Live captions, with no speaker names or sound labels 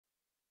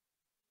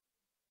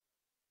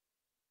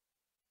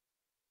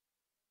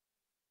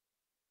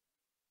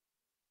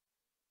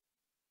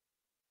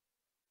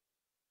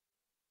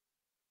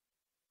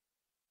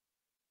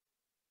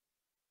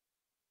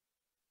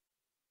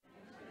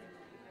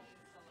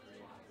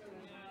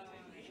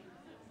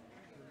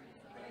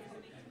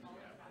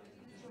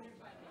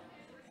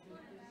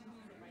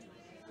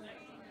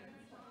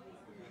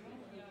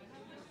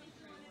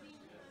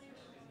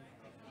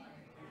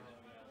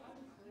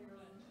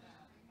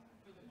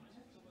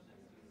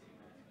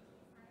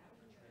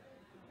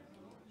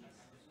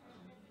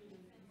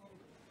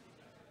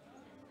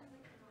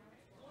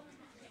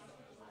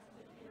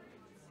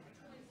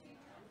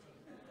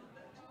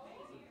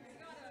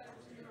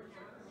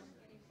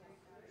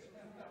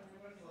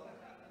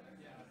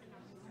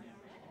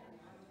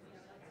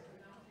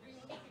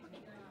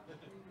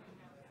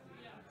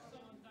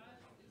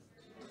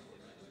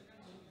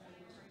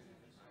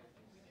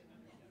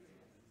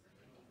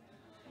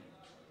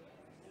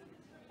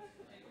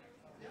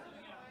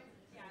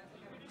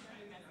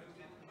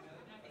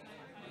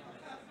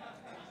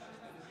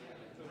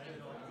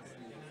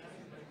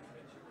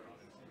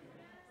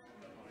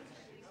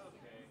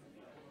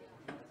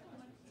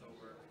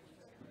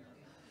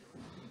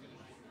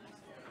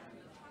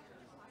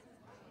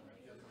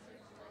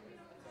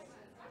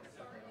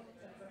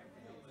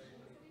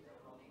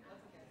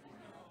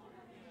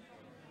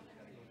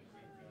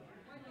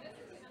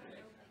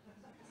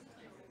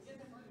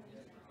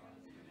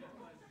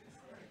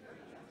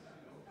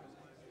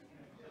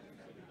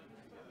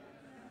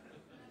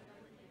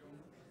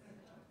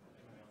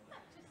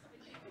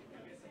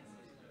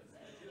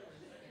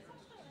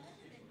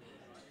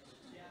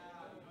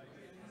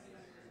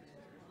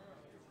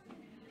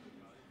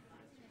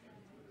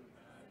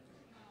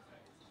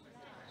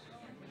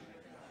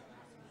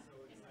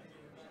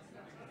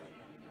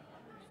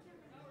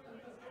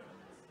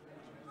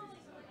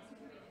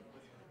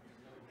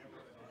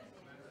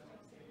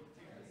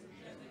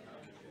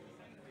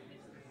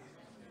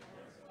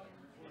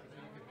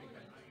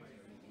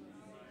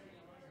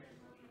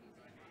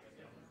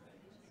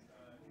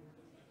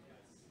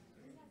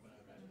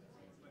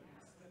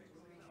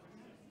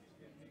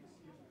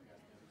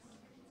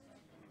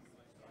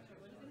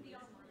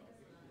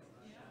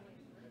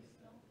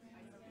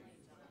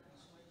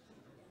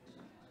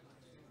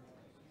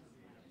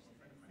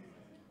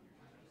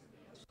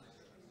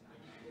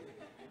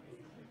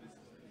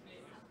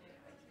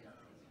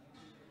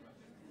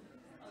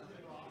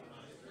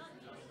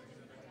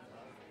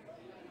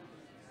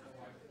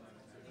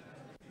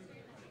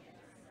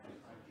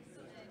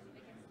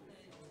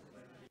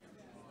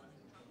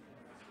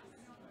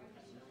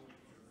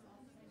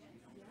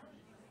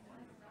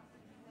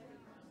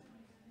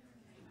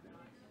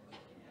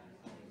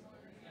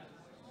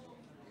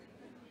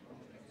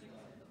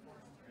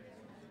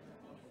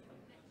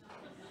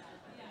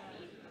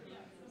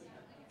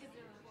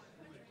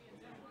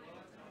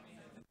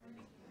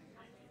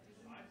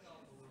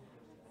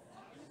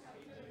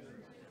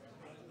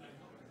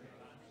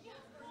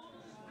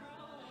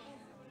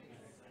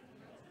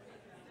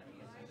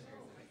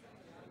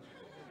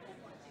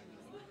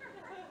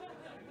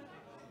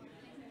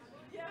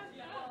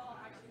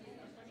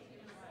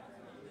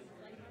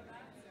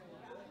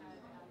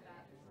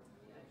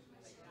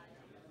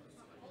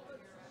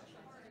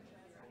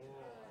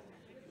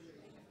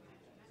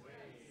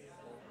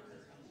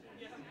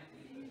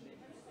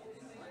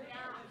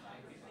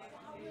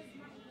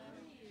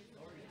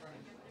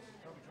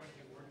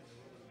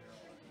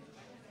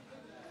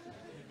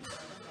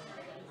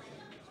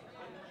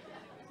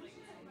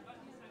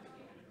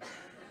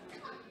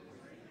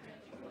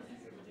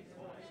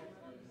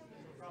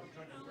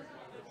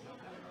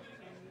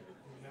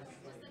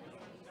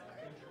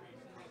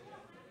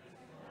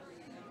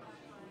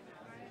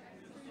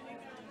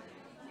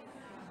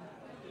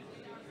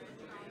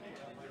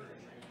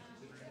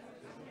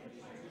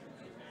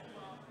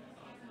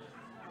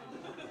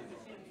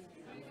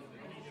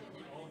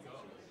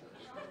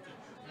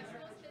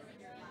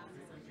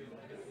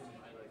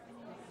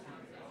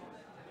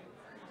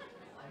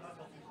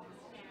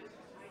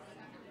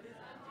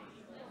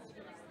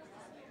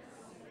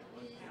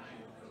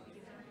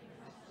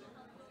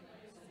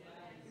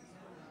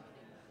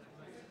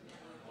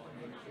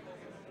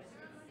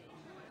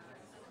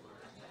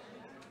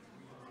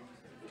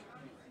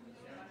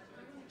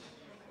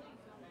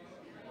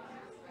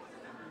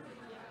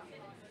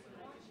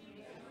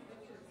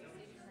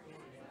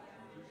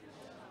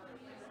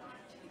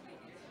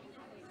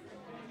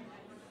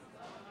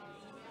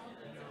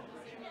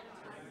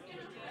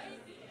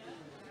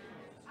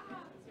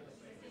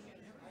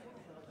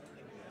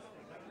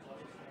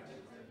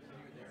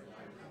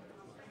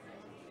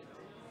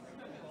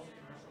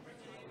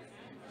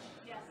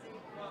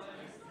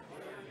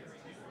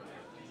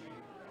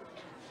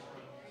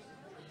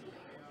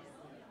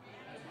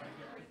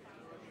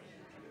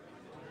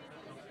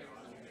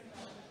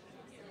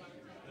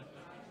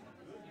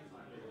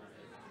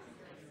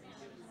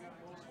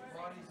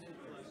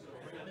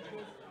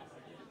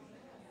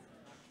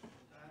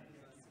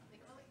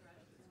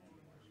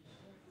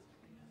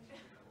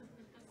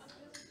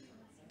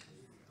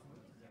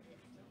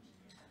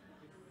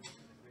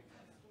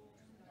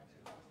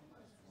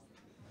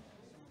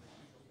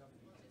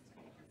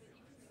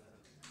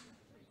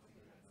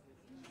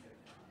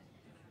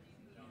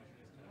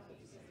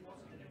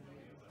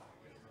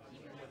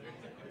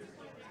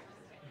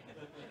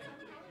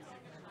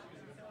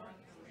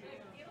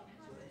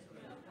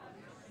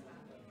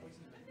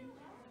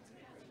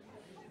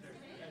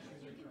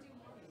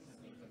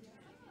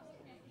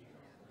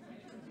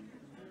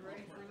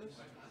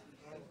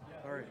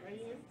right.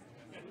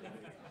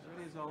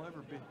 Ready as I'll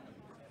ever be.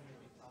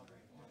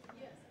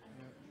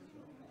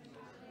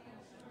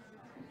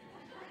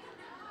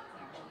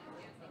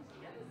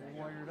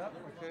 You're wired up,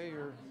 okay?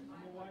 You're...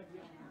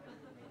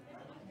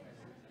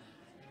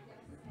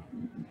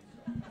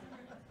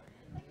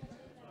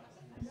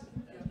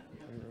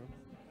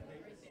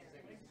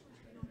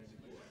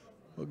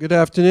 Well, good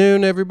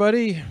afternoon,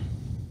 everybody.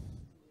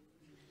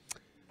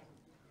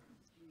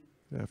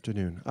 Good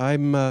afternoon.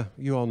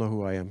 You all know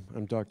who I am.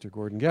 I'm Dr.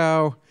 Gordon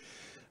Gow,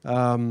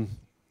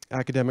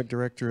 Academic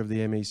Director of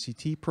the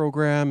MACT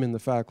program in the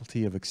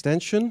Faculty of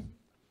Extension.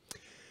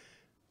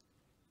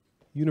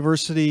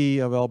 University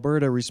of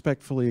Alberta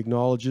respectfully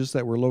acknowledges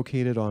that we're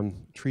located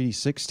on Treaty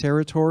 6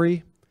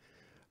 territory,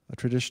 a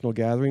traditional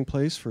gathering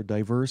place for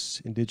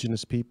diverse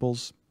Indigenous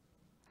peoples,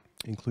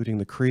 including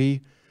the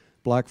Cree,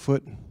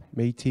 Blackfoot,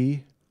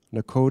 Métis,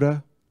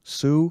 Nakota,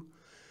 Sioux,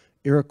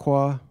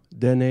 Iroquois,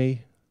 Dene,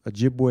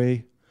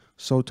 Ojibwe,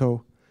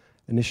 Saulteaux,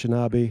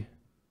 Anishinaabe,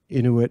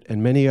 Inuit,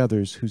 and many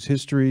others whose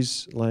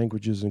histories,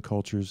 languages, and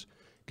cultures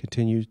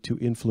continue to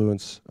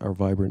influence our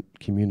vibrant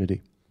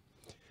community.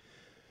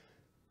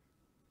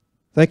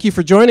 Thank you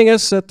for joining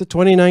us at the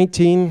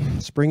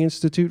 2019 Spring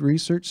Institute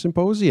Research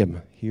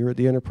Symposium here at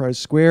the Enterprise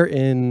Square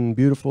in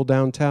beautiful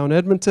downtown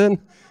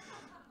Edmonton.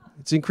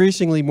 It's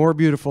increasingly more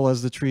beautiful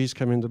as the trees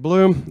come into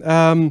bloom.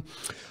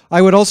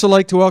 I would also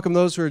like to welcome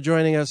those who are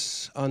joining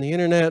us on the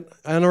internet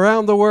and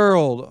around the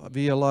world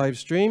via live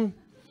stream.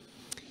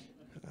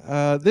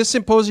 This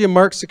symposium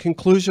marks the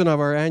conclusion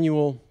of our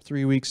annual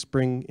 3-week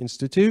Spring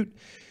Institute.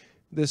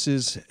 This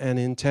is an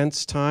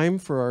intense time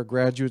for our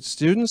graduate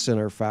students and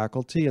our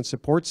faculty and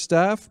support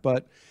staff,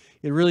 but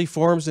it really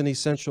forms an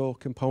essential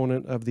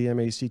component of the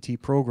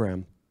MACT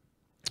program.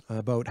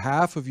 About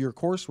half of your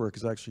coursework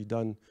is actually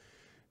done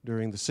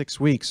during the 6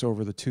 weeks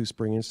over the 2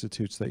 Spring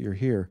Institutes that you're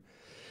here.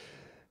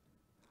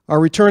 Our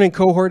returning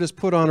cohort has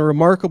put on a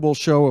remarkable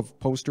show of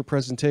poster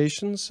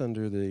presentations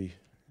under the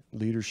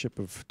leadership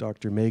of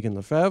Dr. Megan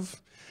Lefebvre.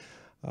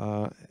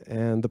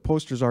 And the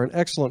posters are an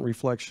excellent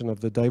reflection of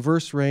the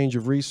diverse range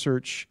of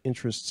research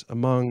interests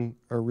among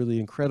our really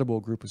incredible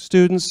group of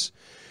students.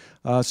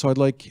 So I'd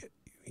like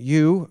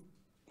you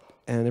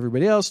and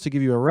everybody else to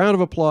give you a round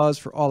of applause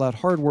for all that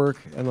hard work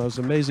and those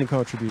amazing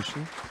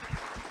contributions.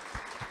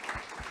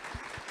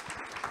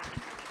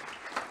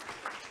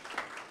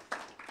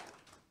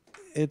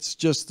 It's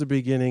just the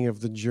beginning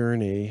of the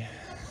journey.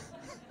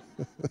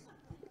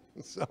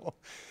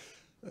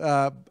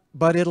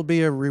 But it'll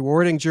be a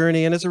rewarding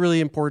journey, and it's a really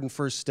important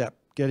first step,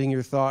 getting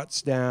your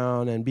thoughts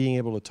down and being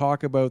able to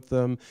talk about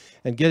them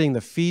and getting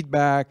the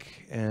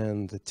feedback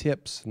and the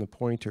tips and the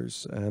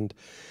pointers. And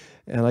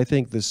I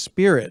think the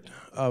spirit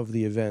of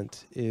the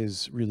event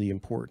is really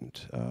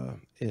important.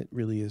 It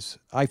really is.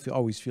 I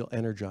always feel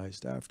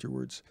energized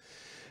afterwards.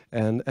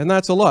 And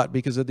that's a lot,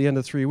 because at the end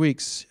of 3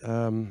 weeks,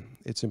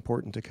 it's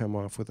important to come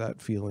off with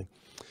that feeling.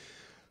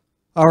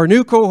 Our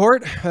new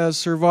cohort has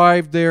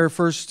survived their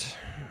first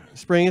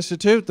Spring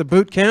Institute, the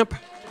boot camp.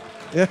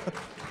 Yeah.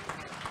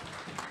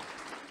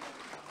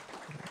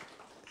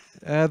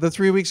 The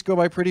 3 weeks go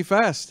by pretty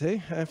fast,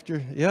 hey?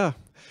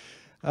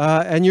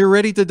 And you're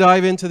ready to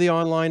dive into the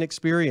online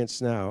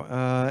experience now.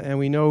 And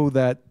we know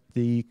that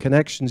the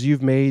connections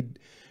you've made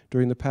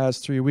during the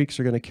past 3 weeks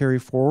are going to carry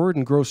forward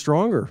and grow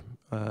stronger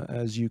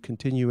as you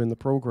continue in the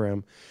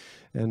program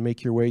and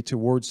make your way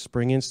towards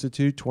Spring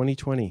Institute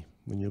 2020,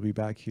 when you'll be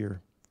back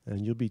here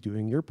and you'll be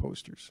doing your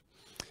posters.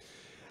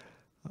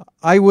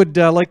 I would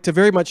like to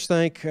very much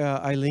thank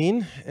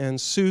Eileen and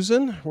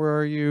Susan. Where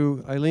are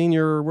you? Eileen,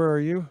 where are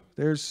you?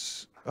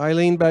 There's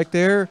Eileen back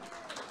there.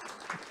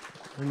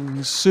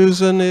 And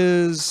Susan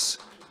is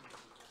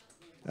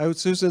out.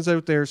 Susan's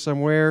out there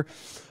somewhere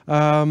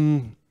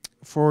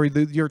for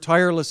your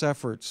tireless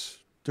efforts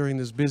during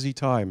this busy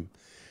time.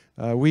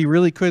 We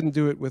really couldn't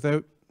do it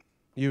without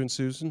you and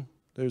Susan.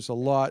 There's a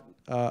lot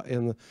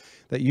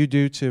that you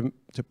do to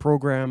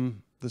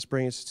program the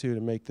Spring Institute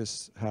and make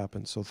this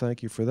happen. So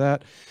thank you for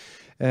that.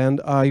 And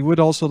I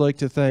would also like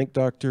to thank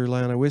Dr.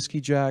 Lana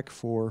Whiskey Jack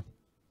for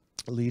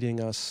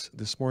leading us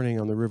this morning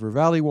on the River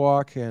Valley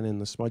Walk and in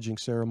the smudging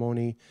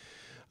ceremony,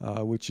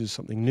 which is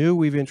something new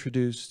we've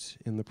introduced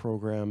in the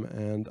program.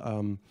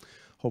 And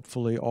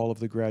hopefully all of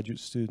the graduate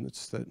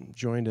students that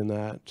joined in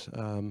that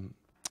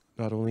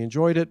not only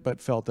enjoyed it,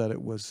 but felt that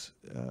it was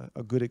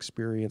a good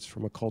experience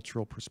from a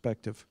cultural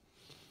perspective.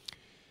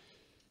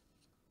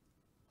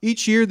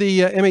 Each year,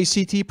 the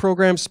MACT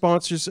program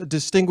sponsors a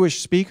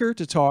distinguished speaker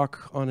to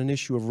talk on an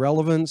issue of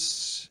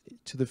relevance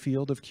to the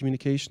field of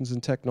communications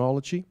and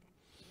technology.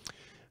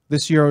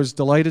 This year, I was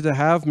delighted to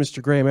have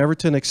Mr. Graham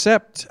Everton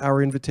accept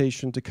our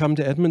invitation to come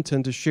to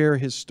Edmonton to share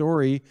his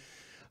story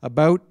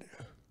about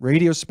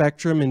radio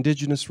spectrum,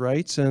 Indigenous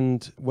rights,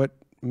 and what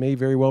may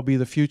very well be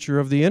the future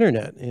of the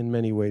internet in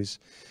many ways.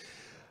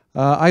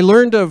 I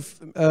learned of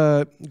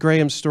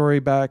Graham's story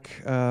back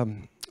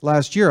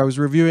last year. I was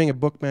reviewing a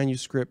book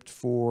manuscript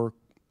for,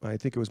 I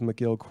think it was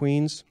McGill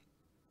Queen's,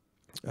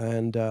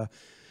 and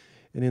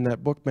in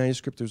that book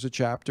manuscript there's a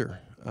chapter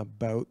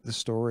about the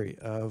story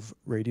of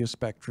radio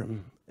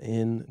spectrum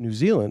in New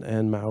Zealand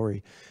and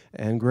Maori,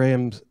 and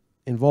Graham's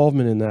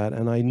involvement in that.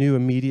 And I knew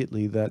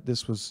immediately that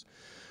this was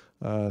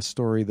a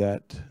story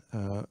that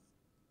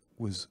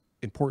was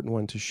important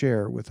one to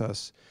share with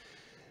us.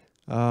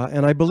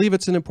 And I believe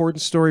it's an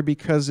important story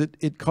because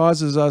it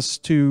causes us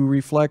to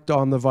reflect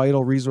on the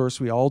vital resource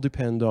we all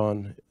depend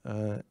on,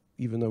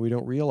 even though we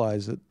don't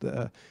realize it.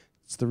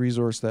 It's the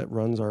resource that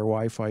runs our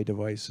Wi-Fi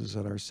devices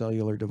and our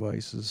cellular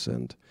devices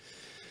and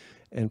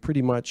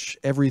pretty much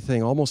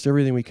everything, almost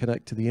everything we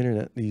connect to the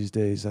internet these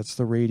days. That's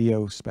the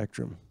radio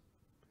spectrum.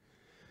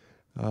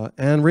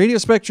 And radio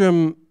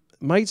spectrum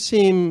might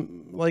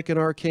seem like an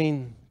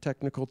arcane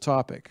technical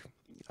topic.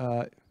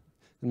 And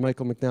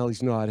Michael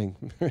McNally's nodding.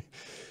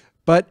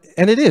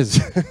 And it is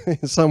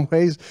in some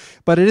ways,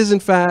 but it is in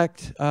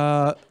fact,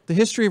 the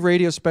history of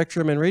radio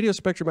spectrum and radio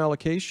spectrum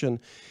allocation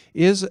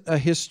is a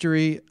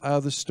history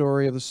of the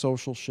story of the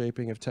social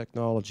shaping of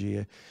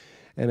technology.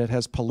 And it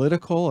has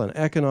political and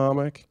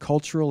economic,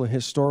 cultural and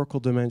historical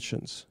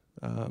dimensions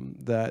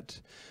that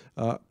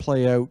have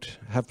played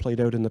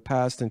out in the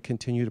past and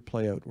continue to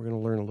play out. We're going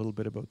to learn a little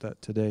bit about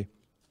that today.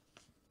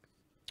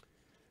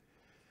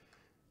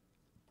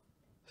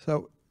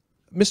 So,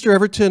 Mr.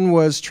 Everton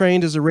was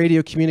trained as a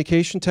radio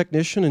communication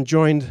technician and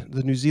joined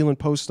the New Zealand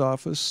Post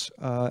Office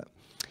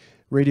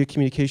radio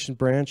communication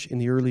branch in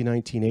the early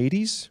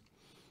 1980s.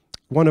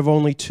 One of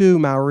only 2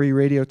 Maori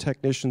radio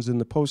technicians in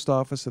the post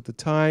office at the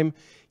time,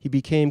 he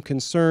became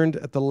concerned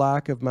at the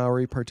lack of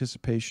Maori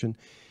participation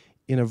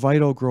in a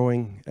vital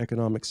growing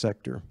economic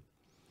sector.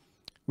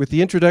 With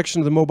the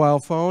introduction of the mobile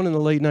phone in the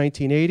late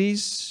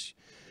 1980s,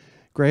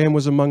 Graham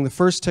was among the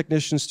first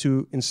technicians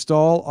to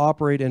install,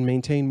 operate, and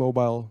maintain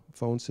mobile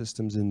phone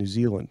systems in New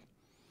Zealand.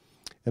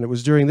 And it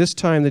was during this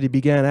time that he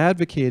began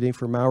advocating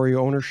for Maori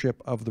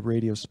ownership of the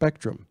radio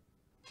spectrum.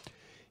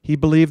 He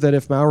believed that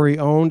if Maori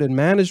owned and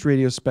managed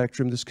radio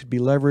spectrum, this could be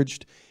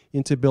leveraged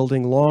into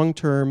building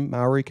long-term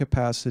Maori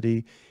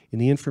capacity in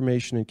the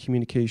information and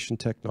communication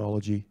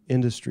technology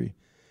industry.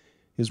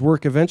 His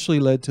work eventually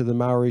led to the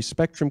Maori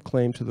spectrum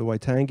claim to the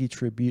Waitangi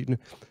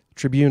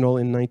Tribunal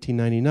in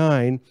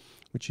 1999,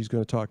 which he's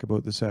going to talk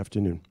about this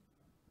afternoon,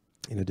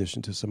 in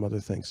addition to some other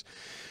things.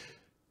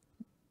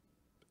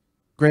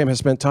 Graham has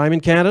spent time in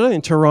Canada,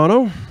 in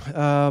Toronto,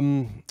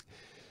 and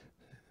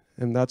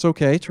that's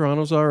okay.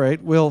 Toronto's all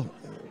right. We'll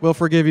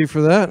forgive you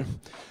for that.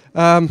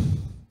 Not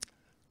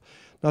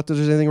that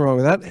there's anything wrong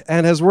with that.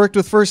 And has worked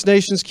with First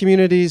Nations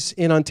communities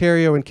in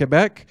Ontario and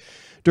Quebec.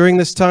 During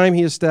this time,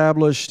 he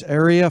established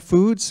Area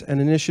Foods, an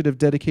initiative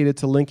dedicated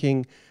to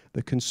linking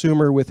the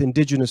consumer with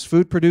Indigenous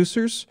food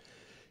producers.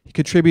 He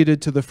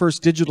contributed to the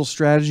first digital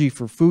strategy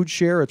for Food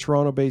Share, a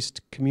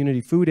Toronto-based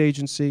community food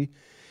agency.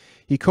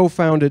 He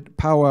co-founded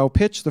Powwow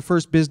Pitch, the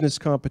first business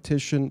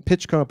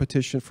pitch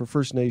competition for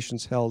First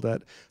Nations held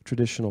at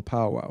traditional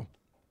powwow.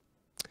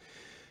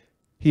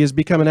 He has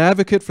become an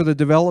advocate for the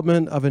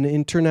development of an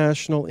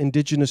international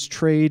Indigenous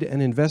trade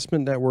and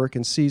investment network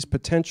and sees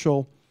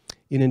potential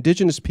in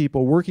Indigenous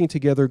people working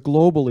together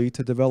globally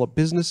to develop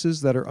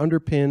businesses that are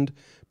underpinned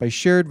by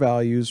shared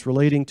values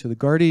relating to the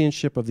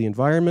guardianship of the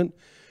environment,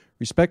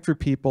 respect for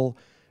people,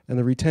 and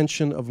the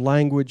retention of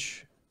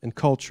language and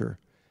culture.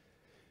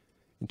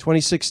 In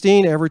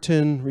 2016,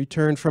 Everton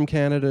returned from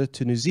Canada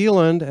to New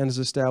Zealand and has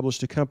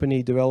established a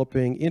company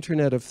developing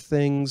Internet of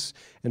Things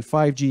and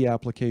 5G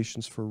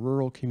applications for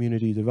rural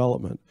community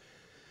development.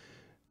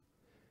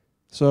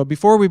 So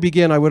before we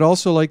begin, I would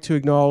also like to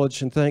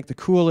acknowledge and thank the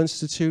Cool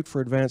Institute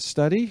for Advanced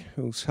Study,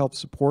 who's helped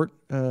support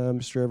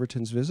Mr.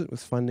 Everton's visit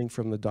with funding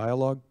from the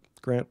Dialogue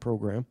Grant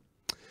Program.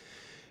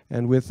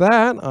 And with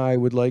that, I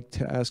would like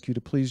to ask you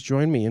to please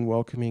join me in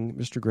welcoming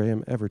Mr.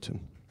 Graham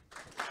Everton.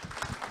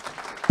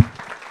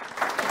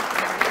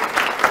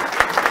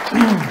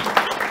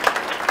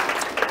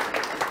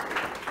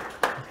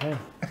 Okay.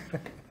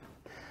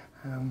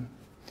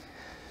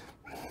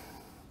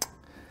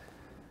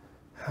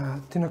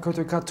 Tēnā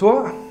koutou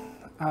katoa,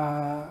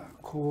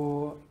 ko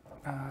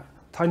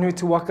tainui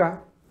te waka,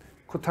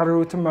 ko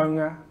tararu te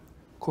maunga,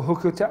 ko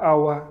huku te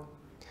awa,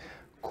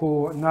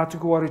 ko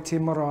Ngātuku Waru te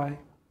marae,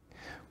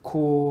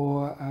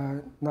 ko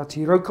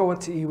Ngāti Raukawa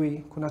te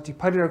iwi, ko Ngāti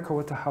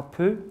Pariraukawa te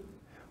hapu,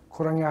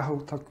 ko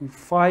Rangiaho taku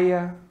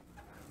whaia,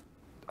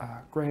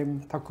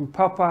 Graham taku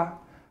papa,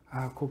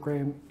 ko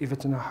Graham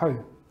Everton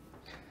ahau.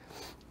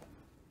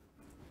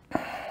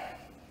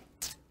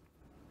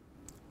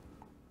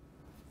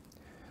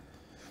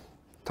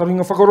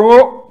 Taringa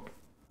whakarongo,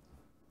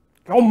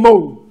 kia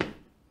mau.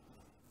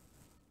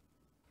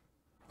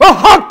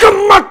 Aha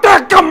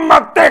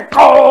kamate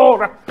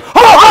kora,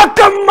 aha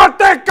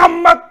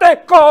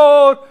kamate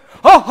kora,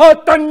 aha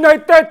tanei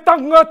te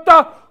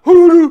tangata,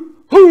 huru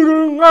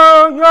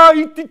ngā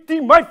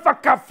ititi mai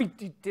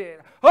whakawhiti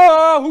tērā.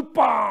 Ha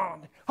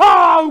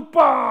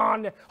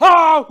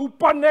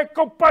hupane,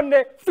 kopane,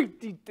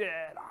 whiti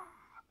tērā.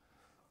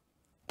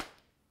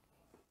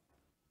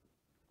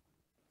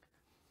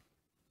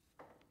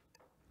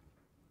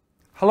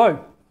 Hello.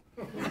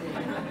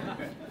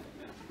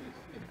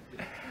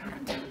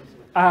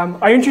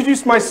 I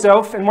introduced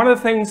myself, and one of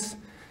the things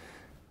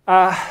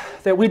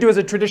that we do as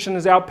a tradition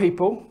as our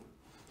people,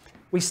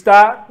 we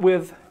start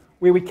with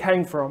where we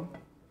came from,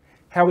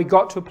 how we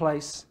got to a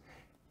place,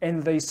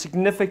 and the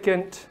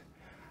significant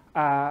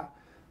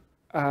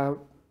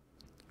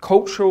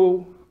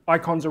cultural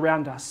icons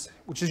around us,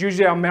 which is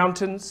usually our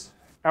mountains,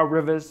 our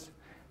rivers,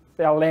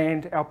 our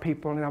land, our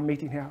people, and our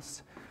meeting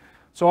house.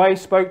 So I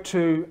spoke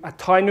to a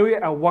tainui,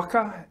 our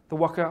waka, the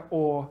waka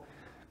or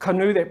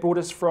canoe that brought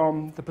us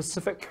from the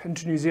Pacific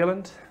into New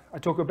Zealand. I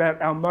talk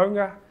about our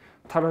maunga,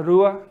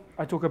 tararua.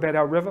 I talk about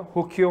our river,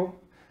 Hokio.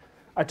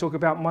 I talk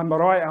about my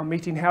marae, our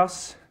meeting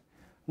house,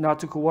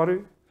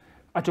 Ngātukuwaru.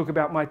 I talk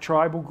about my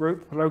tribal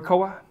group,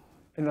 Raukawa.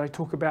 And then I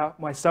talk about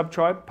my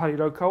sub-tribe,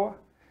 Pariraukawa.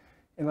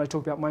 And then I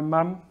talk about my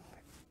mum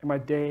and my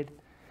dad.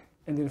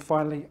 And then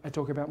finally, I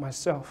talk about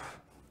myself.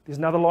 There's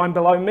another line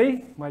below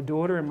me, my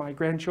daughter and my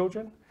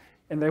grandchildren,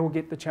 and they will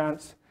get the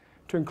chance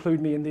to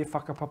include me in their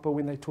whakapapa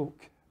when they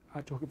talk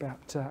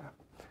about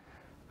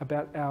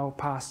our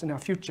past and our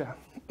future.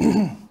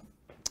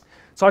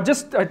 So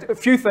just a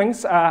few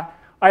things. I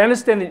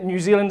understand that New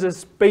Zealanders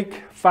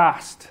speak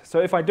fast. So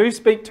if I do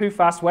speak too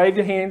fast, wave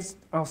your hands,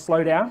 I'll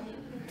slow down.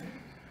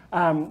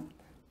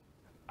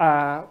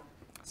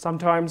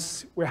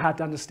 Sometimes we're hard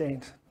to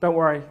understand. Don't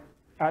worry,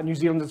 New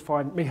Zealanders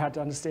find me hard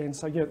to understand,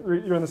 so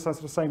you're in the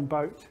sort of same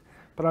boat.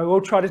 But I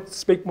will try to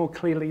speak more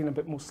clearly and a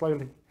bit more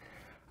slowly.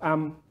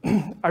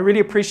 I really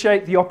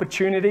appreciate the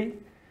opportunity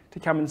to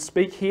come and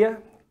speak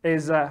here.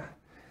 As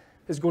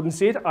Gordon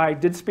said, I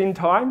did spend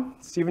time,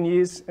 7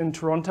 years in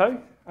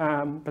Toronto,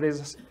 but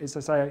as I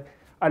say,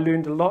 I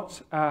learned a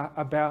lot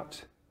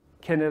about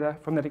Canada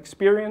from that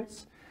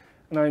experience,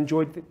 and I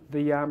enjoyed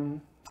the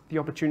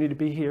opportunity to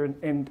be here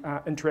and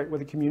interact with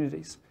the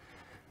communities,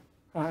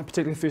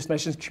 particularly the First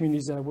Nations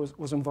communities that I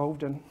was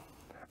involved in.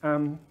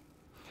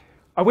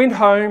 I went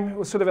home. It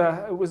was sort of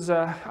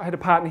I had a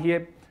partner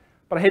here,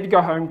 but I had to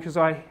go home because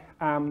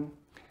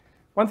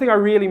one thing I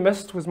really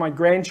missed was my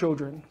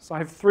grandchildren. So I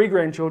have 3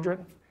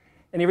 grandchildren,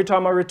 and every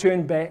time I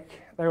returned back,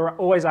 they were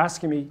always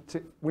asking me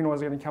when I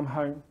was going to come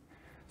home.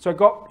 So I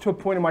got to a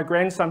point in my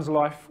grandson's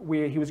life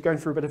where he was going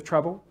through a bit of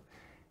trouble,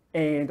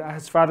 and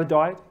his father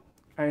died,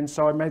 and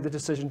so I made the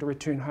decision to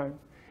return home.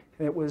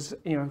 And it was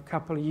a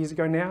couple of years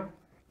ago now,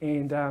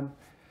 and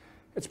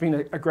it's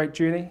been a great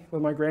journey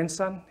with my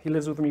grandson. He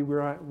lives with me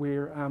where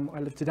I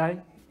live today,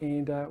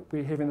 and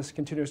we're having this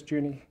continuous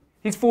journey.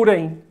 He's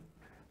 14,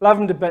 love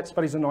him to bits,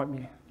 but he's a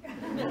nightmare.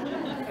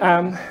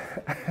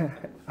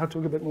 I'll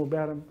talk a bit more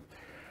about him.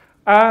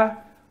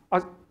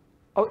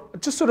 I'll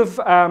just sort of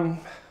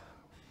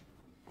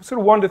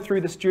wander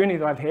through this journey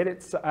that I've had.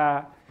 It's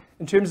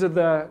in terms of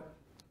the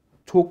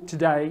talk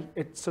today,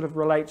 it sort of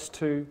relates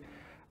to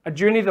a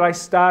journey that I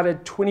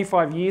started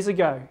 25 years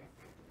ago,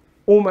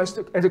 almost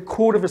at a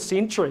quarter of a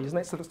century. Doesn't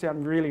that sort of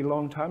sound really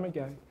long time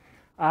ago?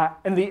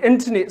 In the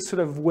internet sort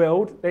of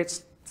world,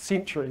 that's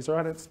centuries,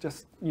 right? It's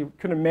just, you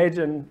can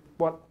imagine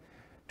what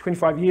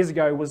 25 years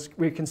ago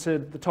we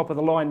considered the top of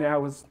the line.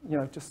 Now was,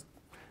 just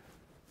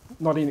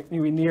not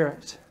anywhere near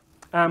it.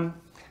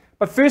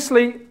 But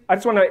firstly, I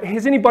just want to,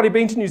 has anybody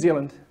been to New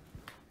Zealand?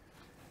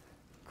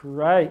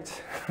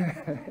 Great.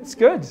 It's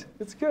good.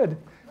 It's good.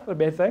 Not a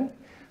bad thing.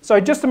 So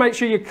just to make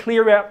sure you're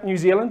clear about New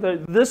Zealand,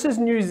 this is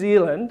New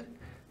Zealand.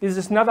 There's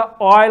this another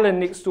island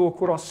next door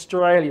called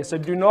Australia. So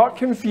do not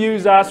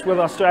confuse us with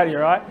Australia,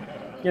 right?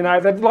 They're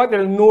like that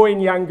annoying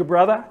younger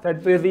brother.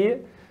 They're there.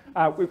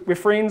 We're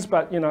friends,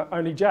 but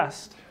only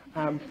just.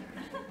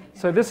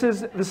 So this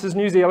is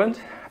New Zealand.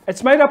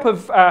 It's made up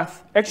of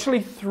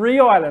actually 3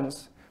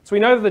 islands. So we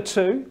know the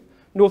 2,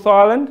 North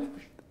Island,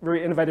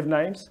 very innovative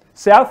names,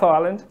 South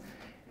Island,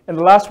 and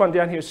the last one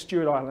down here is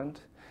Stewart Island.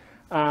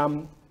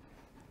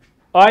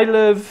 I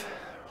live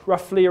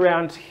roughly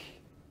around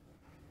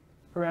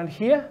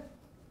here,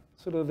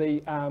 sort of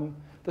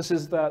this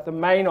is the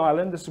main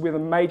island. This is where the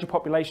major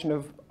population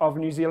of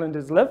New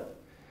Zealanders live.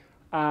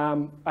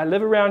 I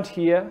live around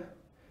here,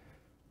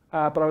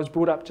 but I was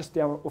brought up just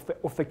down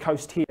off the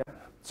coast here.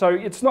 So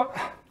it's not,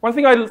 one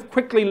thing I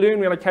quickly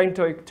learned when I came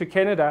to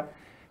Canada,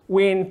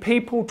 when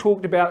people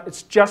talked about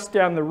it's just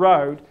down the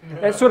road,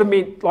 that sort of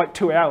meant like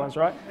 2 hours,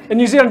 right? In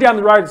New Zealand, down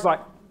the road, it's like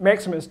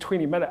maximum is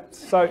 20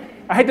 minutes. So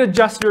I had to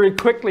adjust very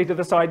quickly to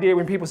this idea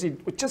when people said,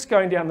 we're just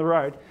going down the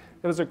road.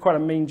 It was quite a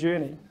mean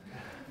journey.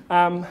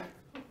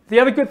 The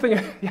other good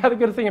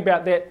thing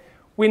about that,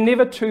 we're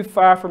never too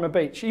far from a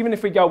beach. Even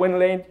if we go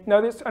inland,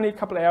 there's only a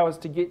couple of hours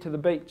to get to the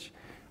beach.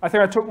 I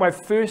think I took my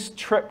first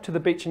trip to the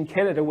beach in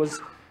Canada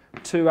was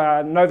to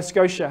Nova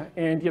Scotia,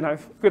 and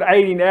good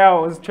 18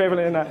 hours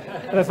traveling in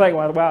a thing.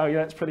 Wow,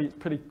 that's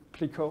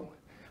pretty cool.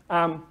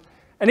 And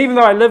even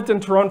though I lived in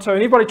Toronto,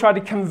 and everybody tried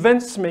to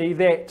convince me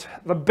that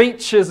the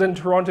beaches in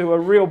Toronto are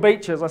real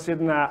beaches, I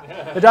said, nah,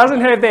 it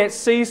doesn't have that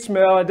sea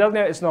smell.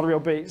 It's not a real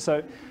beach. So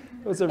it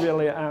was a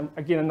really,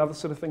 again, another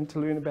sort of thing to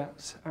learn about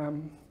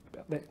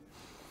that.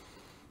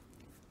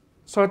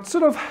 So it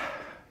sort of,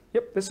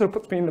 this sort of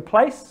puts me into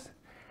place.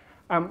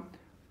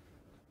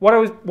 What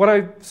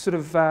I sort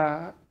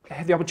of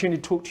have the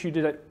opportunity to talk to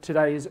you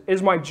today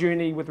is my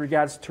journey with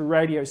regards to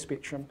radio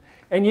spectrum.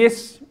 And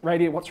yes,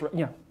 radio,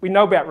 we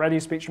know about radio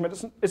spectrum,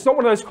 but it's not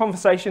one of those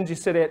conversations you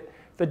sit at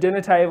the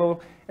dinner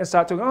table and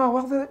start talking, oh,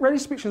 well, the radio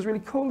spectrum is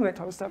really cool and that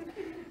type of stuff.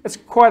 It's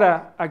quite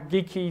a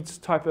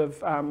geeky type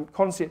of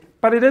concept,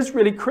 but it is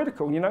really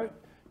critical,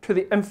 to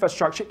the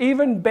infrastructure.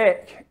 Even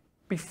back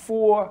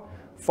before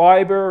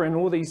fibre and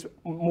all these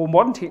more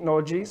modern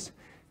technologies,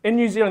 in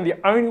New Zealand, the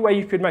only way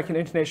you could make an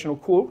international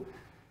call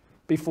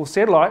before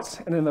satellites,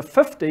 and in the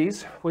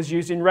 50s, was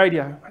using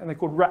radio, and they're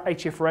called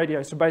HF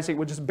radio. So basically, it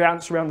would just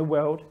bounce around the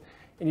world,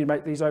 and you'd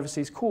make these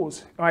overseas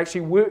calls. I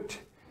actually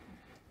worked,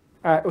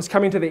 it was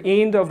coming to the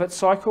end of its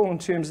cycle in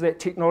terms of that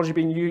technology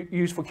being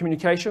used for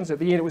communications. At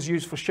the end, it was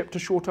used for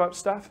ship-to-shore type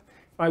stuff.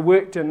 I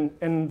worked in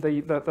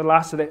the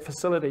last of that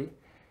facility,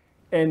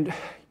 and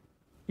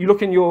you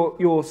look in your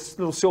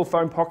little cell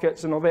phone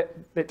pockets and all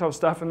that type of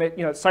stuff, and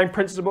that, same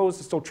principles,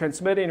 it's still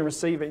transmitting and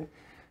receiving.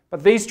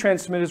 But these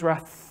transmitters were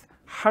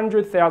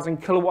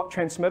 100,000 kilowatt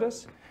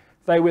transmitters.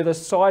 They were the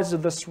size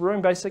of this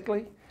room,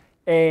 basically,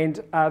 and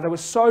they were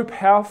so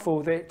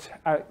powerful that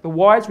the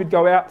wires would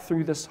go out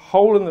through this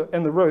hole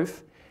in the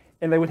roof,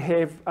 and they would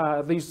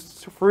have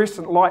these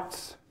fluorescent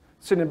lights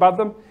sitting above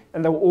them,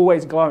 and they were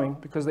always glowing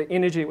because the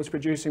energy it was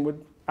producing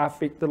would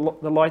affect the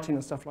lighting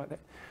and stuff like that.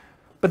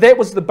 But that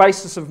was the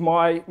basis of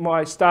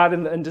my start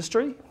in the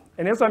industry.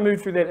 And as I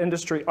moved through that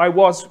industry, I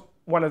was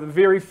one of the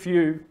very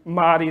few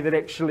Māori that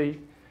actually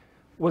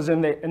was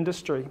in that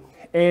industry.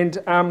 And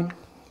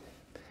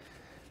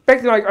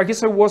back then, I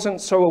guess I wasn't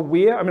so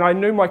aware. I mean, I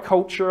knew my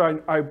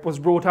culture. I was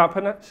brought up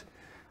in it.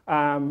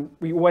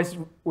 We always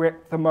were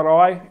at the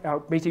marae,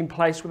 our meeting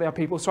place with our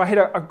people. So I had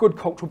a good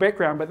cultural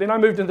background. But then I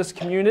moved into this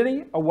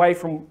community, away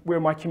from where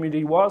my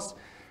community was.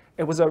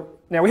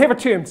 Now we have a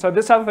term. So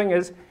this other thing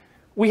is,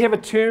 we have a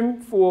term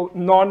for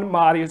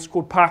non-Māori, it's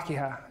called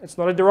Pākehā. It's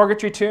not a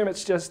derogatory term,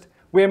 it's just,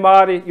 we're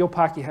Māori, you're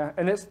Pākehā.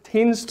 And it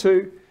tends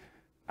to,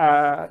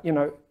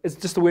 it's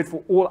just a word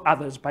for all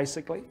others,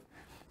 basically.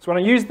 So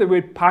when I use the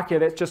word Pākehā,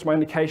 that's just my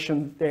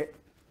indication that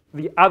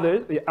the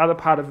other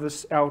part of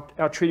this,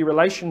 our treaty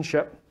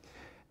relationship,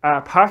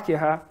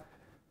 Pākehā,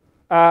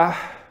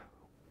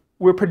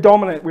 were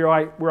predominant where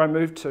I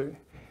moved to.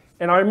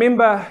 And I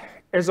remember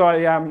as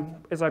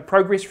I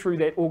progressed through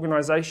that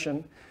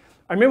organisation,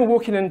 I remember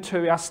walking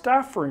into our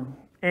staff room,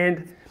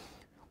 and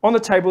on the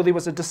table there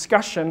was a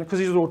discussion, because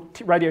these were all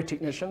radio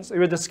technicians, there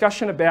was a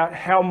discussion about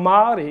how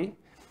Māori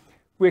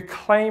were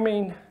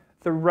claiming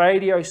the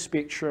radio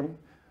spectrum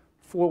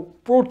for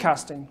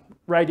broadcasting,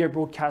 radio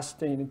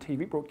broadcasting and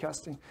TV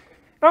broadcasting.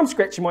 And I'm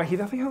scratching my head,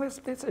 I think, oh,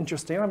 that's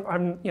interesting,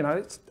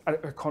 it's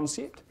a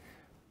concept.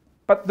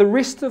 But the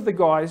rest of the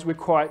guys were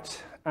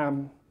quite,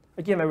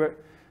 again, they were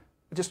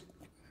just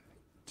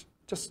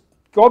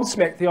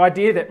gobsmacked, the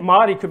idea that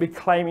Māori could be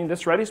claiming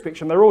this radio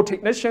spectrum. They're all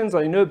technicians,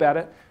 they knew about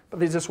it, but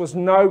there just was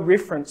no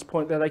reference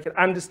point that they could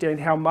understand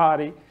how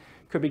Māori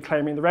could be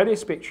claiming the radio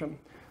spectrum.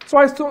 So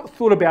I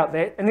thought about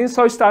that, and then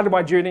so started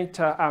my journey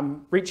to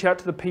reach out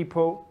to the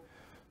people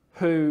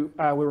who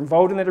were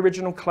involved in that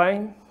original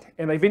claim,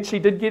 and they eventually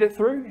did get it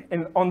through,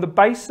 and on the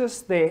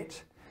basis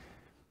that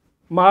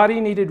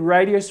Māori needed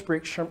radio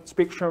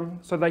spectrum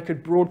so they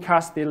could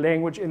broadcast their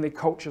language and their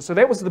culture. So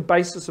that was the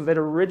basis of that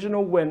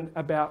original win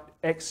about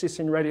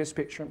accessing radio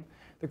spectrum.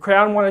 The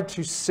Crown wanted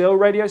to sell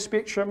radio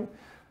spectrum.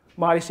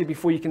 Māori said,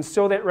 before you can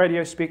sell that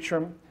radio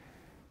spectrum,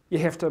 you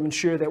have to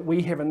ensure that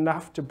we have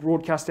enough to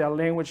broadcast our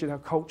language and our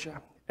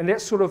culture. And that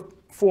sort of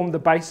formed the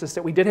basis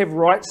that we did have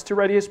rights to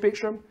radio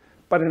spectrum,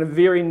 but in a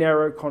very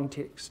narrow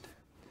context.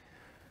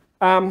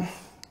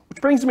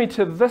 Which brings me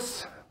to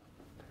this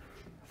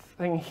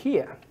thing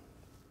here.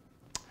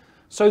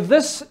 So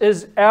this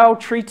is our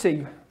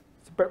treaty.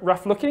 It's a bit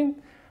rough looking,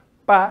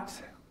 but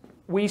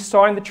we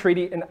signed the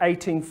treaty in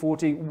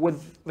 1840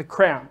 with the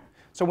Crown.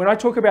 So when I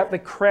talk about the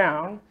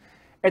Crown,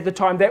 at the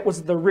time that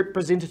was the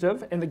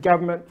representative, and the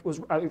government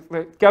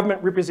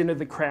represented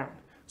the Crown.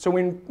 So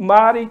when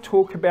Māori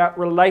talk about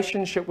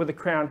relationship with the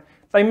Crown,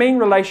 they mean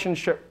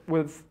relationship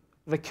with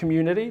the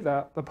community,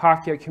 the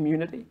Pākehā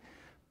community,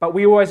 but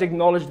we always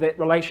acknowledge that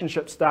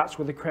relationship starts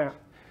with the Crown.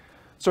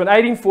 So in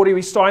 1840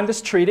 we signed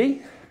this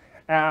treaty.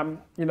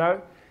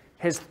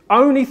 Has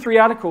only 3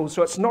 articles,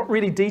 so it's not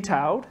really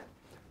detailed,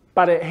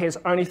 but it has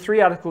only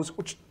 3 articles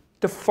which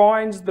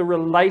defines the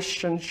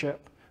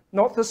relationship,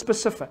 not the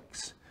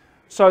specifics.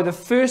 So the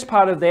first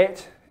part of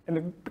that, and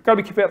we've got to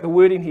be careful about the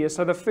wording here,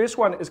 so the first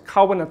one is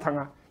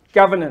kawanatanga,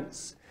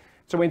 governance.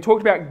 So when we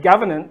talk about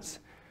governance,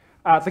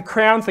 the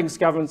Crown thinks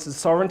governance is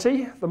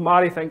sovereignty, the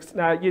Māori thinks,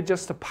 no, you're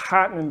just a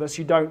partner in this,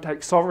 you don't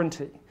take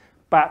sovereignty.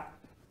 But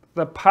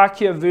the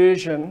Pākehā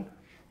version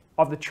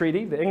of the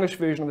treaty, the English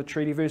version of the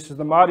treaty versus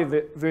the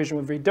Māori version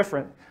were very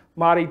different.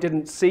 Māori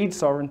didn't cede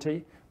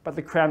sovereignty, but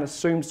the Crown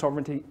assumed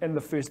sovereignty in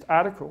the first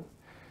article.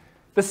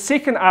 The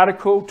second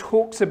article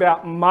talks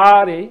about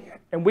Māori,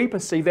 and we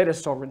perceive that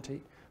as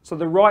sovereignty. So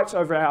the rights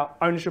over our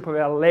ownership of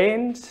our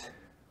land,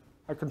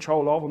 our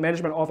control of, or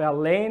management of our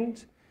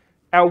land,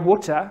 our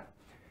water,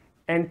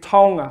 and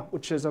taonga,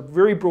 which is a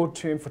very broad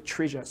term for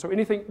treasure. So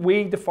anything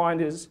we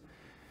define as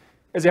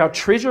our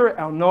treasure,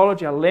 our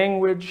knowledge, our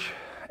language,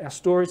 our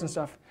stories and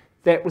stuff,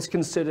 that was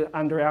considered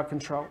under our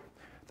control.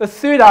 The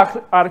third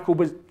article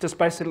was just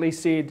basically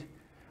said,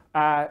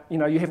 you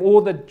know, you have all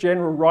the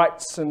general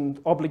rights and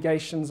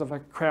obligations of a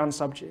crown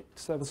subject.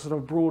 So the sort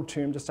of broad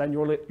term, just saying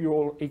you're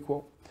all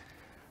equal.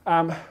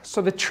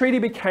 So the treaty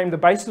became the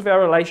basis of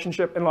our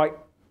relationship, and like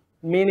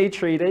many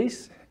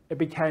treaties, it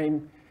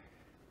became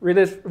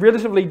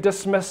relatively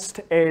dismissed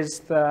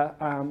as the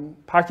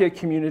Pākehā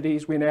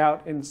communities went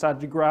out and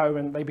started to grow,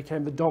 and they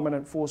became the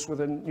dominant force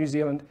within New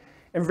Zealand.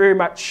 And very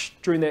much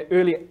during that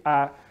early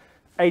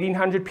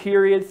 1800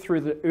 period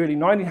through the early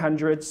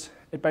 1900s,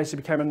 it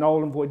basically became a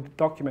null and void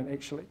document,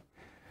 actually.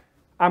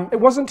 It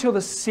wasn't until the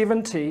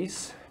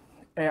 70s,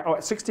 or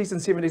 60s and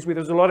 70s, where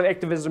there was a lot of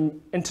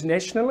activism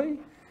internationally,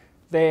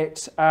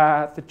 that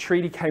the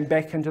treaty came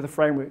back into the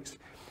frameworks.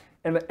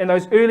 And in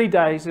those early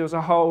days, there was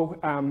a whole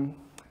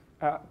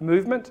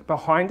movement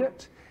behind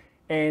it,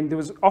 and there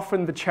was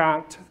often the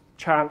chant,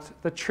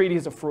 the treaty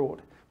is a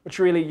fraud, which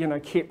really, you know,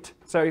 kept.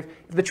 So if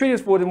the treaty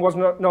is fraud and was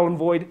null and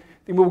void,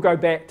 then we'll go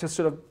back to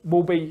sort of,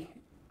 we'll be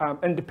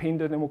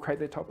independent and we'll create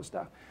that type of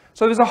stuff.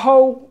 So there's a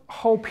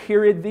whole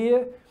period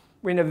there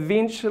when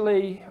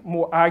eventually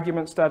more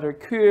arguments started to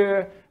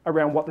occur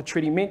around what the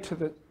treaty meant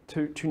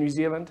to New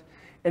Zealand.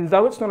 And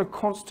though it's not a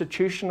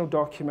constitutional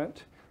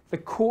document, the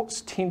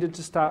courts tended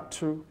to start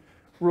to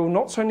rule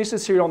not so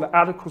necessarily on the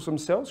articles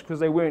themselves, because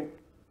they weren't,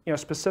 you know,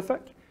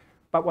 specific,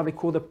 but what they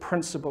call the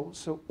principles.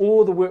 So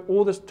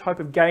all this type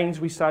of gains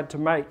we started to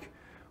make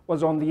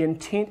was on the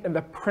intent and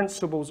the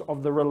principles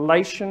of the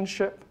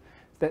relationship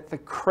that the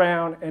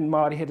Crown and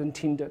Māori had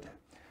intended.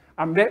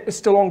 That is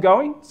still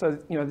ongoing, so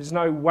you know there's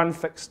no one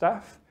fixed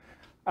stuff,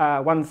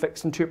 one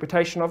fixed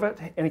interpretation of it,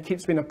 and it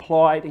keeps being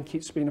applied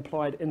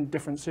in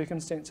different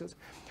circumstances,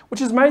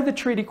 which has made the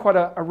treaty quite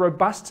a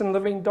robust and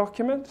living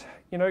document.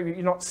 You know,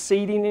 you're not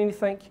ceding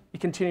anything, you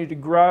continue to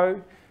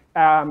grow.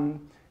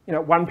 You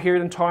know, at one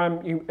period in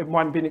time, it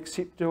might be an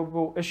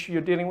acceptable issue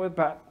you're dealing with,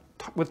 but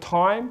with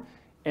time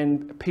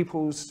and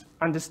people's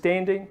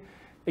understanding,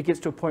 it gets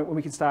to a point where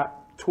we can start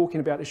talking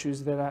about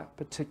issues that are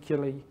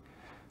particularly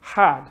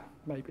hard,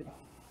 maybe.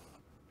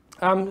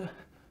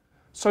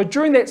 So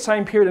during that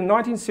same period, in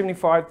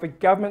 1975, the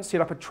government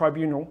set up a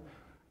tribunal,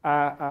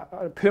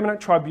 a permanent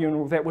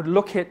tribunal that would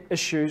look at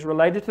issues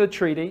related to the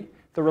treaty,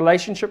 the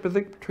relationship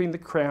between the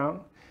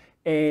Crown,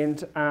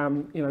 and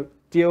you know,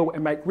 deal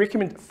and make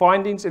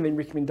findings and then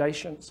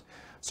recommendations.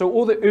 So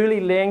all the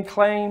early land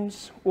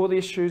claims, all the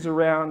issues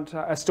around,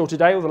 still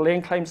today, all the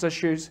land claims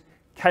issues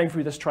came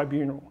through this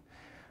tribunal.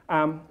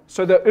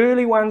 So the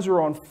early ones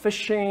were on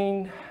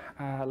fishing,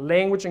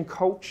 language and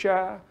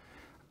culture,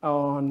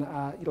 on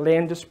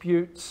land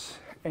disputes,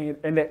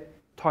 and that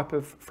type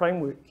of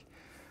framework.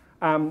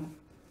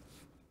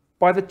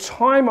 By the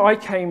time I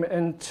came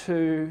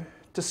into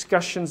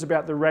discussions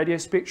about the radio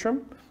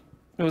spectrum,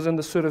 it was in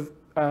the sort of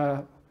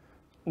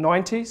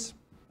 90s.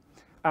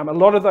 A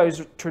lot of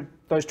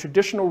those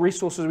traditional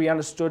resources we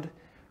understood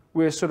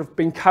were sort of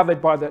being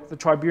covered by the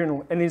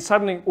tribunal, and then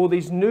suddenly all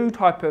these new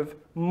type of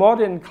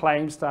modern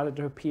claims started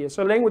to appear.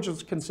 So language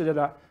was considered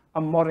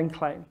a modern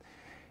claim.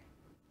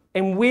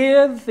 And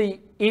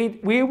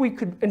where we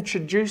could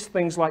introduce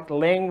things like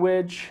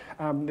language,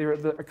 there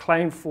are a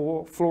claim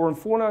for flora and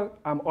fauna,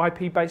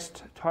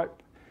 IP-based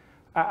type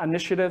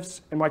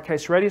initiatives, in my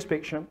case radio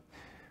spectrum,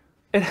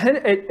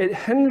 it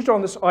hinged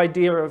on this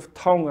idea of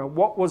taonga,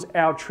 what was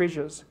our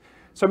treasures.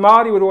 So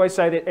Māori would always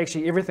say that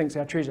actually everything's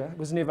our treasure. It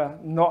was never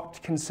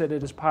not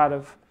considered as part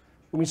of,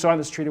 when we signed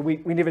this treaty,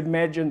 we never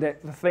imagined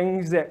that the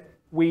things that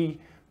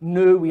we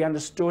knew, we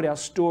understood, our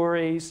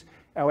stories,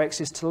 our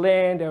access to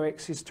land, our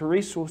access to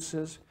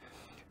resources,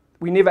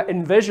 we never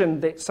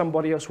envisioned that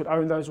somebody else would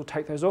own those or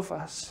take those off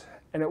us.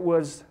 And it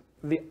was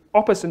the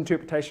opposite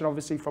interpretation,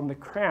 obviously, from the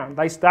Crown.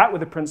 They start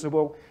with the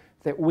principle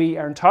that we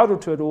are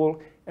entitled to it all,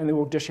 and then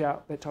we'll dish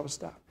out that type of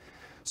stuff.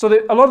 So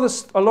a lot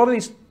of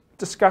these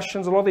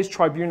discussions, a lot of these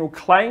tribunal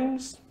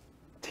claims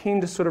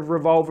tend to sort of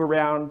revolve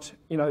around,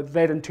 you know,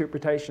 that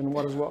interpretation,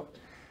 what is what.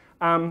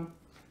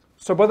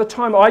 So by the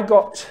time I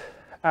got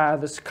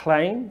this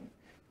claim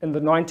in the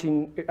late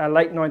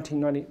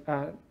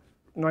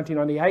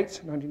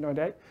 1998,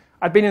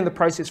 I'd been in the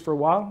process for a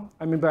while.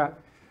 I remember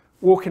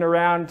walking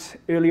around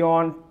early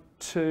on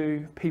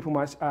to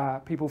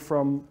people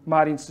from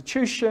Māori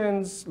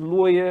institutions,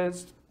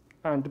 lawyers,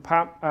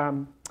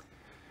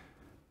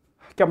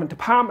 government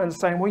departments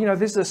saying, well, you know,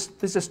 there's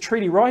this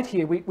treaty right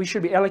here. We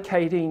should be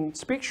allocating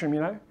spectrum, you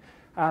know.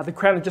 The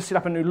Crown had just set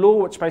up a new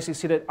law which basically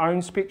said it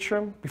owned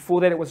spectrum. Before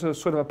that, it was a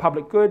sort of a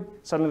public good.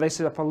 Suddenly they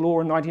set up a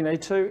law in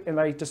 1982 and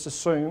they just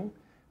assume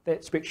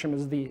that spectrum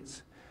is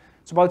theirs.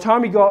 So by the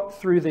time we got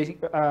through the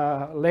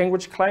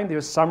language claim, there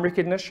was some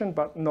recognition,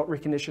 but not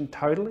recognition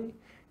totally.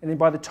 And then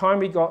by the time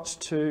we got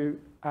to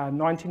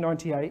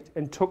 1998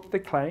 and took the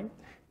claim,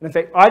 and in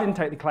fact, I didn't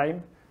take the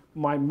claim,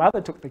 my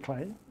mother took the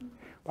claim.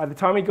 By the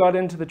time we got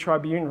into the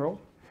tribunal,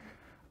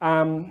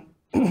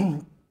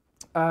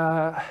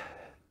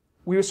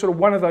 we were sort of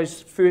one of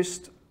those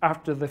first,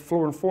 after the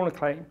flora and fauna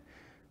claim,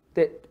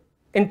 that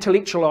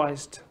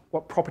intellectualised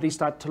what property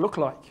started to look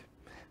like.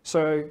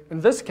 So in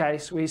this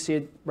case, we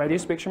said radio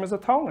spectrum is a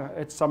taonga.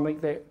 It's something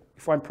that we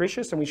find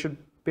precious and we should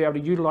be able to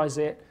utilise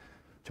that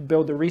to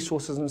build the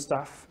resources and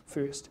stuff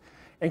first.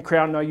 And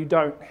Crown, no, you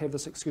don't have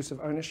this exclusive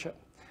ownership.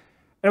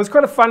 And it was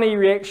quite a funny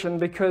reaction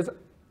because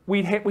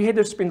we had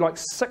to spend like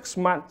 6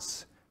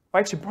 months,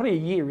 actually probably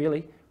a year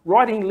really,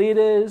 writing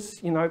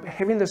letters, you know,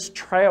 having this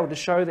trail to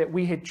show that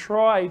we had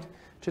tried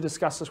to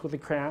discuss this with the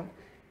Crown.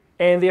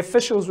 And the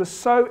officials were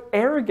so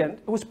arrogant,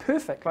 it was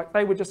perfect. Like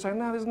they would just say,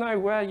 no, there's no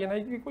way, you know,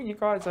 you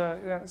guys are,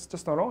 you know, it's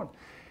just not on.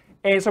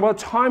 And so by the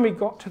time we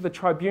got to the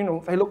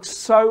tribunal, they looked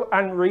so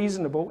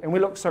unreasonable, and we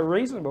looked so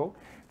reasonable,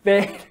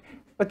 that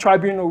the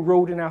tribunal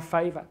ruled in our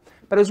favour.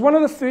 But it was one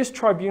of the first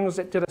tribunals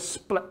that did a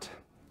split.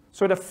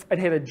 So it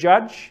had a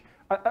judge,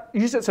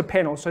 usually it's a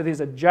panel, so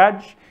there's a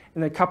judge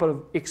and a couple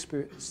of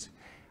experts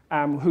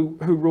who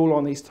rule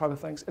on these type of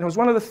things. And it was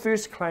one of the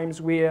first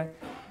claims where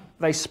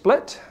they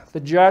split. The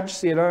judge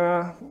said,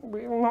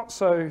 we're not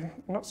so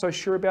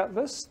sure about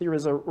this. There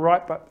is a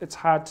right, but it's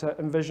hard to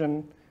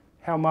envision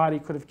how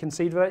Māori could have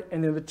conceived of it.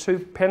 And then the two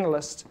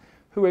panellists,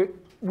 who were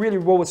really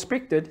well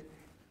respected,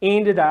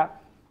 ended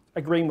up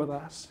agreeing with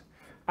us.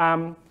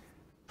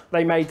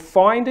 They made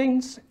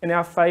findings in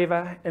our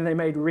favour, and they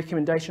made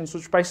recommendations,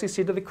 which basically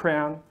said to the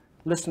Crown,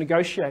 let's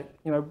negotiate.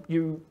 You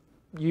know,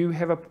 you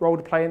have a role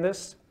to play in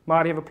this.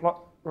 Māori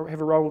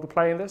have a role to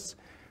play in this.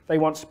 They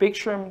want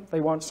spectrum.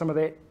 They want some of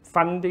that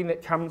funding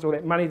that comes, or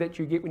that money that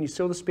you get when you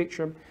sell the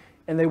spectrum,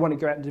 and they want to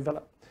go out and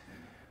develop.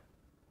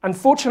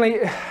 Unfortunately,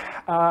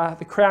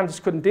 the Crown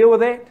just couldn't deal with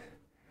that.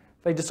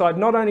 They decided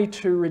not only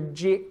to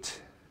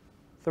reject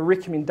the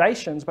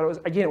recommendations, but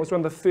it was one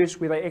of the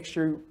first where they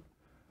actually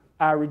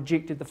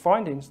rejected the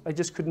findings. They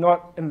just could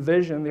not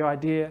envision the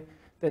idea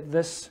that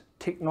this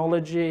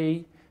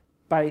technology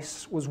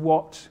base was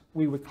what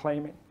we were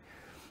claiming.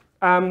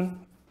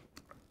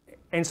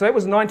 And so that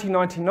was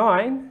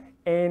 1999,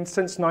 and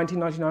since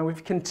 1999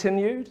 we've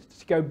continued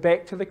to go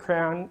back to the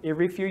Crown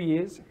every few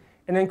years.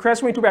 And then,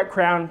 Chris, we talk about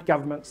Crown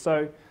government.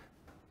 So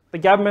the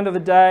government of the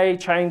day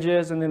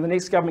changes, and then the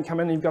next government come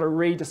in, and you've got to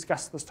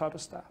re-discuss this type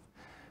of stuff.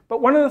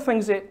 But one of the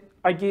things that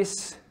I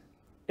guess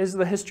is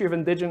the history of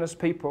Indigenous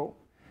people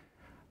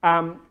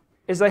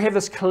is they have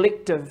this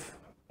collective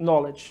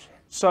knowledge.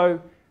 So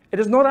it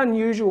is not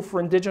unusual for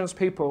Indigenous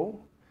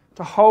people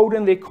to hold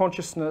in their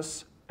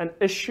consciousness an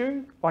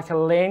issue like a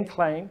land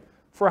claim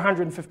for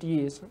 150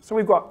 years. So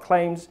we've got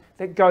claims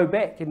that go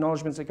back,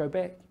 acknowledgements that go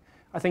back.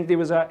 I think there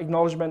was an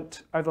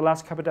acknowledgement over the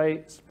last couple of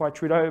days by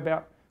Trudeau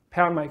about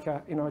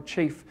Poundmaker, you know, a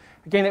chief.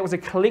 Again, that was a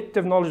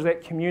collective knowledge of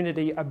that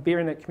community, a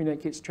bearing that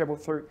community gets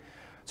travelled through.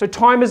 So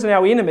time isn't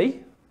our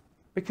enemy,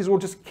 because we'll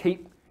just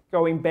keep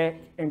going back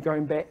and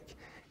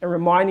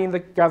reminding the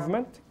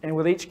government, and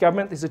with each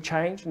government there's a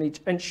change in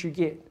each inch you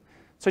get.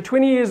 So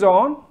 20 years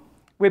on,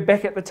 we're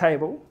back at the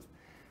table.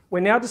 We're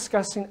now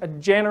discussing a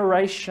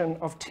generation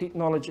of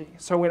technology.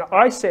 So when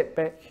I sat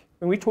back,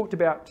 when we talked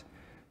about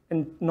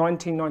in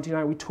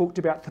 1999, we talked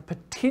about the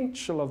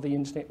potential of the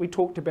internet. We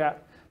talked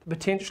about the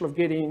potential of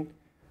getting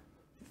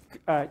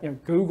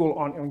Google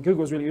on. I mean, Google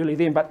was really early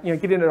then, but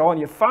getting it on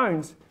your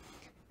phones.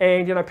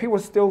 And people were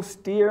still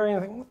staring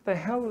and thinking, what the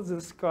hell is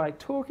this guy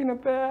talking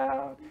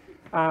about?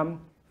 I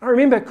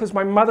remember, because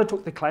my mother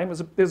took the claim,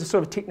 there's a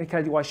sort of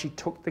technicality why she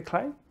took the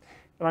claim.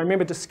 And I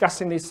remember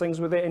discussing these things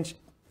with her, and she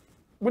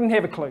wouldn't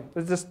have a clue.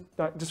 It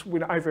just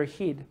went over her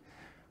head.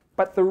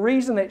 But the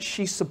reason that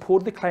she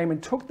supported the claim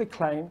and took the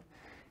claim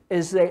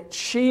is that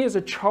she, as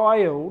a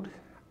child,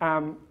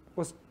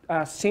 was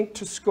sent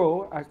to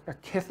school, a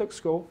Catholic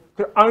school,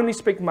 could only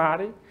speak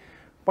Māori.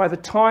 By the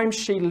time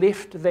she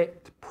left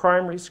that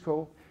primary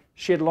school,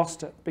 she had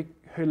lost it,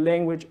 her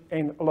language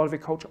and a lot of her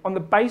culture, on the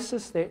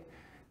basis that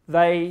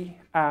they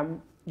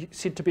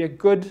said to be a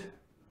good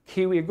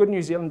Kiwi, a good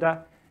New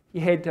Zealander,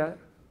 you had to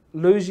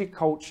lose your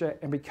culture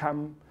and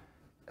become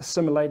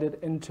assimilated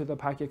into the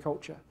Pākehā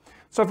culture.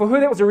 So for her,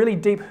 that was a really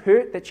deep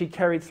hurt that she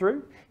carried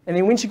through. And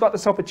then when she got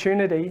this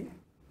opportunity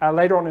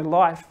later on in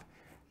life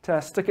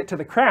to stick it to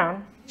the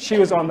Crown, she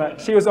was on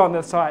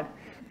the side.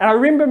 And I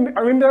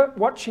remember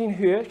watching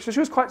her, so she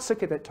was quite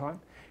sick at that time.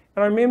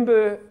 And I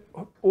remember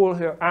all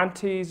her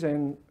aunties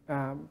and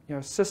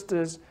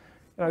sisters.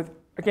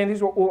 Again,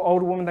 these were all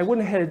older women. They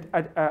wouldn't have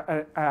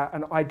had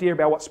an idea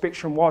about what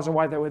spectrum was and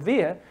why they were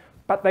there,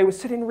 but they were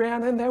sitting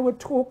around and they were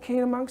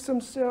talking amongst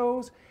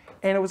themselves.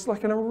 And it was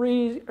like a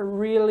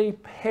really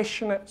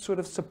passionate sort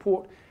of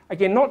support.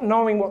 Again, not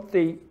knowing what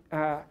the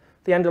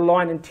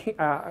underlying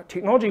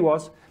technology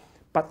was,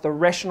 but the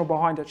rationale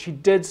behind it. She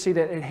did see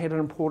that it had an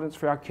importance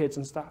for our kids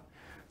and stuff.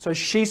 So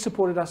she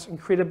supported us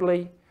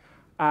incredibly.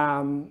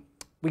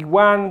 We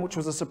won, which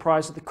was a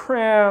surprise to the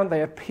Crown.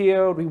 They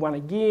appealed, we won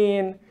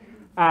again.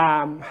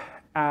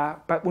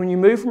 But when you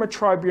move from a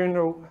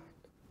tribunal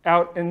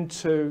out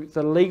into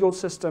the legal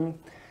system,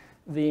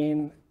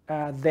 then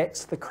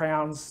that's the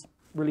Crown's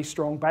really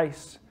strong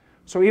base.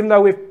 So even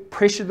though we've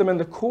pressured them in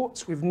the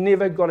courts, we've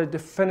never got a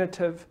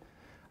definitive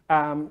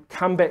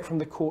come back from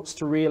the courts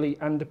to really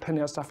underpin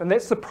our stuff. And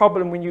that's the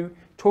problem when you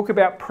talk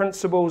about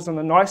principles and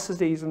the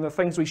niceties and the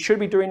things we should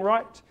be doing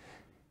right.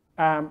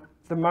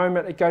 The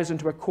moment it goes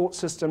into a court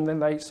system, then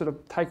they sort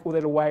of take all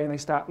that away and they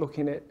start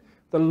looking at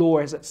the law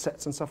as it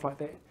sits and stuff like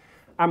that.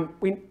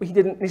 We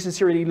didn't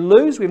necessarily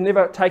lose. We've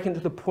never taken to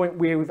the point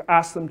where we've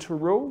asked them to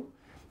rule,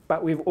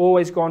 but we've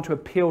always gone to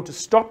appeal to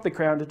stop the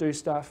Crown to do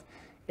stuff,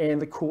 and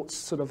the courts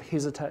sort of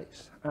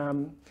hesitate.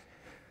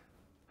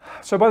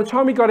 So by the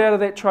time we got out of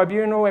that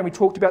tribunal and we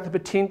talked about the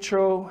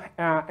potential,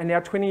 and now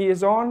 20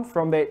 years on,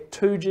 from that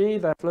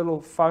 2G, the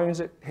little phones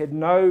that had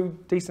no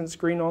decent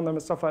screen on them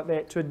and stuff like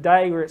that, to a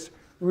day where it's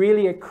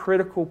really a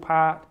critical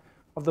part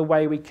of the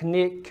way we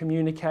connect,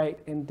 communicate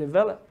and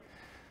develop.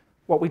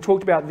 What we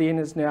talked about then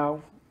is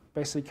now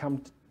basically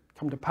come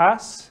to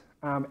pass.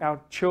 Our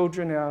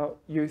children, our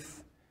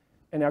youth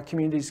and our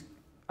communities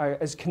are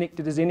as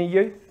connected as any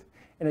youth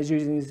and is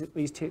using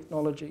these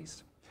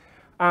technologies.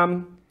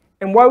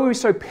 And why we were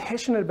so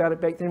passionate about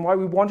it back then, why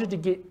we wanted to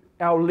get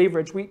our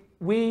leverage,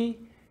 we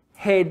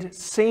had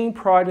seen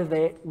prior to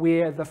that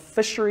where the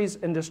fisheries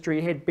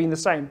industry had been the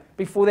same.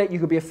 Before that, you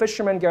could be a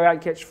fisherman, go out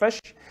and catch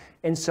fish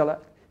and sell it.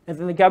 And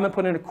then the government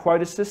put in a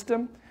quota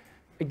system.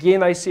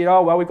 Again, they said,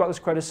 oh, well, we've got this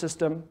quota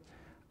system.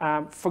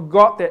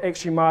 Forgot that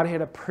actually Māori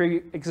had a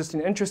pre-existing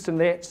interest in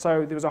that,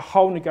 so there was a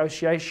whole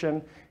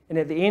negotiation. And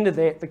at the end of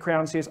that, the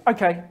Crown says,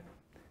 okay,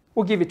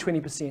 we'll give you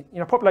 20%. You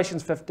know,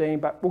 population's 15,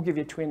 but we'll give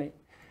you 20.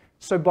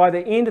 So by the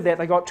end of that,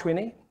 they got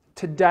 20.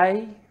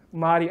 Today,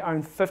 Māori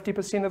own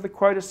 50% of the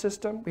quota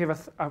system. We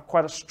have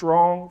quite a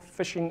strong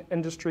fishing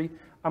industry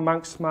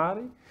amongst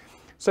Māori.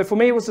 So for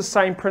me, it was the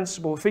same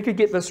principle. If we could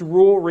get this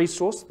raw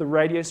resource, the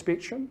radio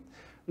spectrum,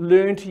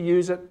 learn to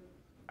use it,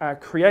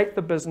 create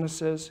the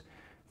businesses,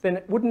 then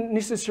it wouldn't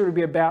necessarily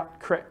be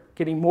about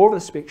getting more of the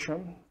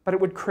spectrum, but it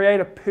would create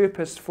a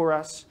purpose for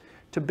us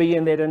to be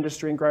in that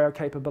industry and grow our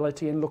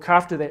capability and look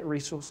after that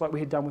resource like we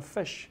had done with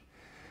fish.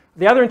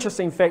 The other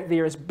interesting fact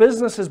there is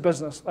business is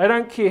business. They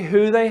don't care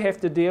who they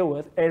have to deal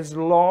with as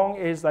long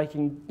as they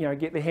can,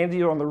 get their hand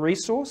on the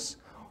resource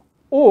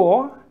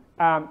or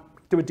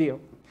do a deal.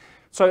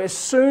 So as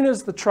soon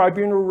as the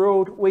tribunal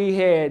ruled, we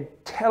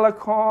had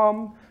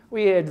Telecom,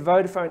 we had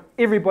Vodafone,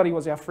 everybody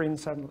was our friend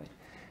suddenly.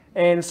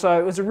 And so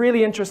it was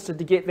really interesting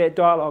to get that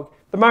dialogue.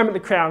 The moment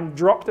the Crown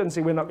dropped it and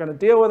said we're not going to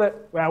deal with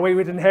it, well, we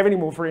didn't have any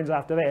more friends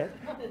after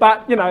that.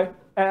 But,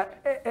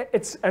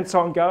 it's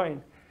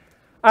ongoing.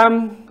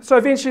 So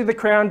eventually the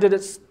Crown did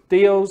its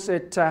deals.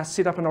 It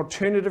set up an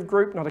alternative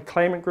group, not a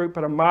claimant group,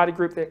 but a Māori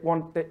group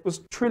that was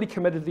truly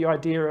committed to the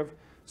idea of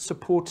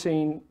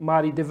supporting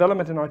Māori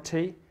development in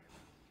IT.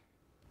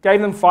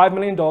 Gave them $5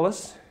 million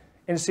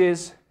and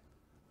says,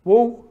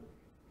 we'll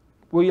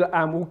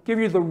give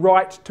you the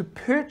right to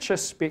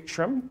purchase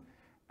spectrum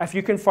if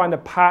you can find a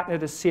partner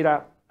to set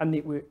up a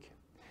network.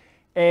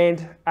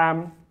 And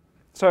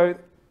so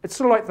it's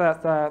sort of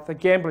like the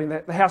gambling,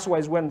 the house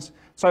always wins.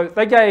 So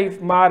they gave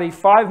Māori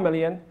 $5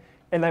 million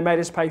and they made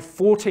us pay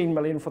 $14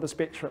 million for the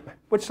spectrum,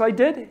 which they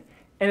did.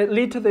 And it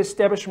led to the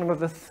establishment of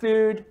the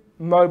third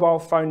mobile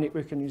phone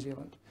network in New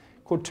Zealand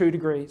called 2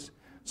 Degrees.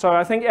 So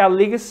I think our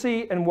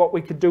legacy and what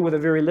we could do with a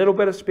very little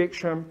bit of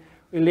spectrum,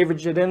 we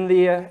leveraged it in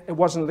there. It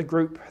wasn't the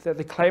group that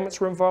the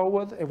claimants were involved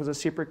with. It was a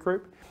separate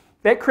group.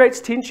 That creates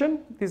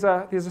tension. There's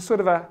a sort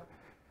of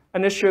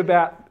an issue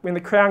about when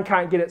the Crown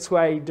can't get its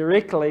way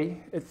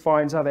directly, it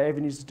finds other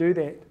avenues to do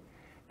that.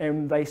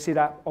 And they set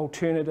up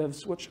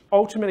alternatives, which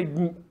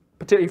ultimately,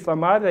 particularly for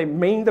Māori, they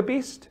mean the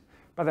best,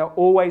 but they're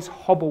always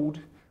hobbled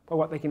by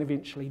what they can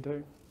eventually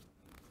do.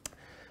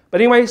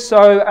 But anyway,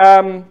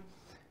 so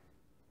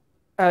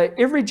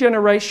every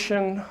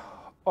generation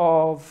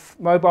of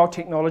mobile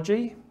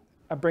technology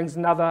brings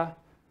another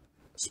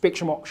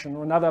spectrum auction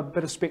or another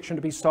bit of spectrum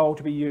to be sold,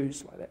 to be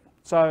used like that.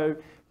 So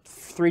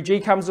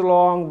 3G comes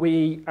along,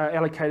 we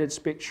allocated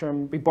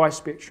spectrum, we buy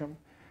spectrum.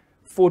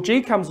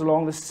 4G comes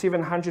along, the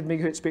 700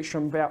 megahertz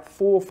spectrum about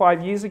 4 or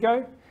 5 years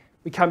ago.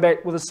 We come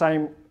back with the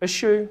same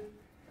issue.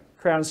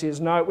 Crown says,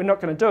 no, we're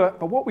not going to do it,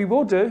 but what we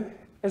will do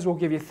is we'll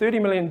give you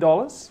 $30 million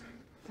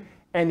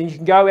and then you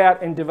can go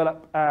out and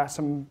develop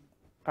some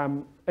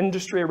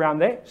industry around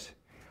that.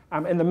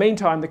 In the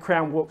meantime, the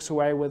Crown walks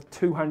away with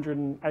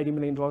 $280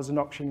 million in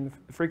auctioning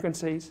the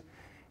frequencies,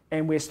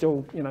 and we're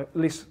still,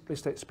 less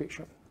that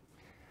spectrum.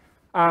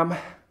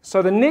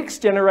 So the next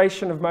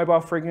generation of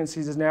mobile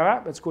frequencies is now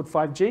up. It's called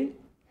 5G,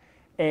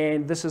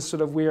 and this is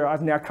sort of where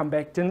I've now come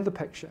back into the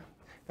picture.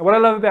 Now, what I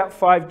love about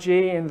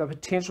 5G and the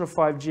potential of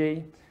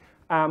 5G,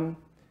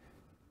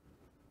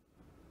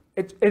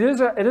 it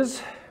is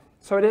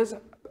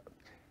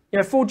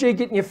 4G,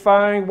 getting your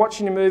phone,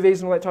 watching your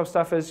movies and all that type of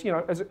stuff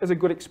is a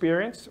good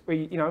experience.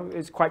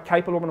 It's quite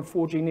capable on a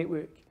 4G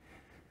network.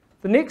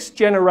 The next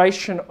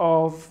generation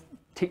of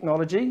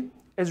technology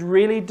is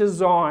really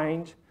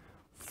designed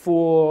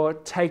for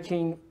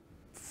taking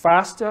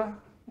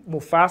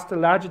more faster,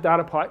 larger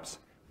data pipes,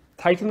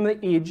 taking them to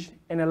the edge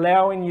and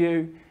allowing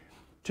you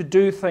to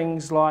do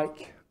things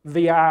like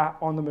VR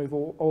on the move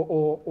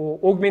or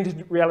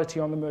augmented reality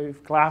on the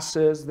move,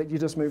 glasses that you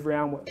just move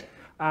around with.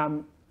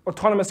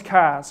 autonomous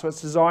cars. So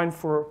it's designed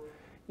for,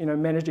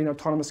 managing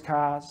autonomous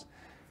cars.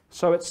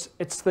 So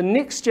it's the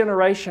next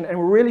generation, and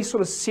we'll really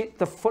sort of set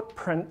the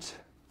footprint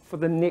for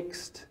the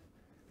next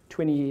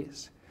 20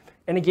 years.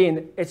 And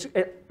again, it's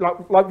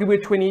like we were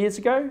 20 years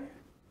ago,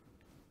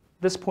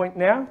 this point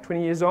now,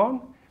 20 years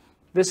on,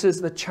 this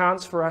is the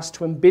chance for us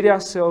to embed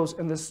ourselves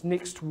in this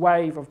next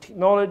wave of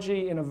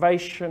technology,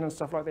 innovation, and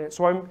stuff like that.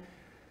 So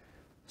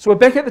we're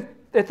back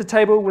at the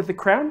table with the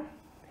Crown,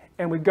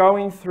 and we're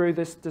going through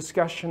this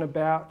discussion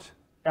about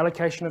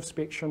allocation of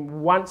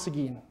spectrum once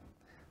again,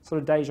 sort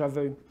of deja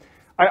vu.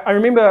 I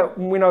remember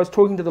when I was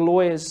talking to the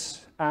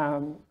lawyers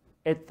when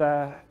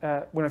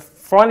I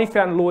finally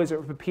found lawyers that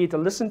were prepared to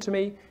listen to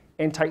me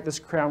and take this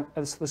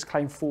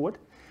claim forward.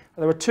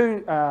 There were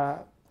two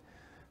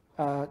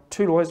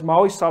lawyers,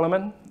 Māori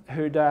Solomon,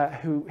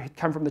 who had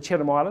come from the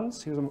Chatham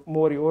Islands. He was a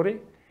Māori,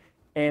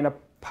 and a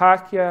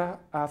Pākehā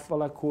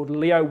fellow called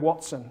Leo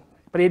Watson.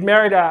 But he had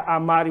married a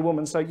Māori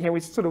woman, so we're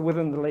sort of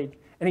within the league.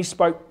 And he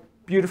spoke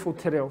beautiful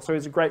te reo, so he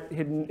was a great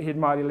head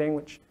Māori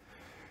language.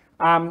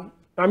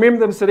 I remember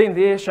them sitting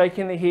there,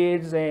 shaking their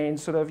heads and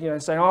sort of,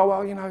 saying, "Oh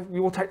well, we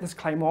will take this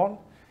claim on."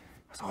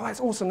 I said, "Oh,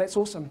 that's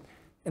awesome."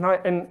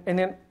 And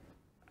then,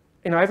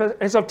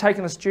 as I've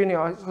taken this journey,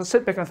 I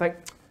sit back and I think,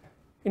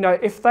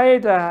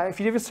 if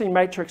you've ever seen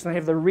Matrix and they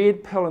have the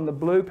red pill and the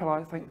blue pill,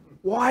 I think,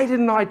 why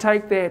didn't I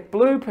take that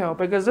blue pill?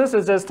 Because this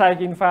is just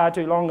taking far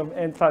too long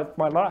and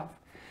my life.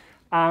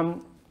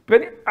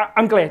 But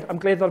I'm glad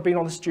that I've been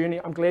on this journey.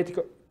 I'm glad to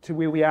get to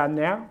where we are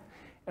now,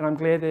 and I'm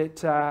glad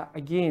that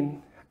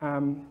again.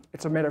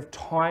 It's a matter of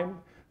time,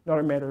 not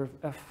a matter of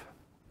if.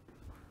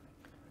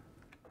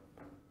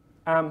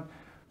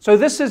 So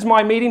this is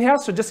my meeting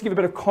house. So just to give a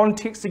bit of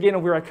context again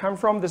of where I come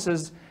from, this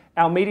is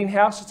our meeting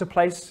house. It's a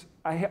place,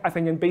 I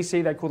think in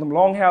BC they call them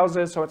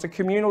longhouses. So it's a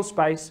communal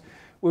space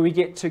where we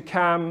get to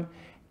come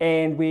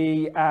and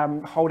we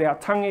hold our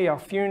tangi, our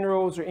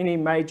funerals, or any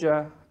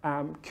major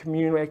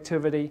communal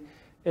activity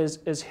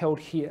is held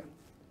here.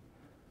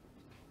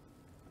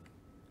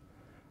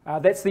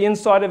 That's the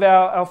inside of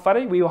our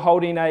whare. We were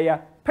holding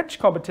a pitch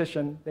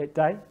competition that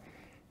day.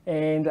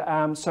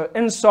 And so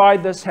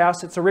inside this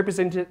house, it's a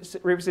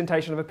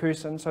representation of a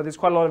person. So there's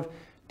quite a lot of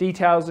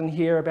details in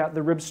here about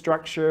the rib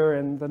structure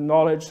and the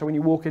knowledge. So when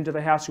you walk into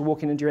the house, you're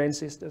walking into your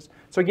ancestors.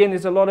 So again,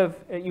 there's a lot of,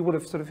 you would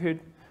have sort of heard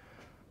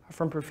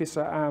from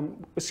Professor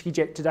Whiskey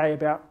Jack today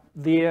about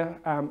their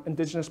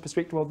Indigenous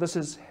perspective. Well, this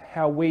is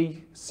how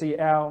we see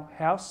our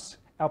house,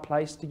 our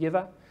place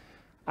together.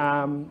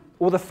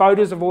 All the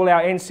photos of all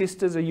our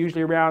ancestors are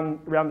usually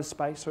around the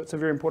space, so it's a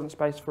very important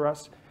space for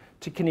us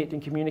to connect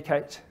and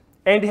communicate,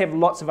 and to have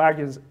lots of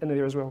arguments in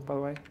there as well, by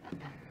the way.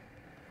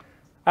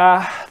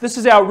 This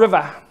is our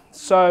river.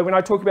 So when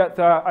I talk about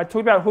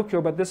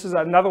Hukio, but this is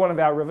another one of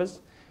our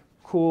rivers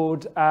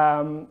called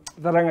the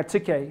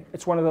Rangatike.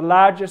 It's one of the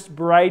largest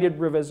braided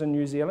rivers in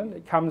New Zealand.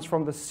 It comes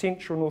from the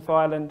central North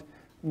Island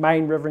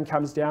main river and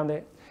comes down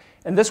there.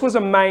 And this was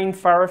a main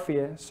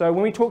thoroughfare. So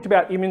when we talked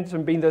about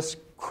Edmonton being this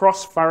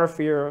cross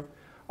thoroughfare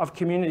of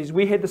communities,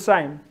 we had the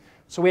same.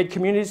 So we had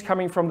communities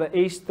coming from the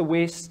east, the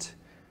west,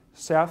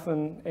 south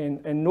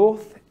and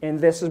north, and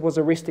this was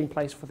a resting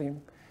place for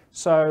them.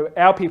 So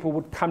our people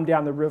would come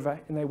down the river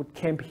and they would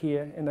camp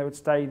here and they would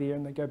stay there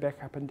and they'd go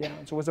back up and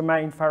down. So it was a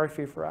main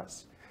thoroughfare for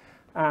us.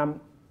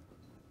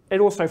 It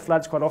also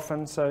floods quite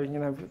often, so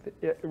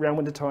around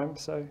winter time,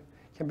 so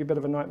it can be a bit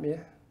of a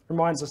nightmare.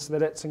 Reminds us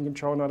that it's in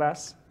control, not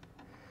us.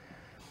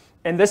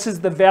 And this is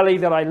the valley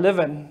that I live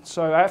in.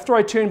 So after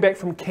I turned back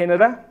from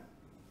Canada,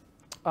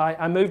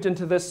 I moved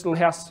into this little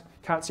house,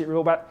 can't see it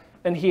real, but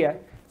in here.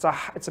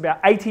 It's about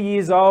 80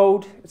 years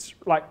old. It's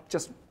like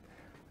just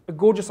a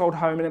gorgeous old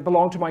home, and it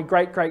belonged to my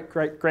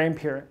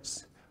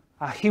great-great-great-grandparents,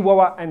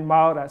 Hiwawa and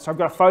Maora. So I've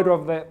got a photo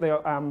of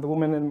the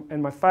woman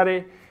in my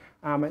whare.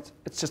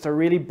 It's just a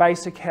really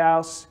basic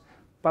house,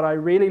 but I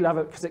really love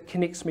it because it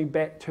connects me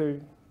back to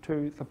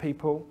the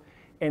people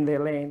and their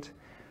land.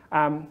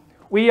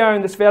 We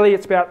own this valley.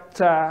 It's about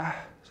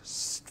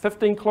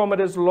 15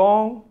 kilometres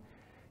long.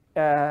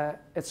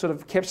 It's sort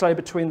of encapsulated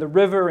between the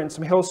river and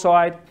some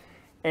hillside,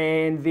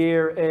 and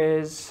there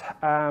is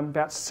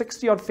about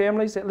 60 odd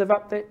families that live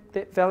up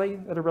that valley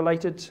that are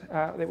related,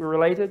 that we're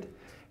related,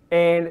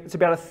 and it's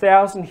about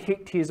 1,000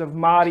 hectares of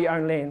Māori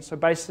owned land. So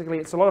basically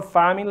it's a lot of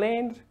farming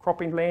land,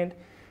 cropping land.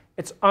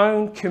 It's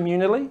owned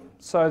communally,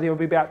 so there will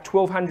be about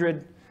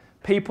 1,200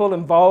 people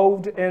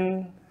involved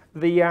in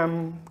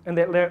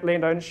that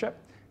land ownership.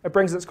 It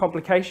brings its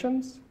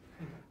complications,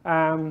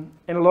 and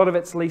a lot of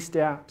it's leased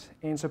out.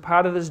 And so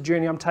part of this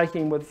journey I'm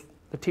taking with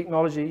the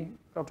technology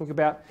I'll talk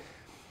about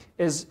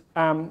is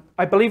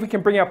I believe we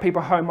can bring our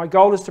people home. My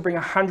goal is to bring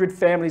 100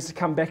 families to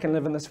come back and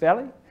live in this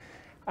valley.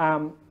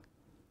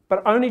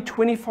 But only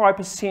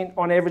 25%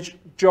 on average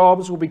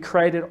jobs will be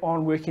created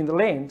on working the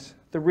land.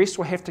 The rest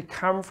will have to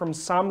come from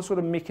some sort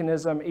of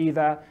mechanism,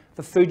 either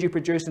the food you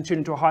produce and turn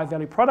into a high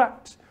value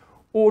product,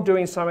 or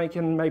doing something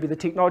in maybe the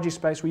technology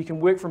space where you can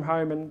work from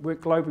home and work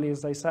globally,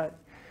 as they say.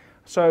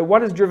 So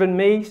what has driven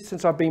me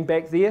since I've been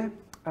back there?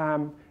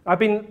 I've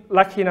been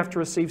lucky enough to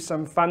receive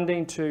some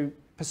funding to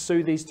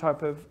pursue these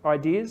type of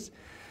ideas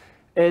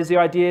is the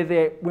idea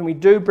that when we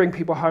do bring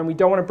people home, we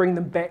don't want to bring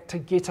them back to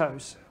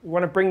ghettos. We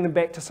want to bring them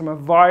back to some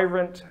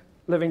vibrant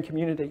living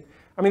community.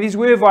 I mean, these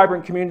were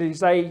vibrant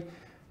communities.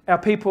 Our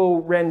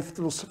people ran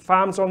little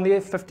farms on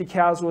there. 50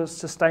 cows would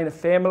sustain a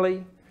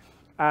family.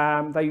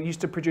 They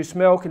used to produce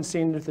milk and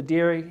send it to the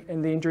dairy,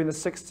 and then during the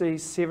 60s,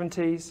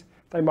 70s,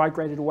 they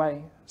migrated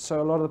away.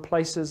 So a lot of the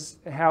places,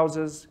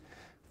 houses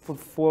have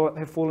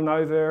fallen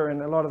over,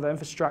 and a lot of the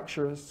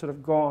infrastructure is sort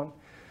of gone.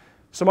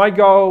 So my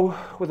goal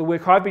with the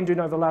work I've been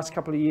doing over the last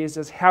couple of years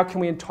is how can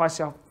we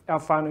entice our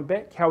whānau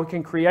back, how we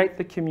can create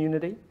the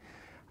community.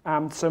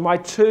 So my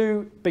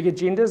two big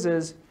agendas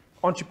is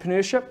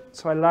entrepreneurship.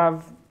 So I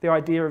love the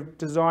idea of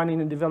designing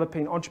and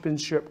developing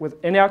entrepreneurship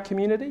within our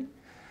community.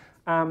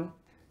 And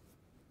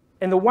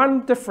the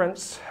one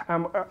difference,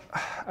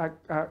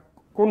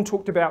 Gordon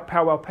talked about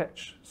Powwow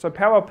Pitch. So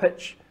Powwow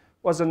Pitch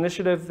was an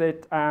initiative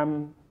that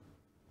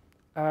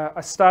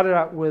I started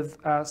out with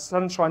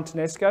Sunshine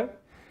Tenasco,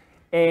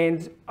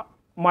 and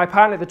my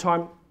partner at the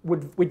time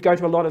we'd go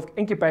to a lot of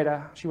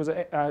incubator. She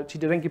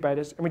did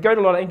incubators, and we'd go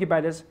to a lot of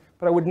incubators,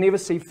 but I would never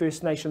see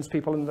First Nations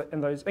people in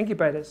those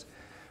incubators.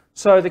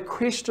 So the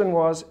question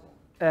was,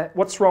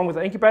 what's wrong with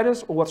the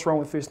incubators, or what's wrong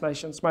with First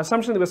Nations? My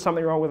assumption there was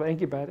something wrong with the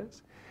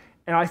incubators,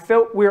 and I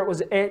felt where it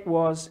was at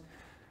was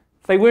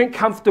they weren't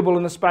comfortable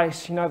in the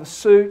space, you know, the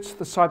suits,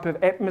 the type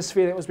of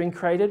atmosphere that was being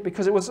created,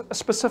 because it was a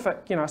specific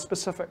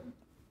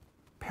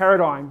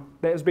paradigm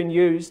that has been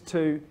used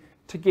to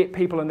get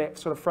people in that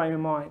sort of frame of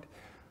mind.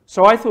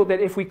 So I thought that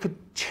if we could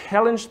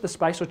challenge the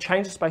space or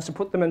change the space and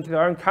put them into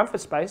their own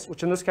comfort space,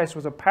 which in this case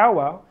was a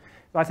powwow,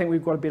 I think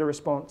we've got a better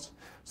response.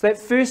 So that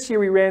first year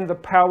we ran the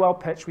powwow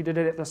pitch. We did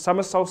it at the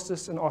summer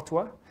solstice in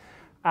Ottawa.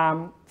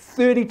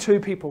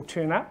 32 people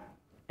turn up,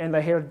 and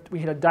we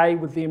had a day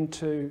with them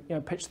to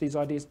pitch these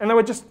ideas. And they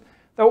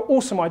were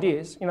awesome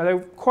ideas. You know, they were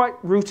quite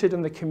rooted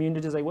in the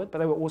communities they would, but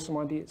they were awesome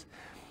ideas.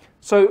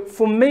 So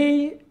for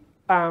me,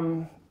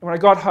 when I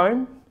got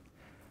home,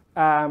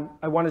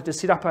 I wanted to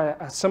set up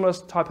a similar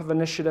type of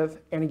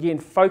initiative, and again,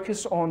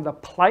 focus on the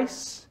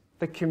place,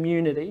 the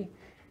community,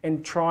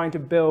 and trying to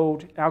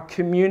build our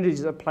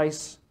communities as a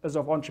place of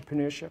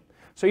entrepreneurship.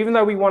 So even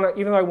though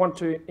I want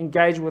to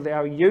engage with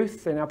our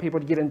youth and our people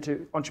to get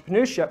into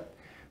entrepreneurship,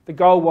 the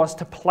goal was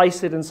to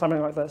place it in something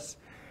like this.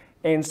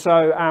 And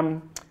so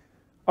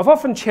I've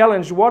often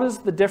challenged, what is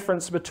the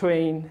difference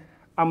between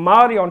a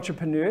Māori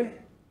entrepreneur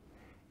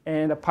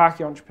and a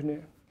Pākehā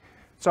entrepreneur?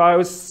 So I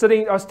was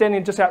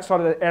standing just outside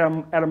of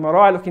the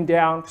marae looking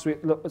down, because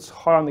it's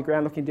high on the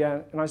ground looking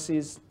down, and I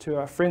says to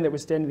a friend that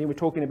was standing there, we're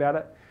talking about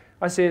it,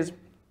 I says,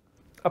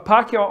 a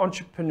Pākehā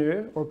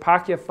entrepreneur or a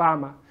Pākehā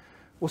farmer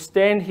will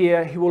stand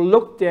here, he will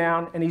look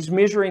down, and he's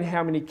measuring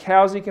how many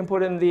cows he can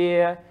put in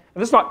there.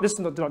 And this is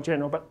not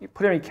general, but you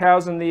put how many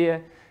cows in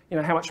there,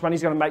 how much money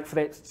he's going to make for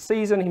that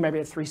season. He maybe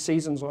had 3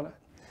 seasons on it.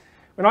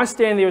 When I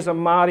stand there as a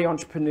Māori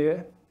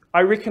entrepreneur,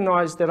 I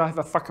recognise that I have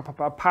a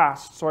whakapapa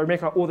past. So I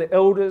reckon all the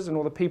elders and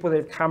all the people that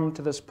have come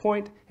to this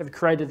point have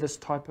created this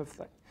type of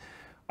thing.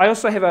 I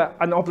also have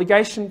an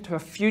obligation to a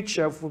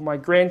future for my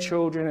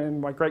grandchildren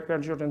and my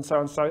great-grandchildren and so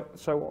on and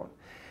so on.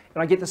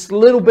 And I get this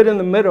little bit in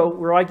the middle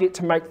where I get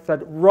to make the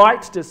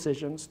right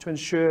decisions to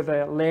ensure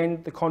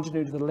the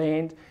continuity of the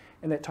land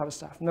and that type of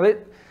stuff. Now,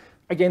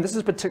 again, this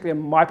is particularly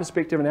my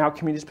perspective and our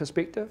community's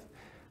perspective.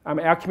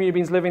 Our community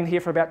has been living here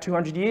for about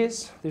 200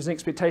 years. There's an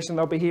expectation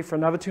they'll be here for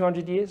another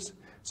 200 years.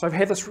 So I've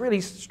had this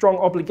really strong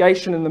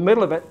obligation in the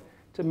middle of it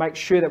to make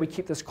sure that we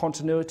keep this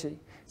continuity.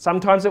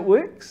 Sometimes it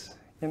works,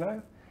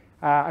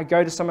 I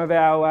go to some of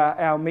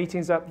our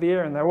meetings up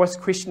there, and they're always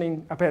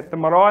questioning about the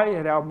marae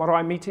at our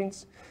marae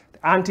meetings.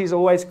 The aunties are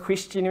always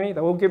questioning me.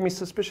 They all give me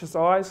suspicious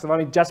eyes. They've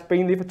only just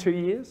been there for 2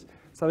 years.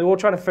 So they're all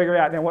trying to figure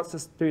out, now, what's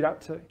this dude up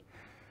to?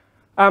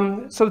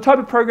 So the type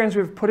of programs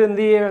we've put in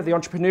there, the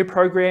entrepreneur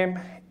program,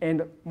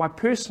 and my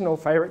personal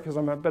favourite, because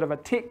I'm a bit of a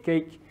tech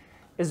geek,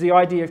 is the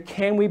idea of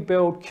can we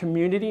build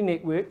community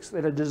networks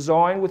that are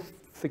designed with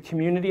the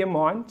community in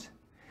mind,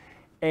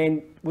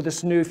 and with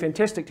this new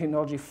fantastic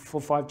technology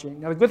for 5G.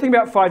 Now the good thing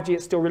about 5G,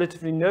 it's still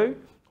relatively new,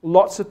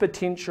 lots of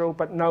potential,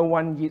 but no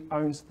one yet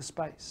owns the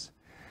space.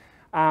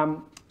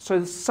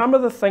 So some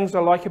of the things I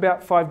like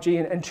about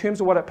 5G in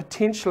terms of what it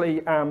potentially,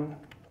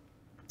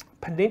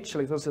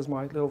 this is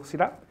my little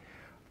setup,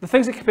 the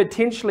things it could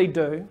potentially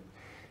do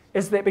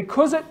is that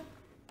because it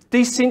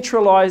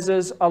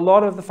decentralizes a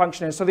lot of the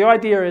functionality. So the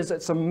idea is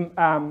it's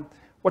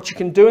what you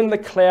can do in the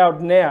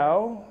cloud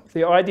now,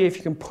 the idea if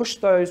you can push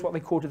those, what they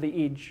call to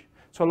the edge.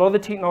 So a lot of the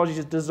technology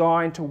is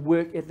designed to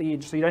work at the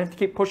edge. So you don't have to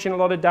keep pushing a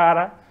lot of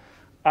data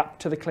up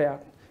to the cloud.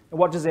 And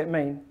what does that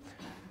mean?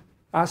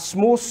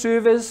 Small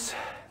servers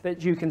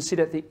that you can set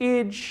at the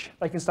edge,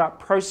 they can start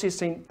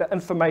processing the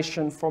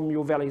information from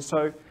your valley.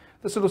 So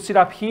this little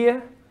setup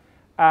here,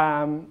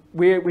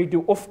 where we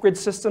do off-grid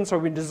systems, so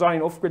we're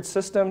designing off-grid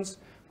systems.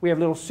 We have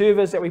little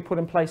servers that we put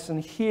in place in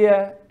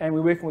here, and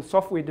we're working with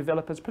software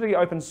developers, particularly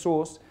open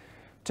source,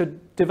 to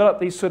develop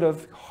these sort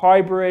of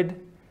hybrid,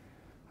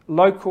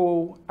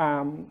 local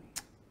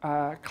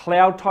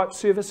cloud-type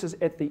services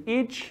at the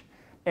edge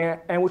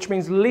and which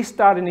means less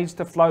data needs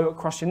to flow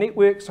across your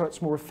network, so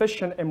it's more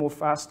efficient and more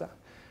faster.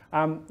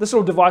 This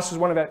little device is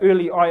one of our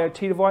early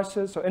IoT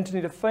devices, so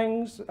Internet of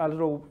Things,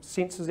 little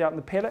sensors out in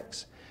the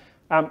paddocks.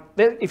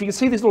 If you can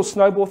see these little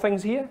snowball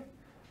things here,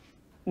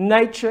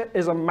 nature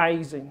is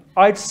amazing.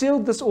 I'd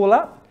sealed this all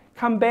up,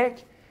 come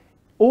back,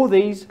 all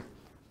these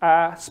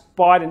are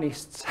spider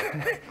nests.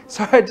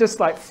 So I just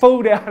like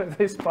fooled out of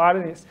these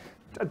spider nests.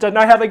 I don't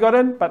know how they got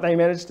in, but they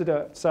managed to do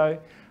it. So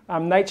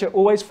nature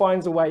always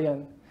finds a way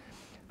in.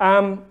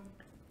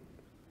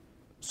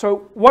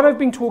 So what I've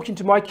been talking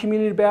to my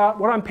community about,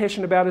 what I'm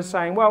passionate about is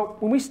saying, well,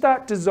 when we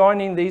start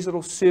designing these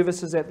little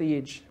services at the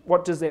edge,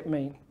 what does that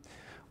mean?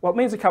 Well, it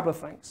means a couple of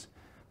things.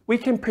 We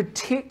can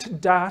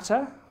protect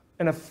data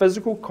in a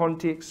physical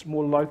context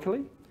more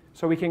locally.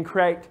 So we can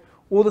create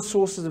all the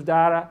sources of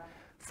data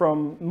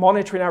from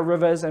monitoring our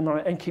rivers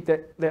and keep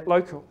that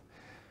local.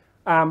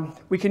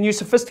 We can use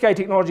sophisticated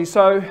technology.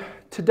 So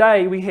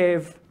today we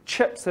have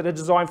chips that are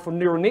designed for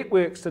neural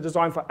networks, they're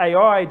designed for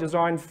AI,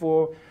 designed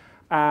for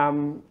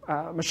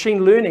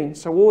machine learning.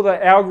 So all the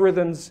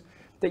algorithms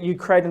that you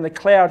create in the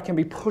cloud can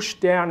be pushed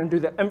down and do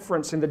the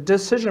inference, and the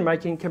decision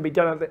making can be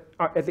done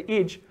at the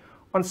edge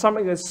on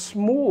something as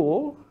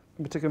small,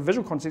 in particular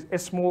visual context,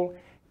 as small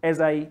as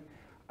a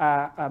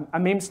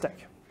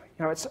memstick.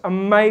 You know, it's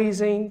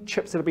amazing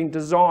chips that have been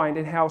designed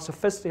and how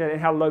sophisticated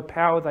and how low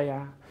power they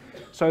are.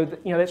 So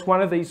that's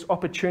one of these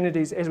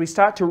opportunities as we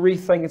start to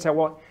rethink and say,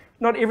 well,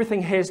 not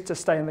everything has to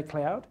stay in the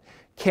cloud.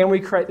 Can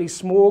we create these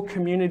small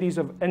communities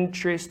of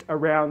interest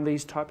around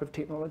these type of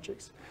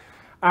technologies?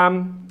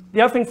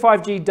 The other thing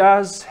 5G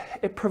does,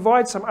 it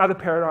provides some other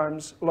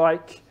paradigms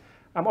like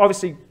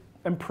obviously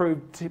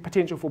improved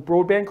potential for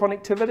broadband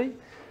connectivity,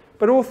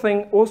 but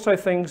also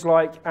things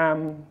like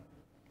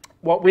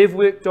what we've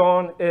worked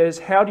on is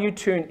how do you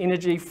turn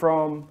energy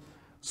from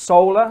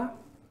solar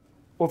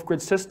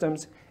off-grid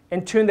systems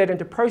and turn that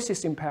into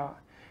processing power.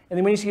 And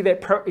then when you see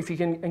that, if you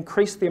can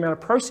increase the amount of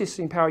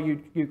processing power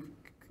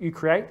you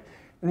create,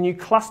 and then you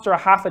cluster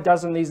half a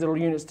dozen of these little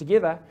units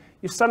together,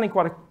 you've suddenly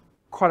got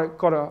quite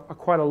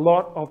a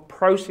lot of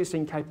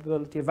processing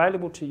capability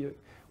available to you.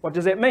 What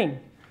does that mean?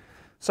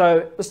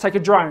 So let's take a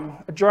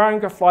drone. A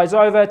drone flies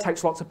over,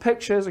 takes lots of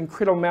pictures,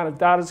 incredible amount of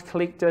data is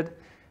collected.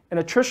 In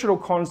a traditional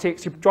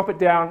context, you drop it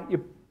down, you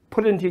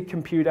put it into your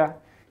computer,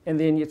 and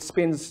then it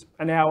spends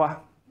an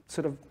hour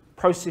sort of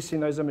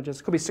processing those images.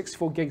 It could be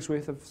 64 gigs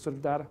worth of sort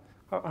of data.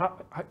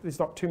 There's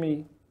not too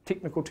many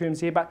technical terms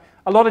here, but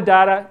a lot of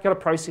data, you've got to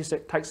process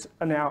it, takes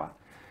an hour.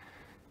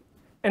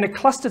 In a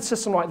clustered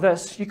system like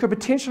this, you could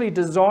potentially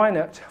design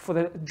it for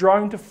the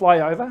drone to fly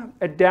over,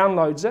 it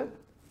downloads it,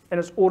 and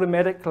it's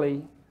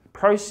automatically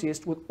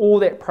processed with all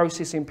that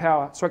processing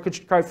power. So it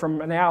could go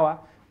from an hour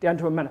down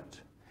to a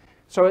minute.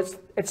 So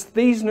it's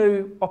these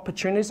new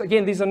opportunities.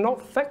 Again, these are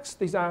not fixed,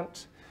 these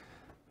aren't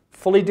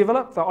fully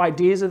developed. The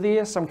ideas are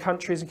there, some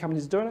countries and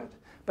companies are doing it.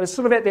 But it's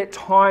sort of at that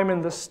time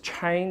in this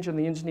change in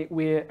the internet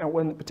where,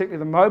 and particularly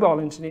the mobile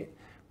internet,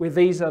 where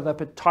these are the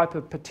type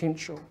of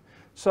potential.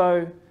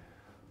 So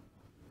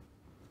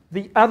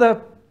the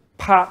other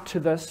part to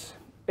this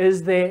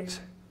is that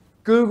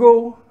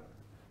Google,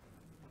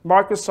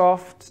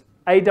 Microsoft,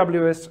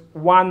 AWS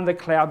won the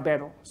cloud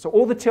battle. So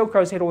all the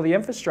telcos had all the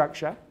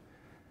infrastructure,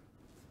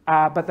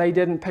 but they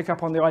didn't pick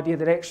up on the idea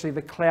that actually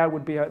the cloud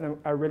would be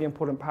a really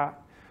important part.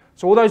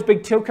 So all those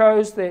big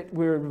telcos that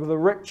were the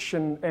rich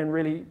and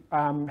really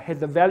had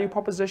the value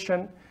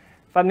proposition,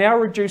 they're now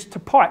reduced to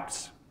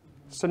pipes.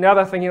 So now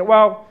they're thinking,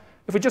 well,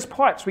 if we're just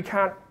pipes, we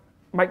can't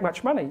make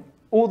much money.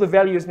 All the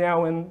value is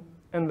now in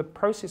the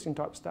processing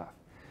type stuff.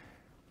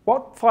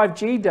 What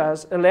 5G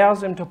does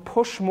allows them to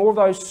push more of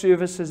those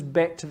services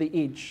back to the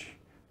edge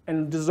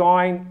and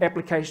design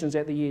applications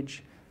at the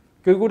edge.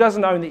 Google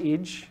doesn't own the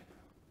edge.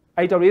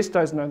 AWS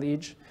doesn't own the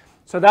edge.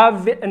 So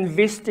they're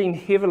investing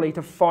heavily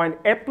to find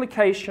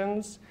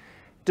applications,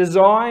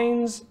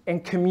 designs,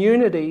 and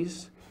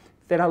communities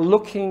that are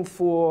looking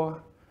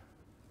for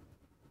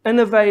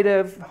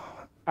innovative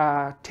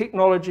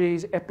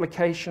technologies,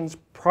 applications,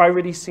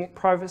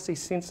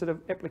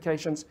 privacy-sensitive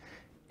applications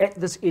at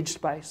this edge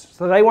space.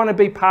 So they want to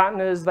be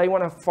partners, they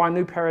want to find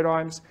new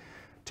paradigms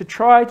to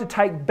try to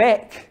take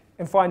back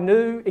and find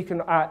new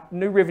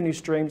revenue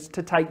streams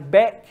to take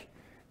back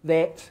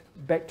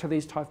to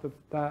these type of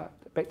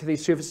back to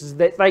these services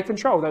that they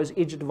control, those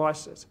edge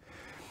devices.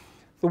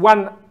 The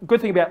one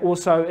good thing about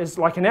also is,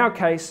 like in our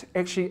case,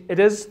 actually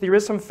there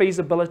is some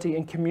feasibility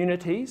in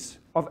communities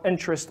of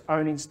interest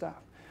owning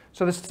stuff.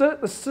 So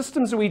the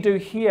systems that we do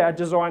here are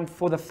designed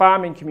for the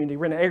farming community.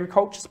 We're in an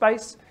agriculture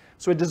space,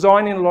 so we're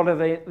designing a lot of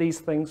these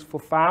things for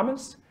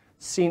farmers,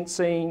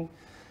 sensing.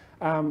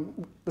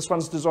 This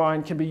one's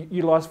designed can be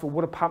utilised for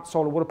water pumps,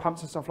 solar water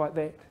pumps and stuff like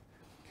that.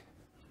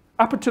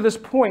 Up until this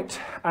point,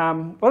 a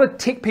lot of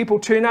tech people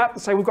turn up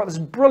and say, we've got this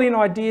brilliant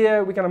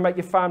idea, we're going to make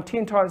your farm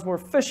 10 times more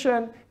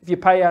efficient. If you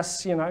pay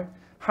us,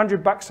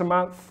 $100 a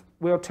month,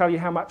 we'll tell you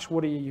how much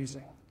water you're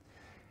using.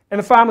 And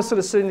the farmer's sort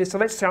of sitting there, so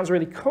that sounds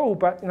really cool,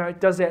 but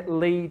does that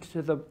lead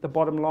to the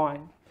bottom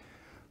line?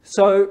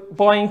 So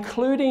by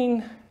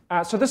including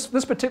So this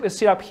particular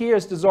setup here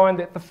is designed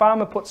that the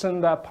farmer puts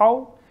in the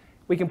pole,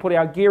 we can put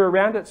our gear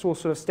around it, it's all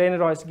sort of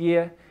standardized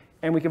gear,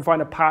 and we can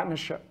find a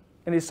partnership.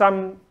 And there's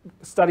some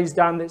studies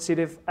done that said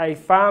if a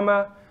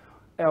farmer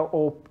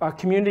or a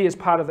community is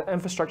part of the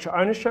infrastructure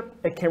ownership,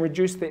 it can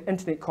reduce the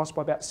internet cost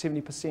by about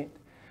 70%.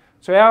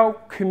 So our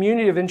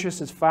community of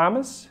interest is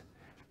farmers.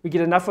 We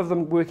get enough of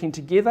them working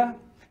together.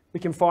 We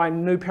can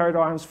find new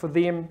paradigms for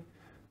them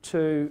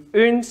to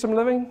earn some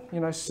living, you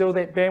know, sell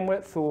that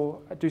bandwidth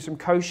or do some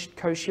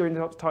co-sharing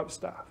type of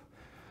stuff.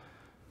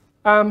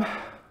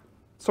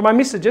 So my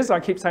message is,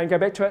 I keep saying, go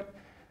back to it.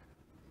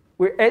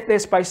 We're at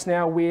that space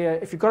now where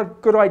if you've got a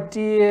good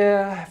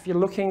idea, if you're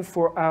looking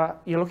for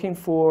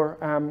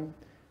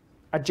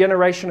a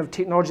generation of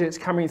technology that's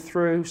coming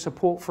through,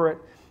 support for it,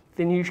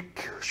 then you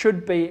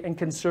should be in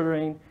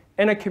considering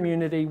in a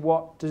community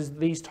what does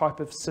these type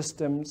of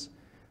systems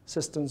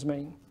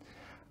mean.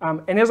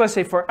 And as I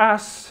say, for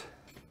us,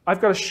 I've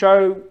got to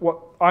show what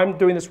I'm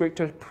doing this work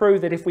to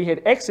prove that if we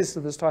had access to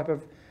this type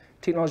of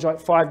technology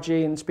like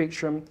 5G and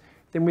spectrum,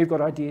 then we've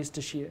got ideas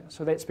to share.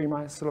 So that's been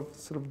my sort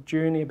of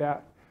journey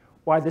about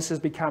why this has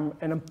become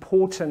an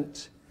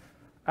important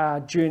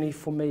journey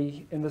for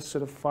me in this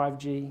sort of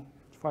 5G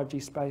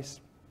space.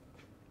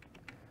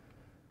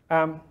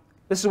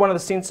 This is one of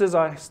the sensors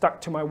I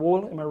stuck to my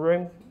wall in my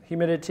room,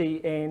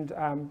 humidity and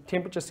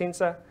temperature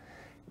sensor,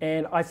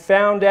 and I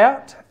found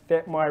out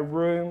that my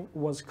room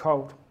was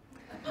cold.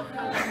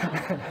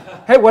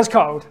 It was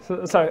cold,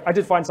 so I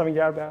did find something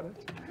out about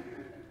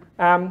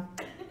it.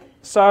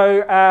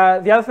 So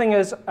the other thing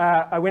is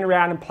I went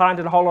around and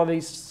planted a whole lot of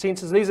these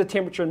sensors. These are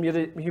temperature and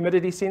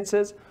humidity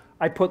sensors.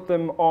 I put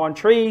them on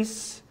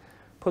trees,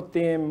 put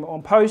them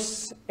on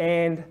posts,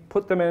 and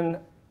put them in,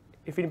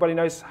 if anybody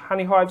knows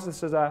honey hives,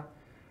 this is a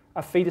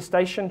feeder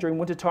station during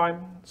winter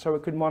time, so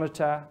it could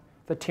monitor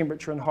the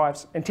temperature in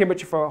hives. And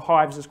temperature for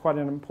hives is quite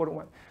an important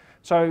one.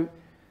 So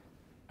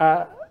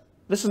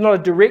this is not a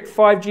direct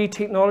 5G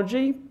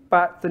technology,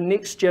 but the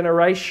next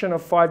generation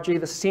of 5G,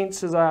 the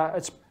sensors are,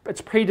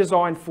 it's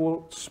pre-designed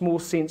for small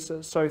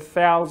sensors, so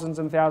thousands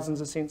and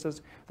thousands of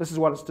sensors. This is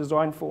what it's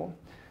designed for.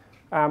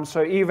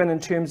 So even in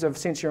terms of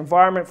sensor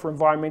environment, for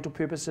environmental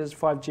purposes,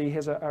 5G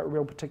has a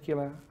real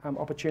particular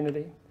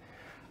opportunity.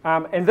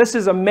 And this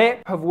is a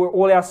map of where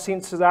all our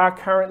sensors are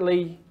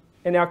currently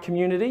in our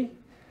community.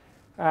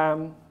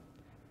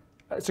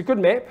 It's a good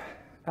map.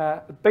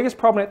 The biggest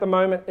problem at the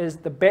moment is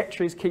the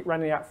batteries keep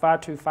running out far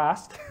too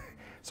fast.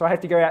 So I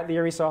have to go out there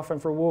every so often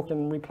for a walk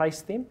and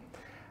replace them.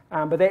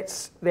 But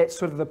that's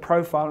sort of the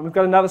profile. And we've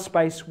got another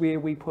space where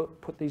we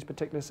put these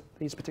particular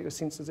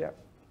sensors out.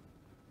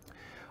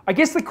 I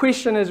guess the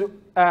question is,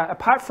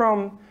 apart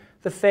from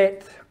the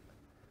fact,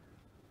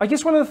 I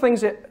guess one of the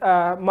things that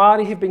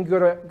Māori have been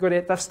good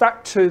at, they've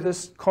stuck to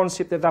this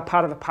concept that they're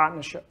part of a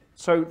partnership.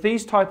 So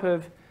these type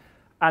of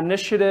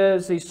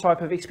initiatives, these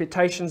type of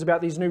expectations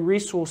about these new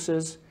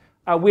resources,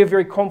 we're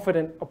very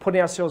confident of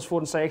putting ourselves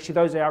forward and say, actually,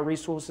 those are our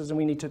resources and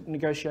we need to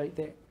negotiate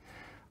that.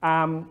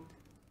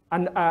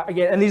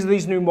 Again, and these are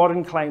these new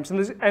modern claims.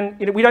 And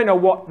you know, we don't know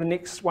what the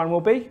next one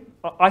will be.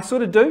 I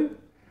sort of do.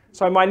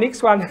 So my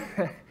next one,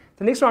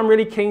 the next one I'm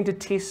really keen to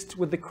test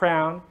with the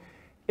Crown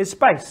is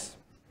space.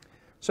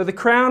 So the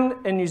Crown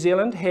in New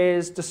Zealand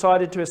has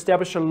decided to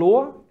establish a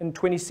law in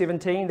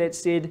 2017 that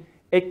said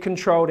it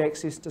controlled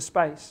access to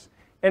space.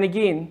 And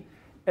again,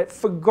 it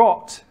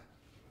forgot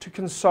to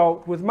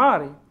consult with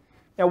Māori.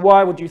 Now,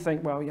 why would you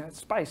think, well, yeah,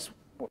 space,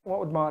 what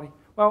would Māori?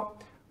 Well,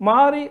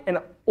 Māori and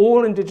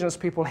all Indigenous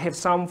people have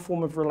some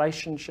form of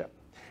relationship.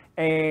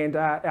 And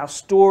our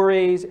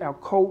stories, our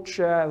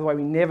culture, the way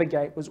we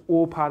navigate was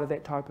all part of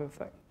that type of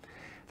thing.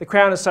 The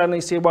Crown has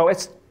suddenly said, well,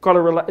 it's gone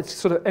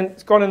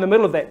in the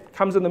middle of that,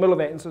 comes in the middle of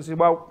that, and so it said,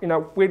 well, you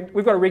know, we've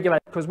got to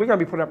regulate because we're going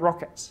to be putting up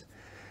rockets,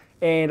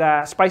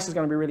 and space is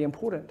going to be really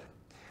important.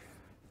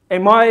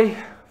 And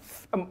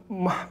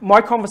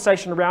my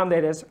conversation around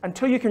that is,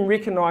 until you can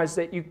recognise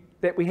that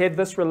we have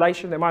this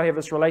relation, that might have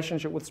this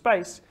relationship with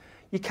space,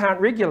 you can't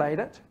regulate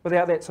it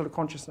without that sort of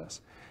consciousness.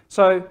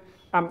 So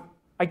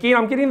again,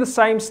 I'm getting the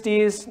same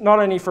stares not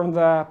only from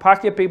the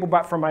Pākehā people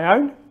but from my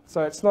own.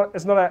 So it's not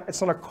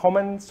a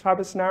common type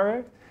of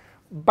scenario,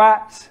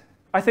 but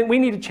I think we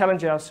need to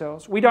challenge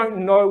ourselves. We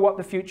don't know what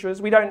the future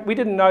is. We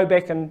didn't know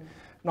back in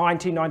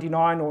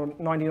 1999 or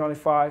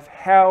 1995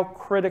 how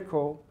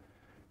critical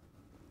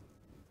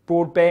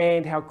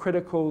broadband, how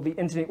critical the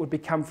internet would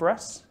become for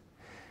us,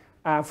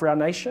 for our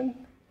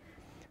nation.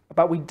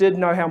 But we did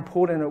know how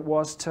important it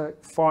was to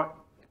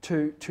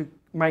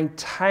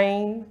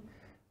maintain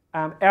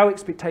our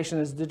expectation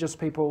as Indigenous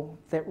people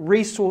that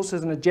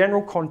resources in a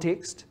general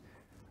context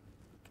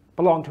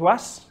belong to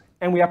us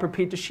and we are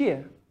prepared to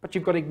share. But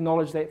you've got to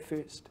acknowledge that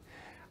first.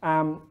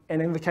 And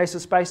in the case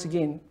of space,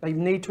 again, they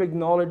need to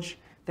acknowledge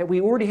that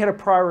we already had a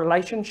prior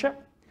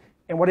relationship,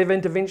 and whatever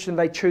intervention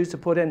they choose to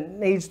put in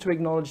needs to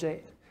acknowledge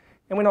that.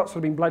 And we're not sort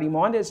of being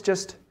bloody-minded, it's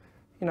just,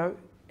 you know,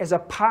 as a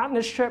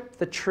partnership,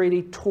 the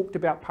treaty talked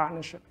about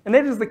partnership. And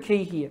that is the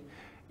key here.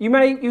 You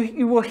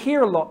will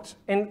hear a lot,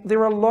 and there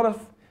are a lot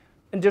of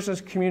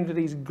Indigenous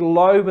communities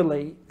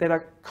globally that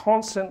are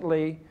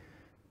constantly,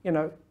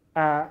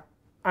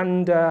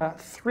 under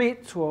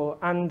threat or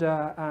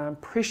under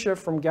pressure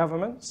from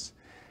governments,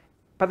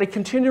 but they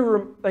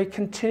continue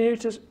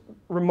to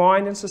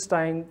remind and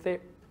sustain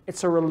that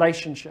it's a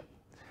relationship.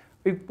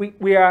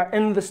 We are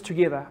in this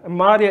together, and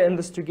Māori are in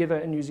this together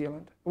in New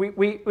Zealand.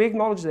 We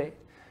acknowledge that,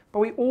 but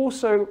we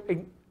also,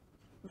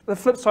 the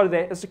flip side of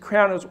that is the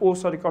Crown has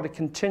also got to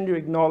continue to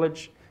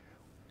acknowledge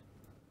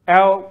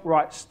our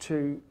rights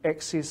to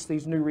access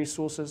these new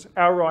resources,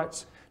 our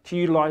rights to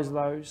utilise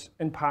those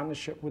in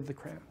partnership with the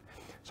Crown.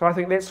 So I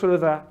think that's sort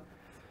of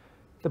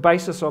the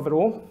basis of it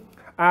all.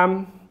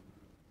 And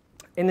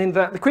then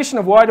the question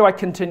of why do I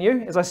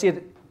continue, as I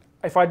said,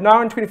 if I'd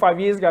known 25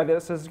 years ago that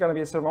this is going to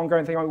be a sort of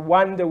ongoing thing, I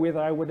wonder whether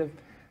I would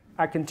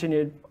have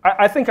continued.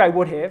 I think I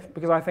would have,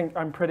 because I think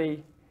I'm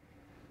pretty,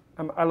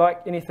 I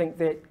like anything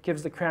that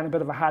gives the Crown a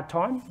bit of a hard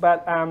time.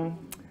 But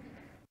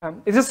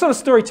it's this sort of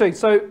story too.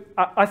 So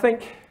I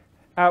think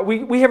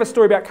we have a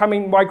story about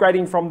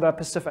migrating from the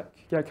Pacific,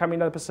 coming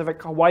to the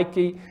Pacific,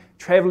 Hawaii,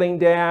 travelling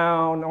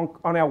down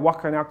on our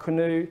waka and our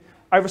canoe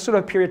over sort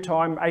of a period of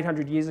time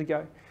 800 years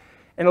ago.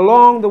 And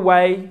along the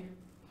way,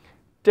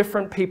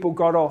 different people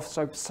got off,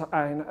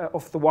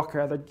 off the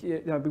waka.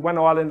 There'd be one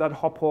island they'd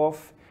hop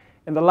off,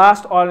 and the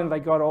last island they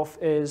got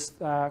off is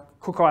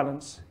Cook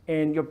Islands.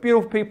 And you're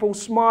beautiful people,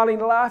 smiling,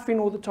 laughing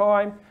all the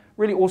time,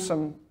 really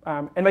awesome.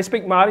 And they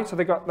speak Māori, so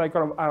they got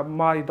a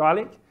Māori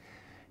dialect.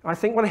 And I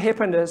think what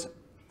happened is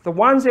the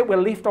ones that were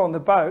left on the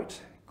boat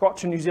got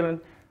to New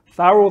Zealand.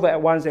 They were all the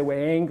ones that were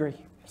angry.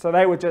 So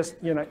they were just,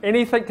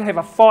 anything to have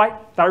a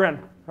fight, they're in,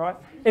 right?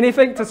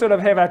 Anything to sort of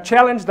have a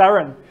challenge, they're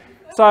in.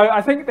 So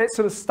I think that's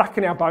sort of stuck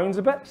in our bones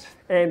a bit.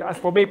 And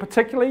for me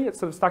particularly, it's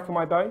sort of stuck in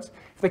my bones.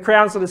 If the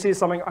Crown sort of says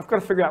something, I've got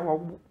to figure out,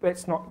 well,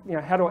 that's not,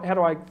 how do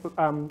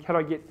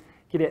I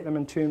get at them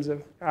in terms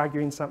of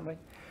arguing something?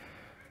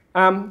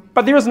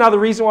 But there is another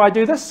reason why I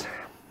do this.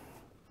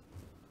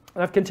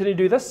 And I've continued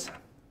to do this.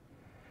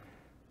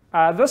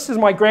 This is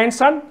my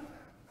grandson,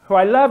 who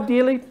I love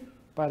dearly,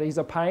 but he's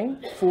a pain,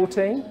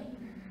 14.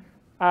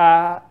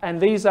 And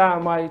these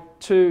are my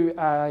two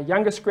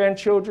youngest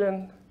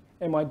grandchildren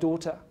and my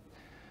daughter.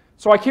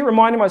 So I keep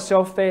reminding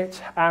myself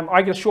that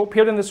I get a short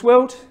period in this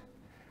world,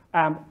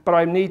 but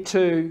I need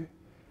to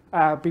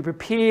be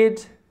prepared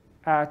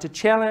to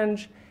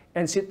challenge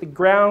and set the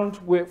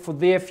groundwork for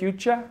their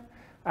future,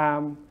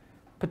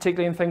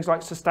 particularly in things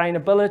like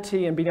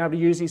sustainability and being able to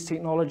use these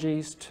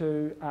technologies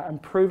to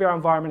improve our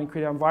environment and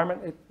create our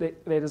environment.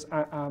 That is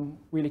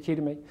really key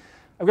to me.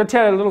 I'm going to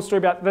tell you a little story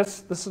about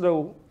this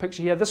little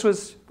picture here.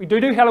 We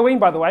do Halloween,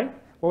 by the way,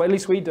 or at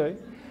least we do.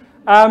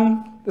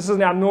 This is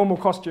our normal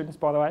costumes,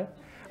 by the way.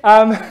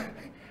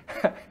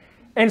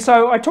 And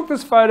so I took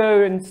this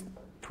photo in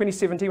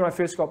 2017 when I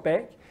first got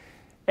back,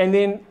 and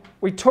then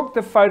we took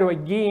the photo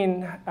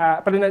again,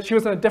 but she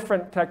was in a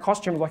different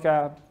costume, like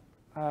a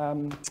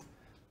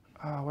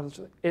what is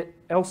it?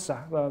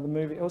 Elsa, the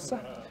movie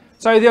Elsa.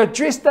 So they were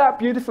dressed up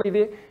beautifully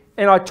there,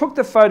 and I took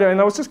the photo, and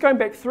I was just going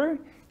back through,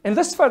 and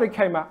this photo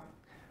came up.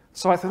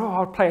 So I thought,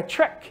 I'll play a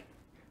trick.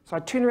 So I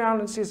turned around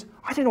and says,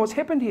 I don't know what's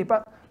happened here,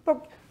 but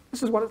look,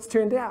 this is what it's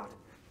turned out.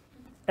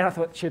 And I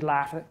thought she'd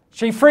laugh at it.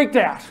 She freaked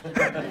out.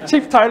 She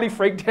totally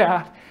freaked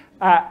out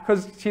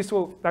because she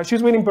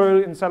was wearing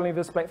blue and suddenly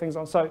this black thing's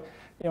on. So,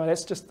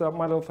 that's just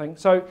my little thing.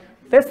 So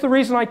that's the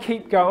reason I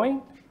keep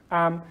going.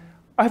 I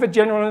have a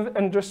general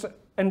interest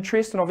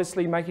in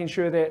obviously making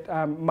sure that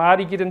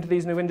Māori get into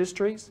these new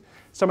industries.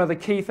 Some of the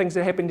key things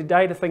that happen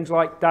today are things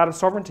like data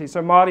sovereignty.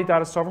 So Māori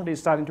data sovereignty is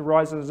starting to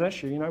rise as an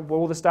issue. Where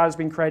all this data has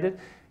been created,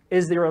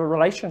 is there a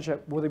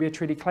relationship? Will there be a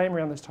treaty claim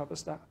around this type of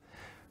stuff?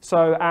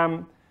 So,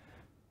 I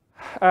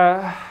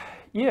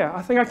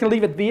think I can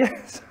leave it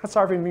there.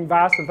 Sorry for being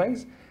vast and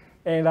things.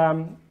 And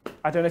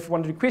I don't know if you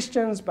want to do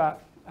questions,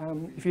 but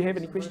if you have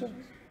any questions.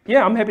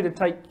 Yeah, I'm happy to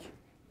take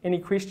any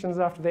questions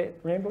after that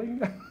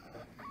rambling.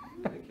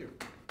 Thank you.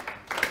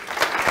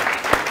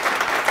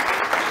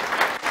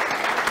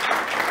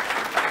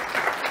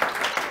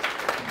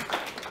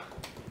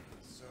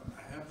 So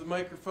I have the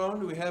microphone.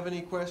 Do we have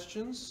any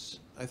questions?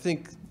 I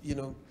think,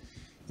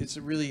 it's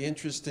a really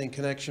interesting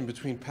connection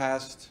between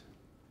past,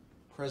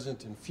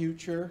 present, and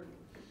future.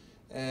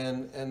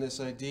 And this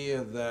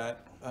idea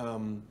that,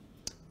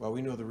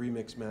 we know the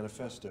Remix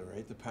Manifesto,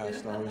 right? The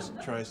past always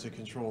tries to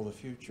control the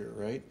future,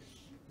 right?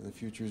 And the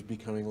future is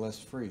becoming less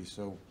free,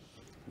 so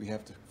we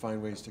have to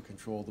find ways to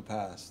control the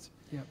past.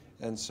 Yep.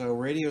 And so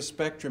radio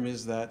spectrum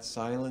is that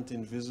silent,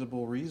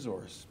 invisible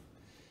resource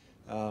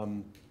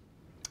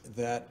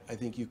that I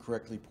think you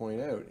correctly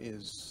point out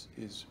is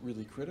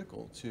really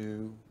critical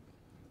to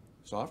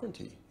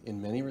sovereignty in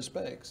many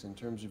respects, in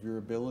terms of your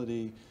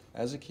ability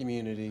as a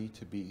community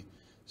to be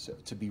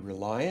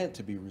reliant,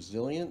 to be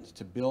resilient,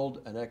 to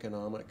build an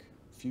economic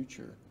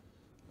future.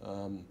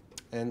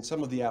 And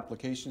some of the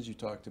applications you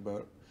talked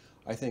about,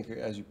 I think,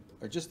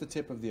 are just the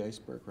tip of the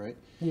iceberg, right?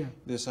 Yeah.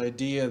 This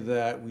idea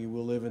that we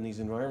will live in these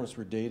environments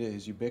where data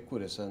is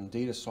ubiquitous and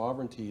data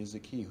sovereignty is the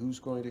key. Who's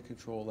going to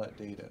control that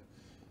data?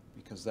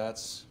 Because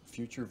that's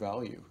future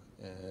value.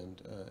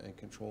 and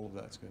control of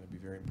that's going to be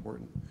very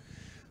important.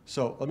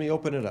 So let me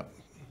open it up.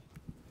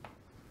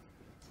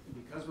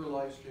 Because we're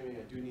live streaming,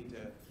 I do need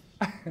to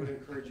would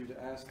encourage you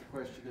to ask the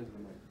question into the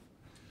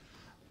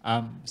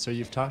mic. So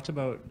you've talked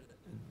about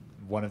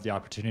one of the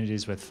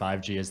opportunities with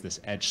 5G is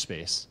this edge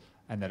space,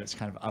 and that it's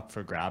kind of up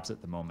for grabs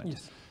at the moment.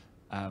 Yes.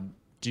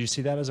 Do you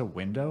see that as a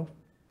window?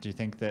 Do you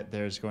think that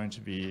there's going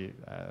to be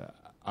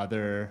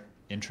other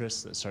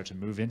interests that start to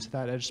move into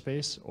that edge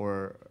space,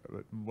 or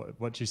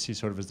what do you see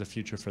sort of as the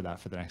future for that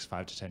for the next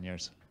 5 to 10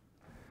 years?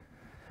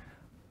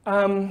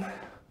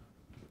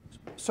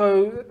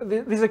 So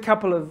there's a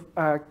couple of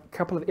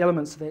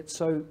elements to that.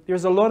 So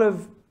there's a lot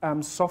of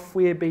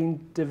software being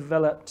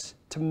developed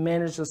to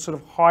manage this sort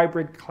of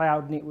hybrid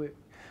cloud network.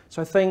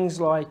 So things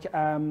like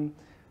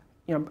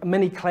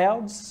mini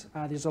clouds.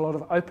 There's a lot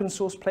of open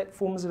source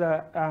platforms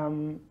that are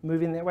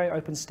moving that way.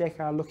 OpenStack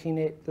are looking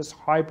at this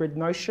hybrid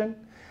notion.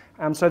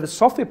 So the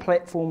software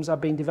platforms are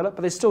being developed,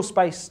 but there's still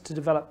space to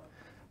develop.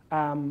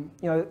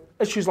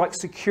 Issues like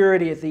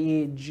security at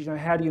the edge.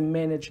 How do you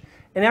manage?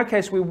 In our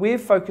case, where we're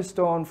focused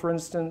on, for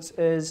instance,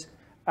 is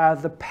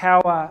the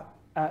power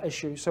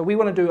issue. So we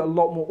want to do a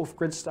lot more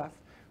off-grid stuff.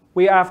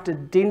 We're after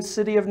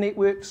density of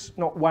networks,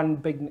 not one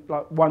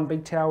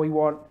big tower. We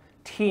want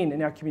 10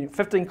 in our community,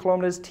 15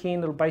 kilometres, 10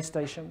 little base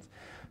stations.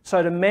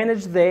 So to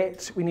manage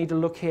that, we need to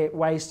look at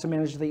ways to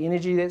manage the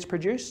energy that's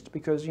produced,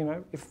 because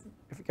if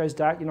it goes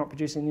dark, you're not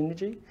producing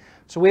energy.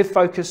 So we're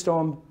focused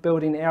on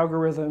building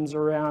algorithms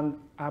around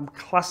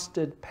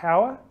clustered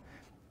power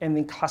and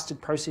then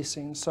clustered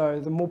processing. So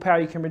the more power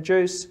you can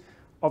produce,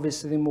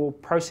 obviously the more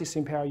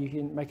processing power you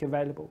can make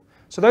available.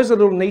 So those are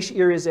little niche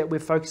areas that we're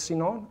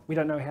focusing on. We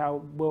don't know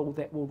how well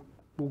that will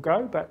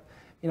go, but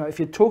if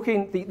you're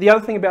talking, the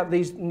other thing about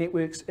these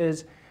networks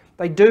is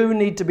they do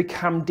need to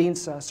become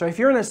denser. So if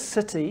you're in a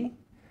city,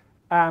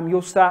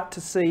 you'll start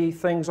to see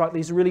things like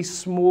these really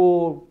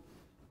small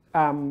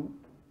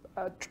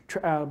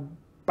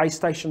base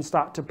stations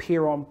start to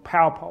appear on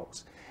power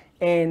poles.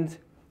 And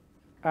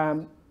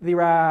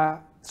there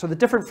are, so the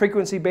different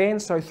frequency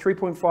bands, so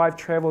 3.5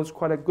 travels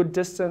quite a good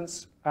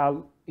distance,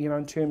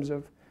 in terms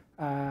of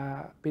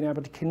being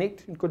able to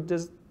connect in good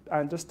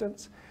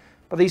distance.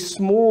 But these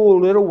small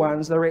little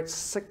ones, they're at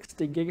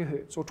 60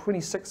 gigahertz or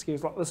 26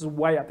 gigahertz. Like, this is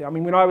way up there. I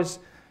mean, when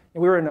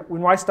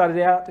I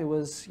started out, it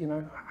was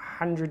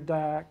 100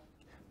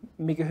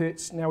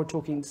 megahertz. Now we're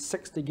talking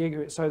 60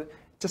 gigahertz. So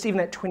just even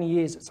at 20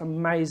 years, it's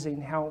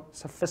amazing how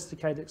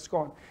sophisticated it's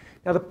gone.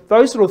 Now,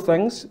 those little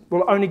things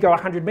will only go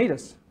 100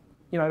 meters.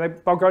 They'll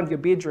go into your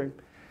bedroom.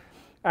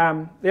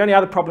 The only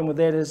other problem with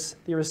that is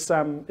there are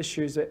some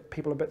issues that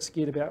people are a bit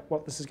scared about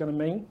what this is going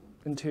to mean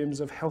in terms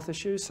of health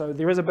issues. So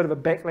there is a bit of a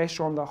backlash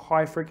on the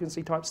high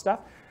frequency type stuff.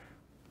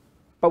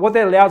 But what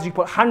that allows you to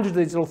put hundreds of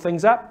these little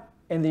things up,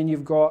 and then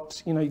you've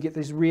got, you get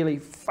these really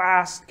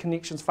fast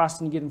connections,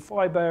 faster than you get in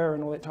fiber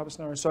and all that type of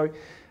scenario. So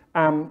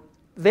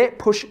that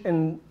push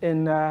in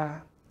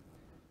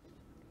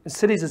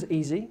cities is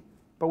easy,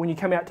 but when you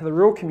come out to the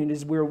rural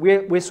communities, where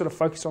we're sort of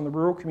focused on the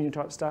rural community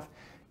type stuff,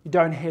 you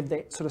don't have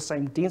that sort of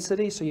same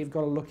density. So you've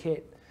got to look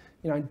at,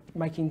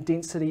 making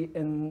density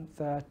in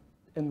the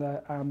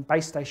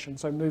base station.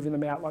 So moving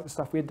them out like the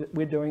stuff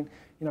we're doing,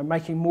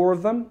 making more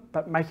of them,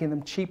 but making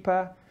them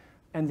cheaper,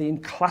 and then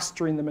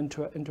clustering them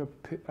into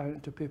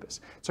purpose.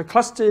 So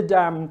clustered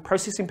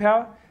processing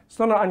power, it's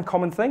not an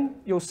uncommon thing.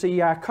 You'll see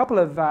a couple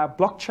of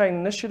blockchain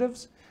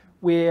initiatives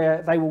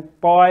where they will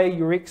buy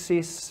your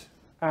excess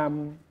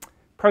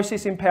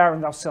processing power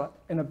and they'll sell it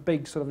in a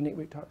big sort of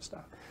network type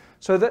stuff.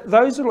 So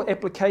those little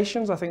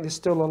applications, I think there's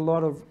still a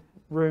lot of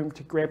room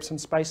to grab some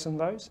space in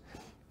those.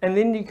 And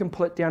then you can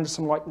pull it down to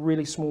some like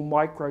really small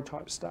micro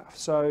type stuff.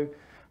 So,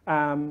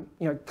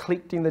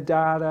 collecting the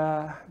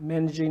data,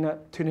 managing it,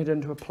 turning it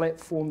into a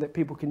platform that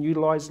people can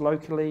utilize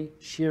locally,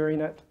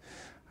 sharing it.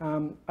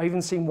 I've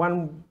even seen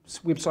one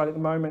website at the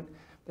moment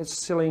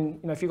that's selling,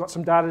 if you've got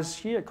some data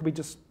here, it could be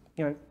just,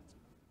 you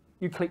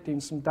collecting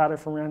some data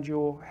from around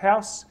your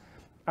house.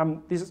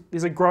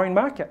 There's a growing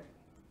market,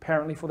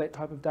 apparently, for that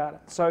type of data.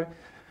 So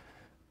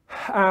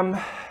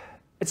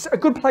it's a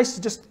good place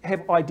to just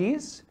have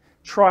ideas,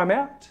 try them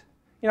out.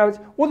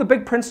 All the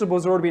big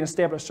principles have already been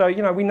established. So,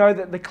 we know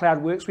that the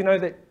cloud works. We know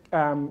that,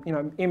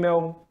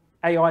 ML,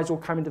 AIs all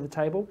come into the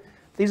table.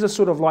 These are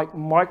sort of like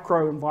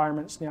micro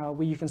environments now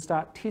where you can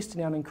start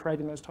testing out and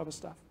creating those type of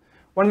stuff.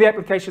 One of the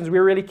applications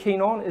we're really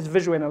keen on is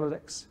visual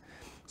analytics.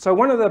 So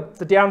one of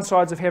the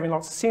downsides of having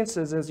lots of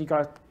sensors is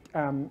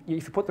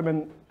if you put them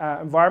in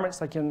environments,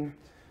 they can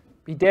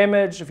be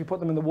damaged. If you put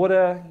them in the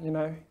water,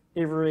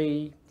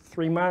 every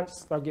 3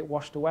 months, they'll get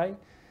washed away.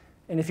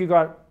 And if you've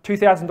got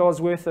 $2,000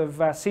 worth of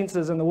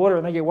sensors in the water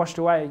and they get washed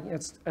away,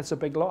 it's a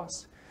big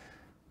loss.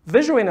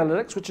 Visual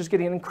analytics, which is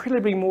getting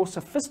incredibly more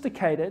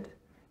sophisticated,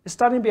 is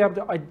starting to be able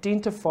to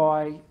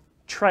identify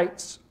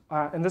traits,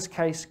 in this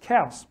case,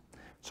 cows.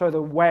 So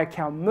the way a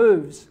cow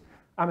moves,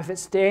 if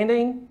it's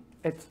standing,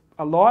 it's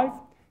alive.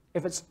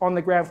 If it's on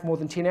the ground for more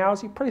than 10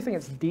 hours, you probably think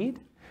it's dead.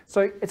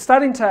 So it's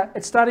starting to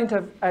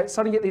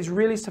get these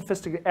really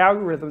sophisticated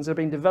algorithms that are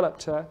being developed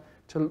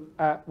to to,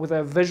 with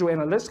a visual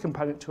analytics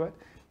component to it.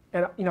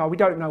 And we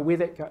don't know where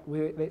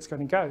that's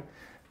going to go.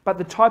 But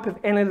the type of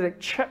analytic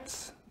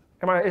chips,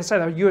 and I say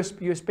the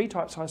USB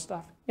type size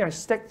stuff,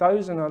 stick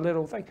those in a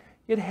little thing.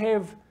 You'd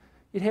have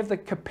the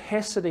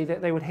capacity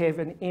that they would have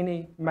in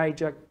any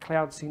major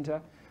cloud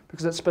center,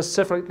 because it's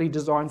specifically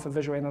designed for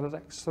visual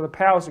analytics. So the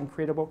power is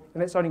incredible,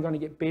 and it's only going to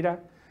get better.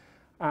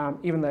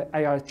 Even the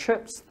AI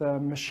chips, the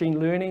machine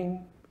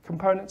learning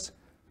components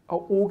are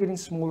all getting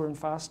smaller and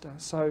faster.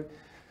 So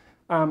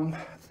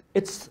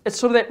it's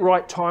sort of that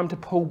right time to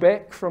pull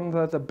back from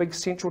the big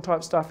central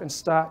type stuff and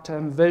start to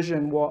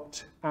envision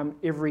what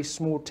every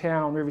small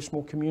town, every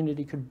small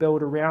community could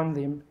build around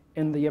them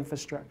in the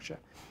infrastructure.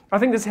 I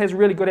think this has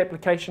really good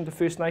application to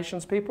First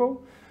Nations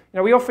people.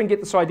 We often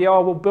get this idea,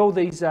 we'll build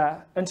these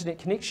internet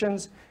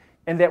connections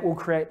and that will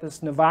create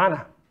this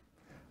nirvana.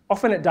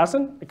 Often it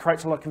doesn't. It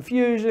creates a lot of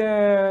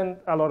confusion,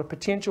 a lot of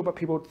potential, but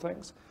people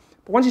things.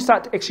 But once you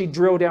start to actually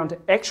drill down to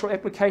actual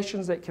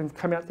applications that can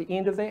come out at the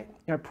end of that,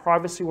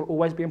 privacy will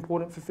always be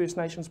important for First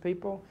Nations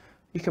people.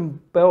 You can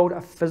build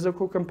a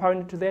physical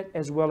component to that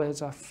as well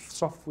as a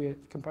software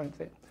component to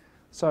that.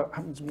 So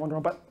I'm just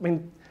wondering, but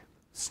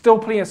still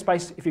plenty of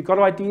space. If you've got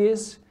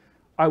ideas,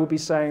 I would be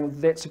saying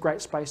that's a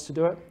great space to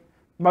do it.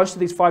 Most of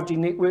these 5G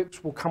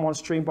networks will come on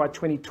stream by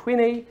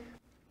 2020,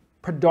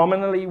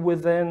 predominantly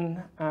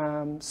within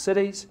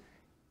cities,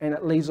 and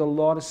it leaves a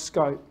lot of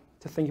scope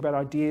to think about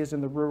ideas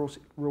in the rural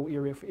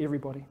area for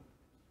everybody.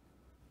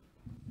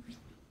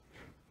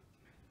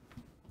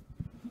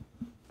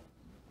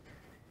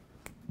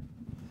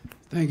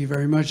 Thank you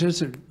very much.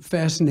 That's a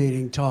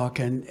fascinating talk,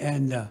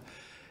 and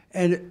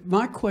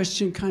my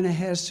question kind of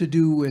has to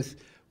do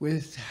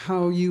with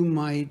how you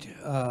might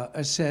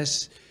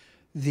assess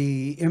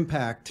the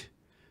impact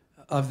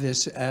of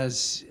this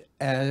as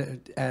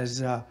an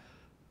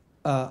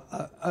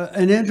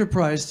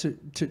enterprise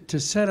to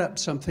set up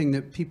something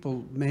that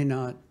people may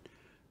not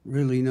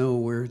really know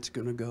where it's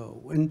going to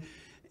go.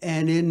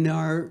 And in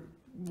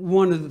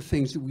one of the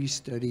things that we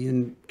study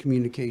in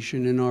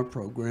communication in our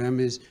program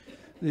is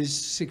this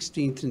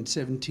 16th and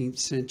 17th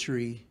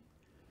century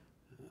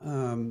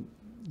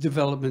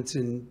developments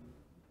in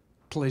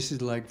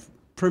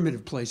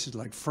primitive places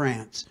like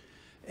France,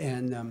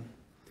 and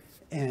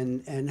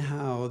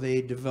how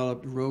they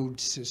developed road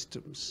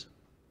systems,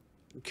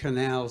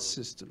 canal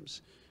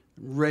systems,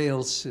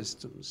 rail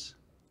systems,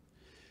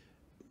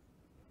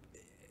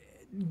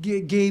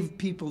 gave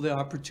people the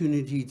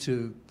opportunity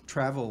to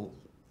travel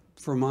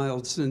for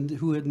miles and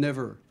who had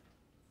never.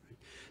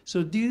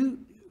 So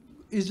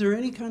is there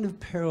any kind of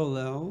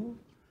parallel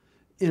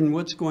in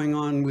what's going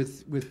on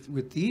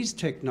with these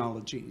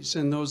technologies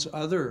and those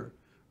other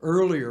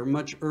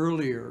much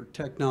earlier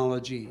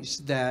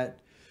technologies that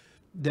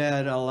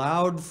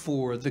allowed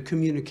for the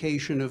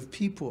communication of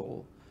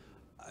people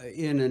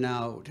in and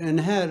out and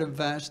had a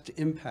vast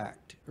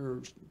impact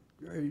or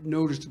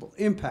noticeable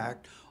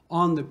impact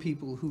on the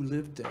people who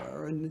lived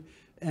there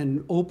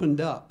and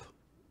opened up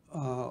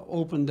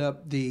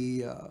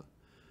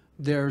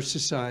their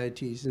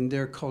societies and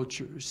their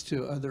cultures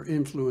to other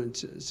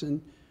influences? And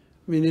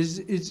I mean,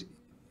 is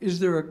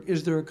there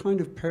a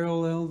kind of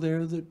parallel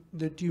there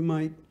that you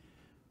might?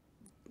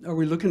 Are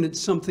we looking at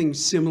something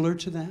similar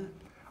to that?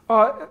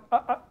 I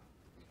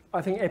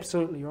think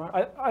absolutely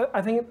right. I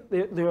think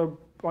there are,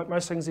 like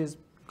most things, there's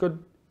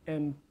good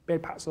and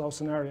bad parts of the whole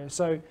scenario.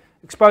 So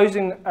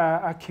exposing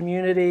a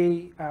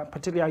community,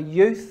 particularly our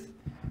youth,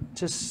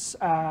 to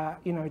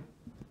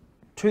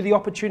the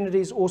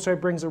opportunities also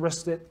brings a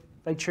risk that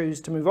they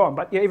choose to move on.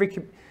 But yeah, every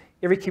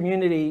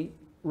community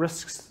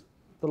risks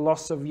the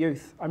loss of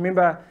youth. I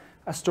remember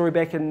a story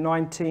back in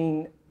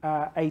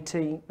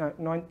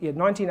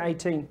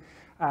 1918.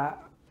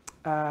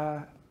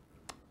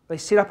 They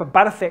set up a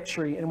butter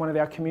factory in one of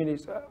our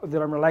communities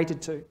that I'm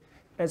related to.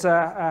 It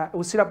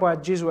was set up by a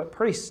Jesuit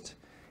priest.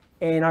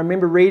 And I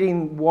remember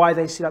reading why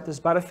they set up this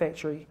butter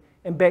factory.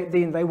 And back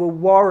then they were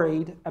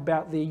worried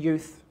about their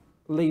youth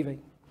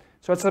leaving.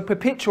 So it's a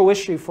perpetual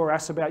issue for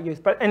us about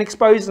youth. And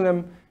exposing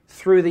them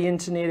through the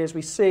internet, as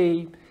we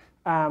see,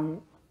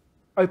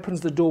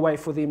 opens the doorway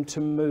for them to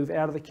move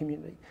out of the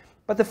community.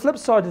 But the flip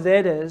side of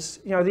that is,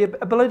 the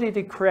ability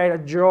to create a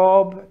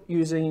job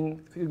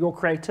using your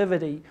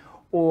creativity,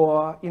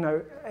 or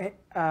if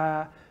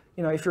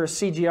you're a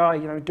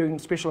CGI, doing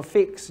special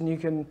effects, and you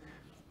can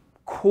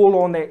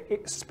call on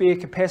that spare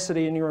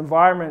capacity in your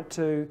environment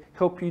to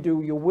help you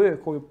do your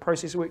work or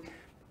process work,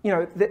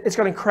 it's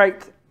going to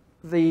create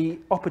the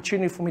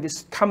opportunity for me to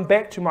come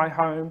back to my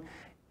home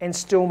and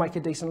still make a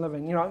decent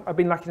living. I've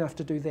been lucky enough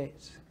to do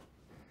that.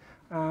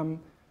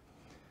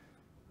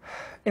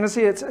 And I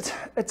see it's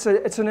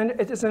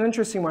an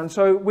interesting one.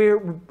 So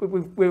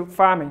we're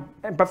farming,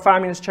 but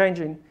farming is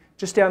changing.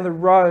 Just down the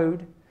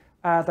road,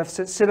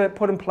 they've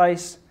put in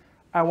place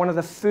one of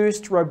the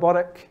first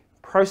robotic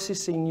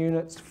processing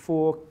units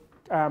for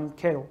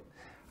cattle.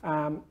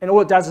 And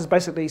all it does is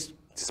basically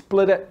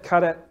split it,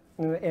 cut it,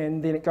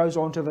 and then it goes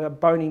on to the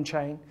boning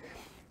chain.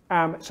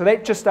 So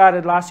that just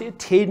started last year,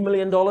 $10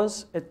 million.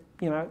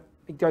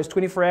 it goes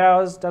 24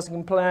 hours, doesn't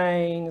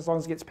complain as long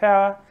as it gets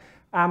power.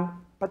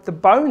 But the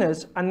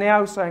boners are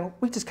now saying,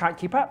 we just can't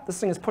keep up. This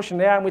thing is pushing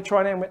down, we're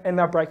trying, and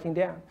they're breaking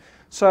down.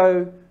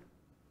 So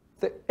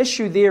the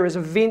issue there is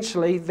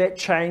eventually that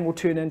chain will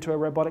turn into a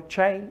robotic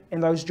chain,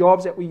 and those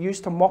jobs that we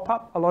used to mop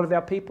up a lot of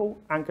our people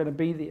aren't going to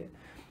be there.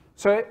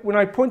 So when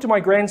I point to my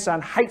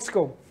grandson, hates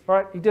school,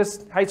 right? He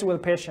just hates it with a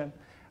passion.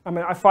 I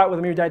mean, I fight with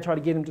him every day to try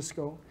to get him to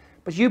school.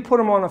 But you put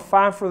him on a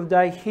farm for the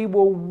day, he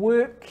will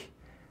work,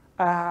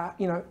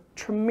 you know,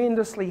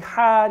 tremendously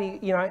hard,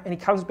 you know, and he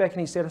comes back and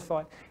he's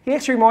satisfied. He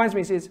actually reminds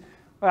me, he says,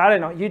 well, I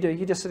don't know what you do,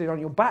 you're just sitting on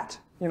your butt,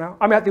 you know,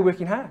 I'm out there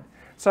working hard.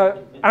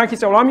 So I don't keep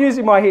saying, well, I'm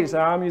using my head, so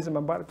I'm using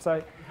my butt.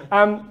 So,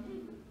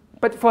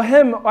 but for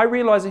him, I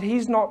realise that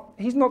he's not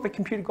the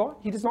computer guy,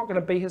 he's not going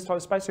to be his type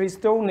of space, so he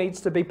still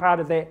needs to be part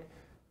of that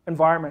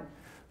environment.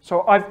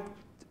 So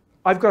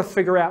I've got to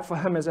figure out for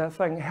him as a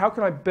thing, how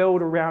can I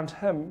build around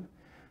him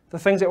the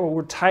things that will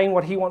retain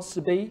what he wants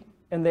to be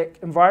in that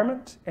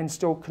environment and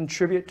still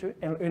contribute to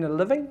and earn a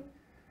living,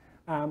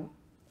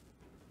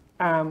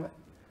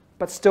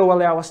 but still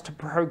allow us to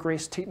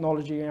progress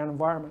technology in our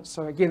environment.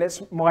 So again,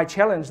 that's my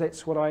challenge.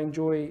 That's what I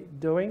enjoy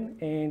doing,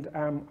 and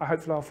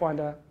hopefully I'll find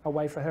a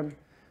way for him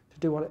to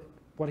do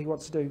what he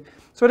wants to do.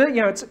 So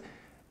you know,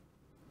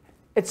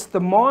 it's the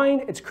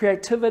mind, it's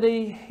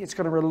creativity. It's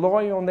going to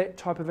rely on that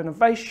type of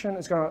innovation.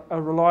 It's going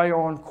to rely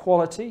on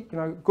quality. You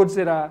know, goods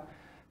that are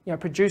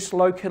produced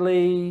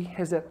locally,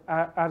 has that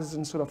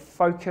artisan sort of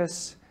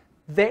focus.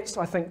 That's,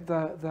 I think,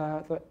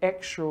 the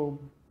actual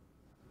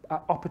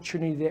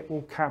opportunity that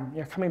will come.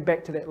 You know, coming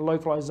back to that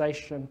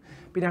localization,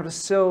 being able to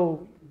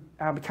sell,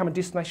 become a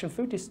destination,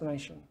 food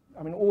destination.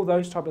 I mean, all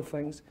those type of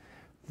things.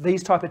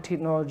 These type of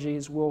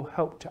technologies will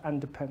help to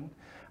underpin.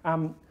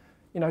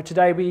 You know,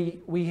 today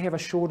we have a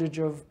shortage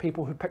of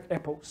people who pick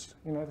apples.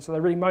 You know, so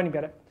they're really moaning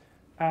about it.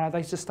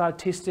 They just started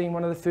testing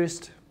one of the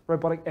first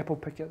robotic apple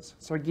pickers.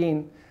 So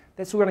again,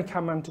 that's all going to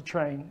come into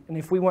train. And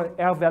if we want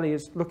our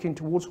values looking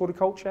towards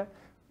horticulture,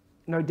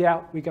 no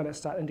doubt we're going to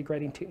start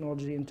integrating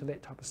technology into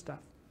that type of stuff.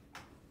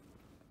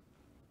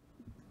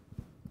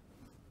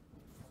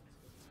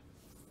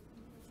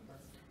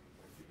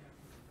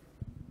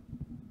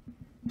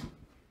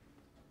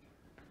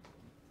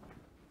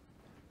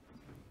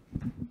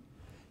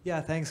 Yeah,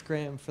 thanks,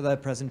 Graham, for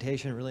that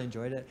presentation. Really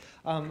enjoyed it.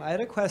 I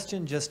had a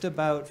question just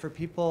about, for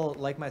people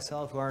like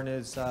myself who aren't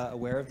as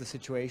aware of the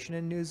situation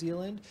in New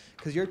Zealand,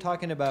 because you're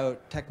talking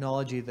about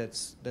technology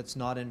that's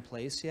not in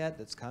place yet,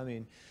 that's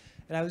coming.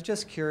 And I was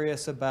just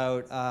curious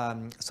about,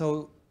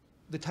 so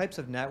the types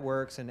of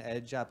networks and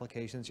edge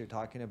applications you're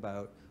talking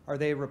about, are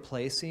they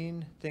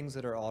replacing things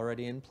that are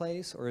already in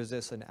place, or is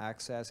this an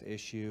access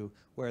issue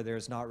where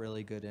there's not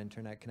really good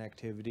internet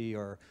connectivity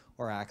or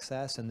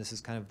access, and this is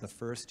kind of the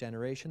first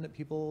generation that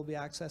people will be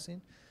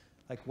accessing?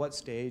 Like, what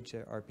stage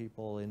are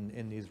people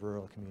in these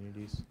rural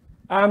communities?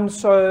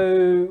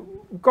 So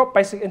we've got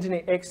basic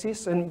internet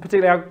access, and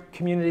particularly our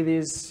community,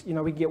 there's, you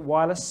know, we get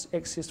wireless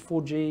access,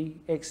 4G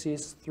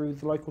access through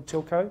the local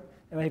telco,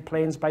 and they have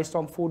plans based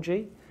on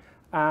 4G.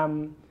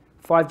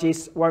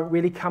 5G won't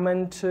really come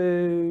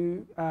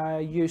into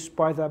use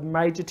by the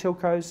major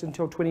telcos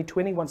until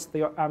 2020, once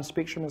the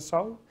spectrum is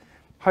sold.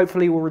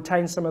 Hopefully we'll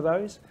retain some of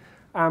those.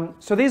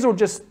 So these are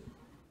just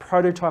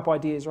prototype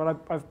ideas, right?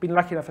 I've been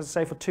lucky enough, as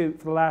I say, for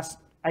the last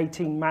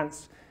 18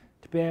 months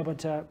to be able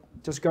to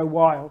just go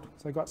wild.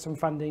 So I got some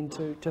funding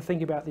to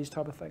think about these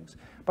type of things.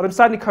 But I'm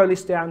starting to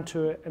coalesce down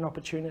to an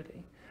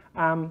opportunity.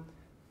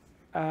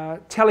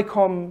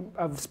 Telecom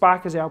of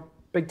Spark is our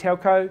big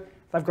telco.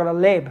 They've got a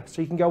lab,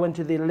 so you can go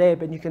into their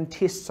lab and you can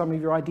test some of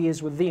your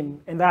ideas with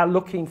them. And they're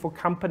looking for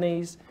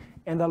companies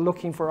and they're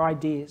looking for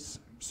ideas.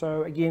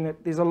 So again,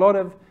 there's a lot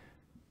of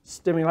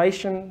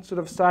stimulation sort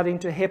of starting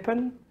to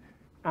happen.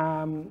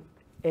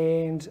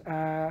 Particularly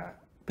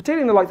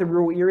in the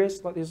rural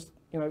areas, like there's,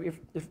 you know,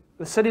 if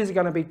the cities are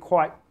going to be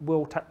quite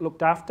well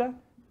looked after,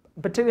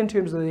 particularly in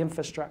terms of the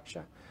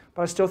infrastructure.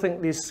 But I still think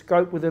there's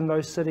scope within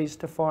those cities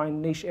to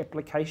find niche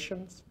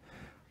applications.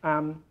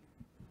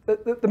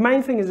 The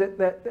main thing is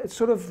that it's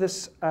sort of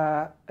this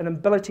an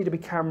ability to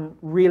become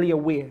really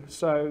aware.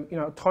 So, you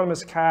know,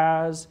 autonomous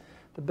cars,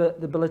 the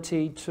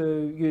ability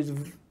to use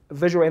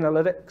visual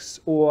analytics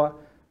or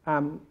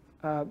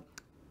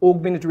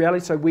augmented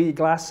reality, so wear your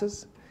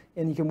glasses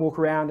and you can walk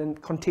around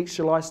and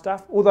contextualize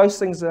stuff. All those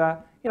things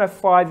are, you know,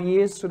 5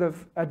 years sort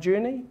of a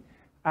journey,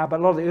 but a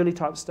lot of the early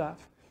type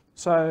stuff.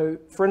 So,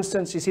 for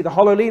instance, you see the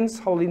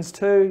HoloLens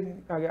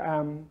 2,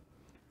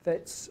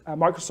 that's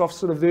Microsoft's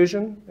sort of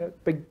version,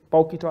 big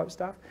bulky type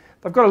stuff.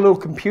 They've got a little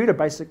computer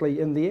basically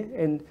in there,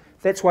 and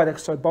that's why they're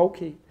so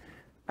bulky.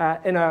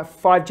 In a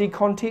 5G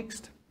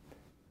context,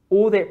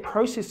 all that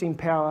processing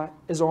power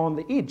is on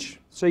the edge.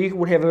 So you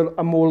would have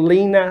a more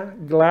leaner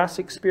glass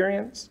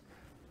experience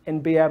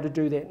and be able to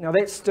do that. Now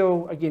that's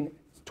still, again,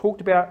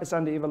 talked about, it's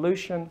under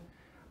evolution.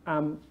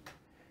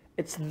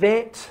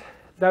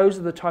 Those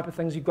are the type of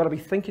things you've got to be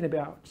thinking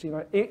about. So, you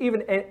know,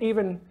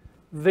 even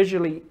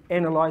visually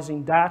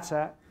analysing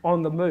data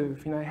on the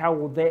move, you know, how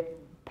will that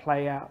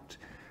play out?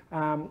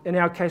 In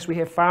our case, we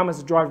have farmers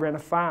that drive around a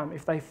farm.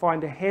 If they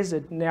find a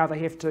hazard, now they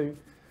have to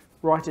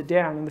write it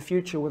down. In the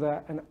future, with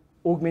an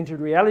augmented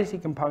reality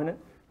component,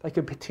 they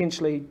could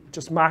potentially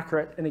just marker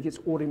it and it gets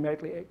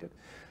automatically acted.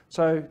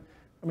 So,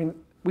 I mean,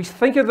 we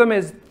think of them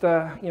as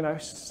the,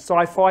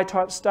 sci-fi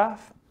type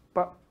stuff,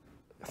 but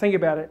think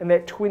about it. In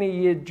that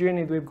 20-year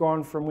journey that we've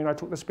gone from when I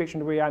took the spectrum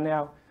to where we are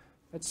now,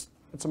 it's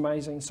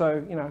amazing.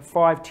 So,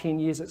 5, 10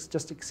 years, it's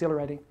just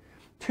accelerating. In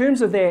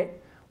terms of that,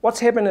 what's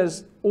happened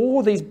is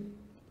all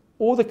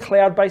the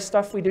cloud-based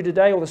stuff we do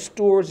today, all the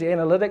storage, the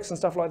analytics and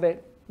stuff like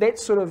that,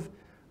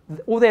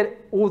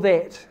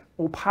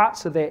 all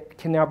parts of that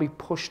can now be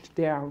pushed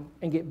down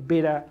and get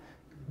better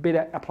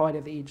applied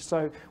at the edge.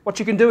 So what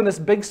you can do in this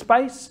big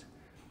space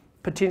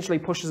potentially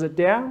pushes it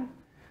down,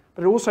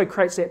 but it also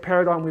creates that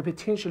paradigm where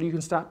potentially you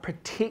can start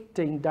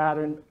protecting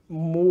data and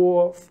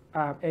more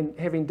and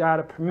having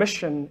data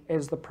permission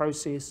as the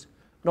process,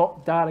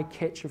 not data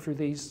capture through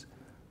these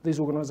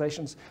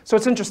organisations. So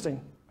it's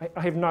interesting.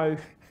 I have no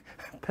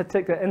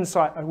particular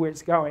insight on where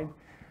it's going,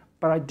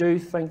 but I do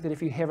think that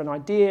if you have an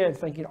idea and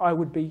thinking, I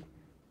would be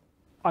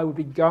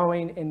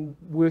going and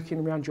working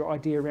around your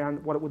idea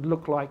around what it would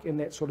look like in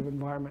that sort of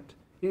environment.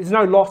 There's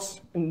no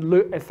loss in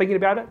thinking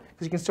about it,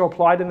 because you can still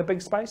apply it in the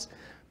big space,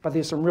 but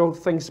there's some real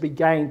things to be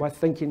gained by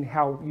thinking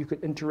how you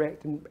could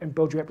interact and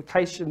build your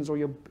applications or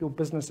your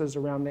businesses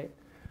around that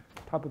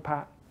type of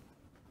part.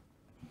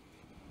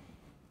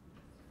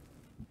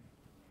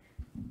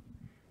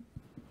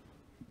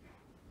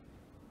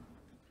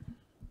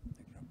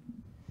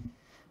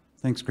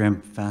 Thanks,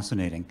 Graham.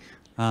 Fascinating.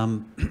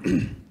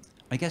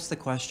 I guess the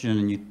question,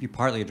 and you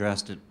partly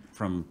addressed it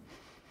from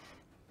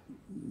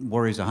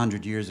worries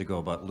 100 years ago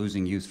about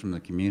losing youth from the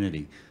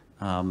community.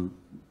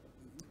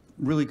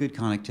 Really good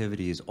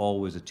connectivity is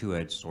always a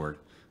two-edged sword.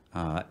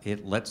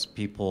 It lets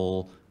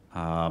people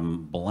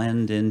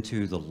blend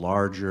into the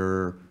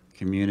larger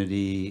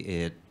community.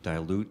 It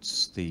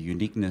dilutes the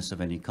uniqueness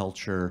of any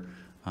culture.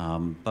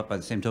 But by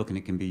the same token,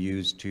 it can be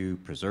used to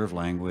preserve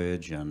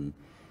language and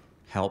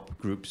help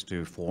groups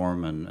to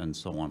form and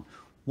so on.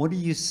 What do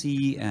you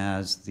see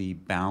as the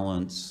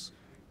balance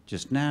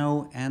just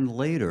now and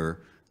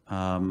later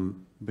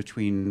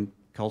between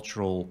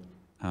cultural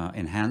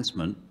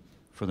enhancement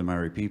for the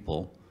Maori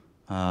people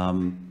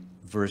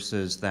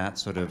versus that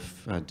sort of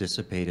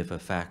dissipative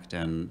effect?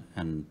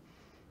 And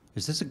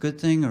is this a good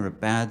thing or a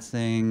bad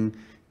thing?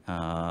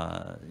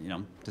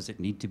 Does it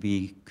need to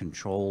be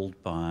controlled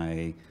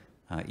by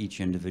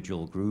each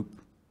individual group?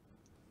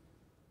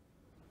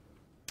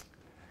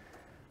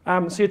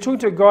 So you're talking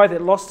to a guy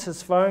that lost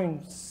his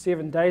phone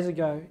 7 days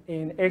ago,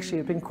 and actually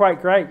it's been quite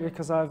great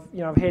because I've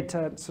had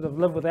to sort of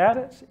live without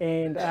it,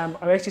 and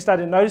I've actually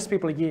started to notice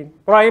people again.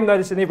 But I am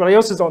noticing everybody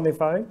else is on their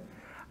phone.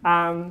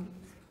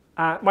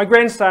 My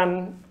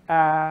grandson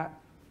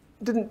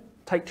didn't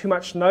take too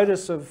much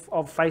notice of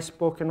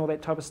Facebook and all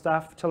that type of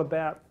stuff till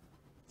about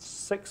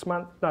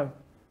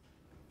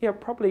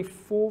probably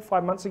 4 or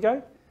 5 months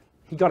ago.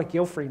 He got a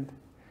girlfriend.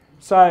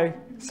 So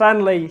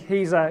suddenly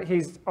he's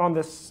on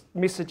this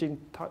messaging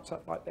type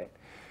stuff like that.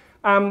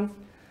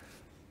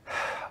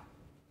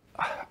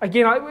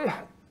 Again,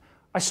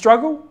 I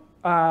struggle.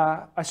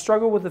 I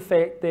struggle with the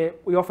fact that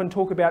we often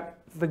talk about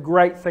the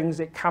great things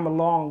that come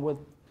along with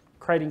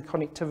creating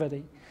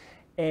connectivity,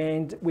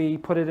 and we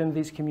put it in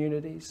these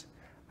communities,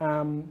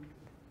 and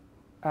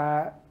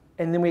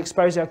then we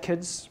expose our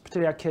kids,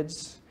 particularly our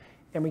kids,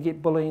 and we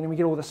get bullying, and we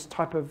get all this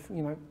type of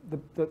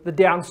the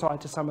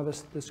downside to some of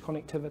this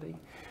connectivity.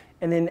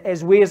 And then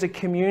as we as a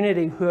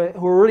community who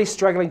are really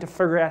struggling to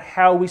figure out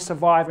how we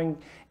survive and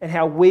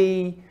how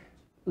we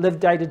live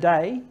day to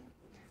day,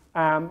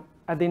 are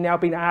then now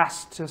being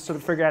asked to sort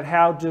of figure out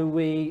how do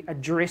we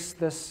address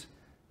this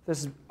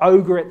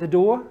ogre at the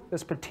door,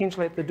 this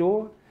potential at the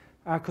door,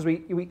 because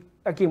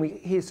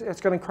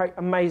it's going to create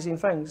amazing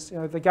things.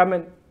 The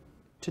government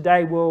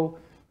today will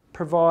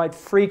provide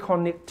free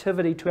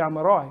connectivity to our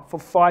marae for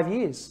 5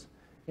 years.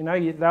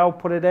 They'll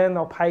put it in,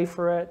 they'll pay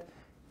for it,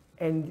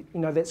 and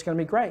that's going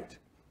to be great.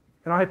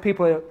 And I have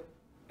people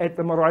at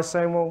the marae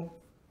saying, well,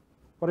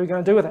 what are we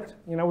going to do with it?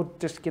 We'll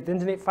just get the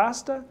internet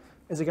faster?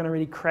 Is it going to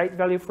really create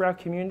value for our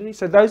community?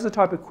 So those are the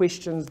type of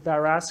questions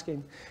they're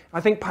asking. I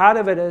think part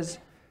of it is,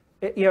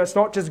 it's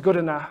not just good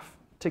enough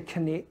to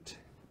connect,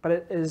 but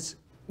it is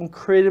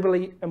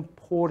incredibly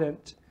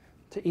important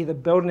to either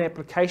build an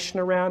application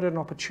around it, an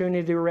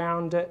opportunity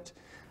around it,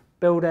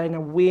 build an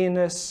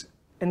awareness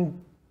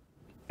and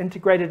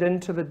integrate it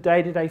into the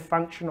day-to-day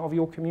function of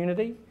your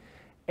community,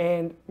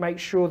 and make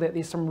sure that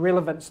there's some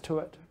relevance to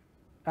it,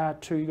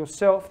 to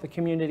yourself, the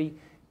community,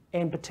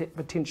 and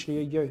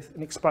potentially your youth,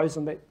 and expose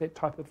them that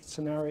type of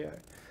scenario.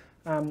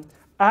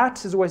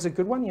 Art is always a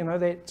good one,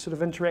 that sort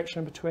of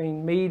interaction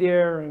between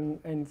media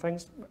and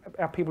things.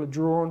 Our people are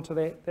drawn to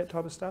that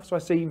type of stuff. So I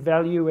see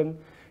value in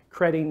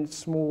creating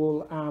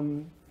small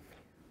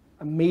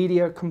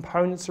media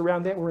components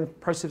around that. We're in the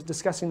process of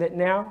discussing that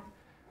now.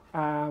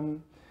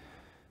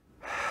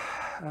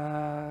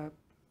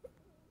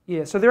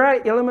 So there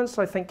are elements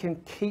I think can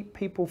keep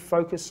people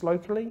focused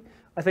locally.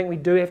 I I think we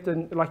do have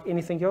to, like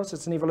anything else,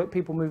 it's never look,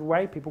 people move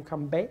away, people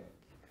come back.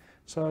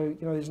 So,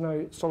 there's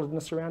no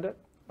solidness around it.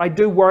 I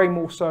do worry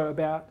more so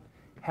about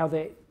how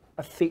that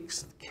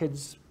affects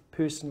kids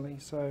personally.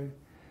 So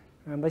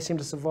they seem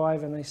to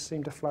survive and they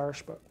seem to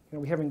flourish, but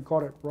we haven't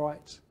got it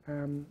right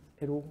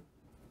at all.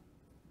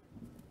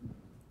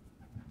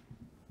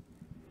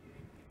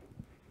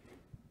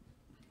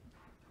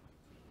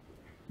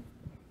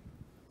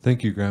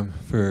 Thank you, Graham,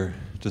 for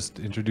just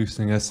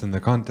introducing us in the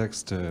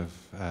context of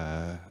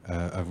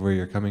where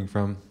you're coming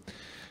from.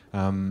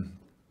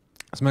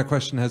 So my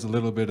question has a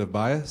little bit of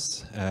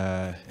bias,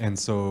 and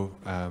so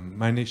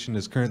my nation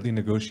is currently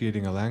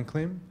negotiating a land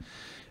claim,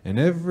 and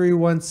every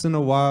once in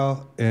a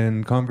while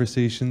in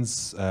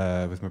conversations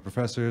with my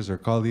professors or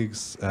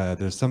colleagues,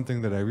 there's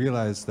something that I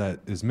realize that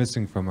is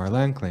missing from our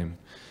land claim.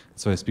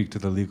 So I speak to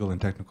the legal and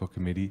technical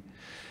committee.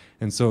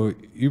 And so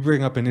you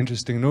bring up an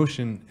interesting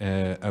notion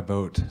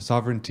about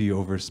sovereignty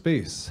over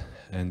space.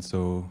 And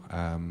so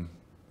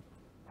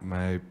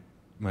my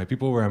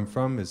people where I'm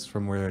from is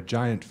from where a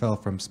giant fell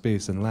from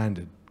space and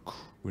landed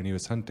when he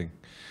was hunting.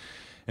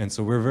 And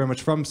so we're very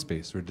much from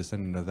space. We're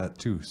descendant of that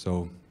too.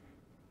 So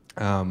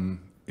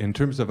in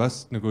terms of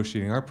us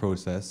negotiating our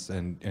process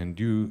and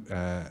you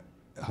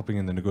helping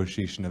in the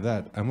negotiation of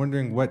that, I'm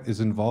wondering what is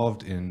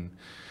involved in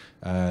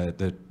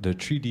the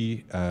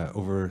treaty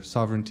over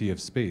sovereignty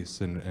of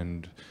space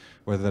and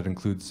whether that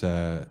includes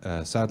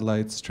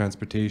satellites,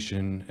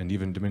 transportation, and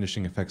even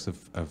diminishing effects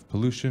of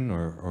pollution,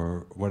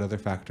 or what other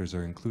factors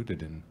are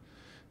included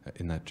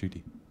in that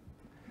treaty.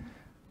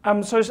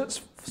 So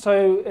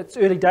it's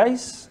early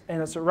days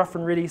and it's a rough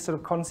and ready sort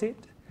of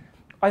concept.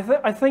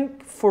 I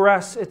think for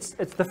us it's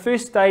the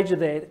first stage of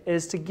that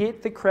is to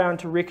get the Crown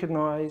to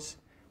recognise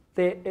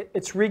that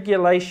its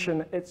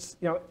regulation,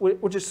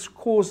 which is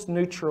cause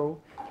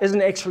neutral,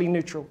 isn't actually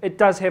neutral. It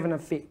does have an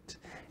effect.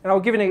 And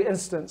I'll give you an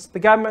instance. The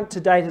government to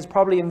date has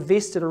probably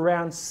invested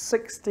around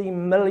 $60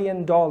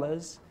 million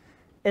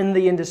in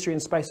the industry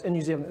and space in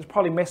New Zealand. There's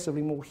probably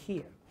massively more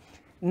here.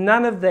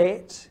 None of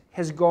that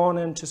has gone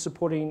into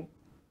supporting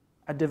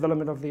a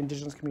development of the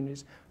Indigenous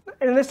communities.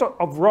 And that's not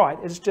of right,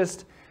 it's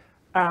just,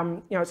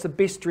 it's the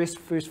best dressed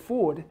first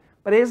forward.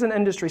 But as an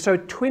industry, so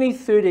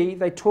 2030,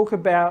 they talk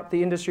about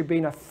the industry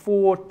being a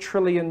 $4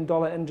 trillion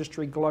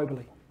industry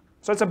globally.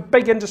 So it's a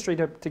big industry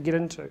to get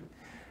into.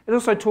 It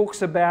also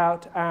talks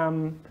about,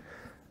 in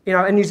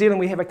New Zealand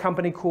we have a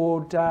company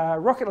called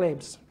Rocket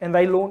Labs, and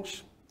they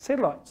launch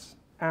satellites.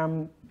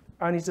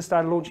 Only just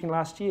started launching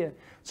last year.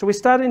 So we're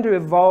starting to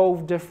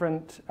evolve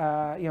different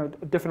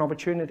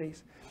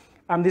opportunities.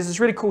 There's this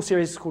really cool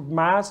series called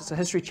Mars. It's a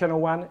History Channel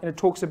 1, and it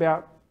talks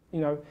about,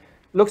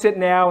 looks at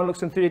now and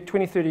looks in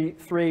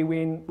 2033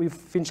 when we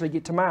eventually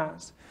get to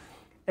Mars.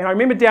 And I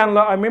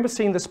remember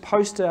seeing this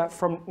poster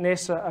from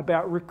NASA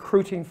about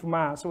recruiting for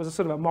Mars. It was a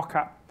sort of a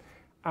mock-up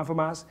for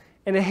Mars.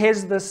 And it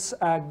has this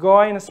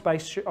guy in a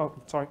spacesuit. Oh,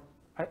 sorry.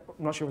 I'm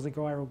not sure if it was a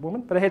guy or a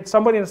woman. But it had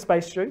somebody in a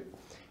spacesuit.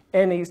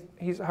 And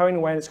he's hoeing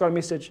away. And it's got a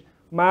message,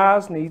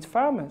 Mars needs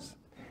farmers.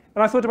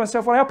 And I thought to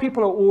myself, well, our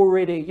people are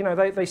already,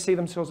 they see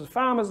themselves as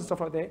farmers and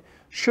stuff like that.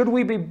 Should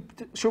we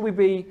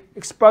be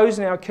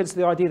exposing our kids to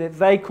the idea that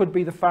they could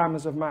be the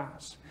farmers of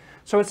Mars?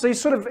 So it's these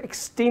sort of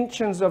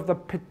extensions of the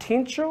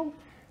potential,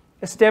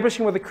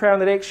 establishing with the Crown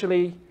that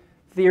actually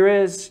there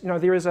is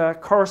a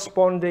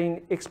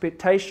corresponding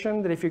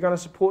expectation that if you're going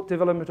to support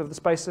development of the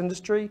space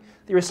industry,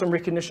 there is some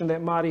recognition that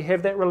Māori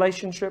have that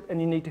relationship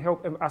and you need to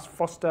help us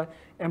foster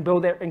and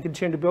build that and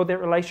continue to build that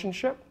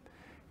relationship.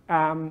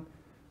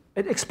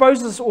 It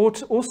exposes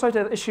also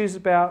to issues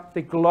about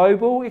the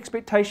global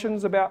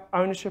expectations about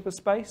ownership of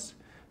space.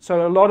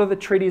 So a lot of the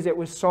treaties that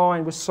were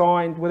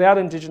signed without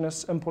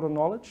Indigenous input or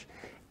knowledge.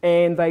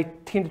 And they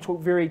tend to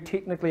talk very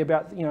technically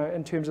about,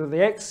 in terms of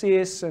the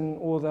access and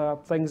all the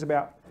things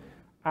about,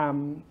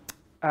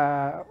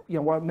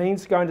 what it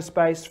means to go into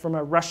space from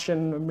a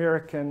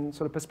Russian-American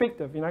sort of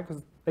perspective,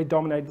 because they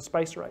dominated the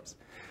space race.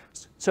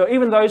 So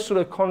even those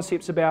sort of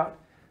concepts about,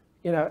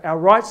 our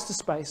rights to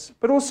space,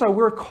 but also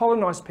we're a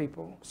colonised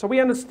people. So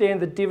we understand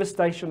the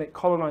devastation that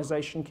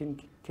colonisation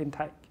can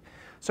take.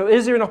 So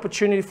is there an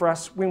opportunity for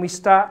us when we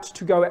start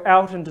to go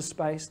out into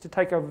space to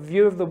take a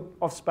view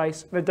of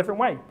space in a different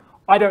way?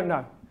 I don't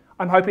know.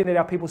 I'm hoping that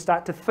our people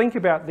start to think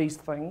about these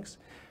things,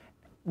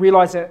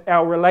 realise that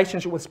our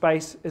relationship with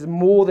space is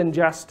more than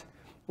just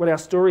what our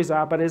stories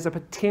are, but is a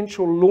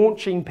potential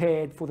launching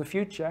pad for the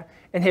future,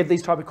 and have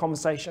these type of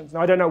conversations. Now,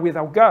 I don't know where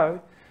they'll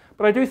go,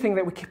 but I do think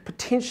that we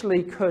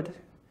potentially could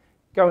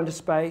go into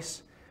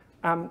space,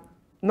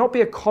 not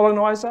be a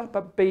coloniser,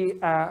 but be,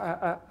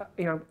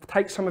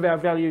 take some of our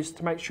values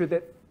to make sure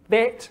that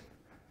that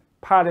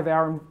part of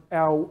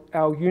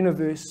our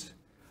universe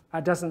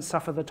doesn't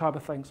suffer the type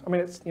of things. I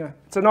mean, it's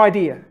an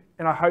idea,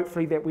 and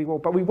hopefully that we will,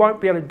 but we won't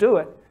be able to do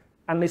it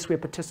unless we're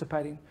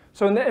participating.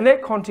 So in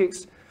that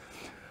context,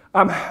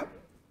 I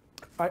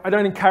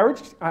don't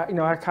encourage,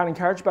 I can't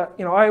encourage, but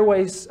I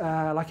always,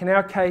 like in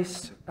our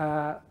case,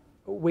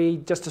 we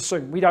just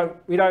assume. We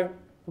don't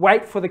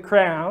wait for the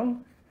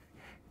Crown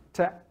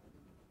to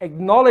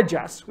acknowledge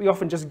us. We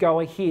often just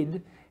go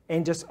ahead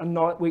and just are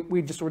not,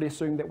 we just already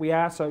assume that we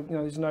are, so you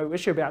know, there's no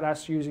issue about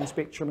us using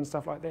spectrum and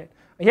stuff like that.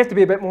 You have to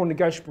be a bit more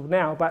negotiable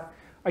now, but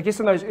I guess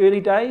in those early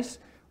days,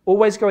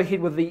 always go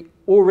ahead with the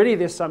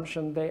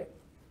assumption that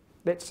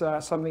that's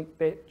something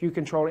that you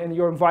control, and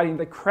you're inviting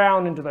the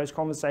Crown into those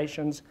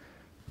conversations,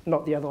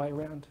 not the other way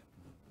around.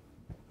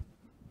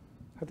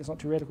 Hope that's not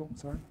too radical,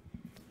 sorry.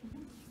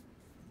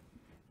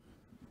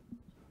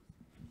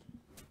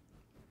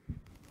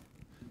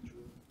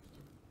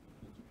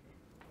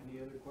 Any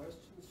other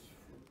questions?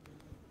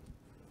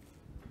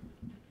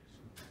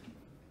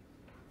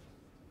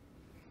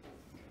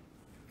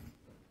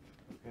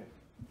 Okay.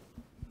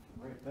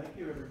 All right, thank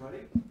you,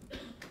 everybody.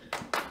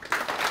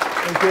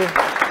 Thank you.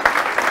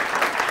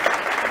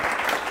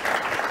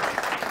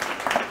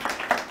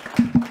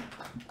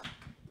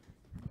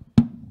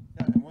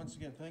 Yeah, and once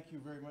again, thank you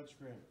very much,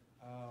 Graham.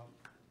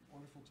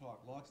 Wonderful talk,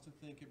 lots to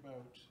think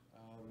about,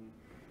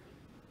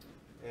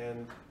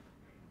 and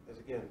as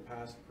again,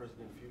 past, present,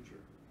 and future,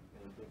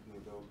 and thinking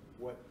about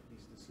what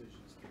these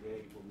decisions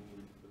today will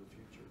mean for the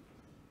future.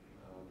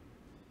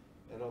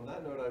 And on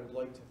that note, I would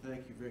like to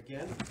thank you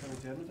again for coming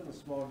to Edmonton, a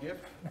small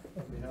gift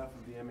on behalf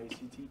of the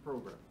MACT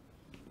program.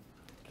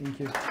 Thank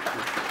you.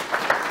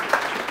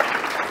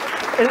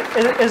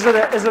 Is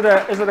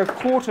it a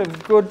quart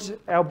of good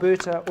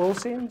Alberta oil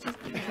sands? You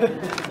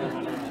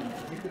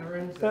can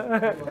arrange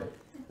that.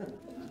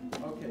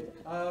 Okay,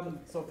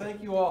 so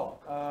thank you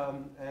all.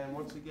 And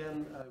once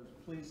again, I was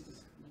pleased,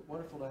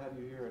 wonderful to have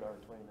you here at our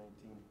 2019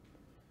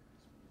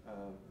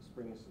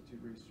 Spring Institute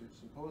Research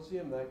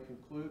Symposium. That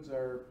concludes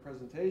our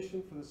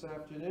presentation for this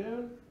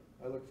afternoon.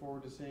 I look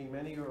forward to seeing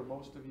many or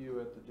most of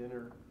you at the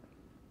dinner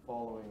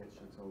following at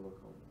Chateau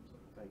Lacombe. So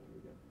thank you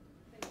again.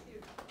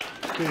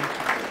 Thank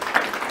you.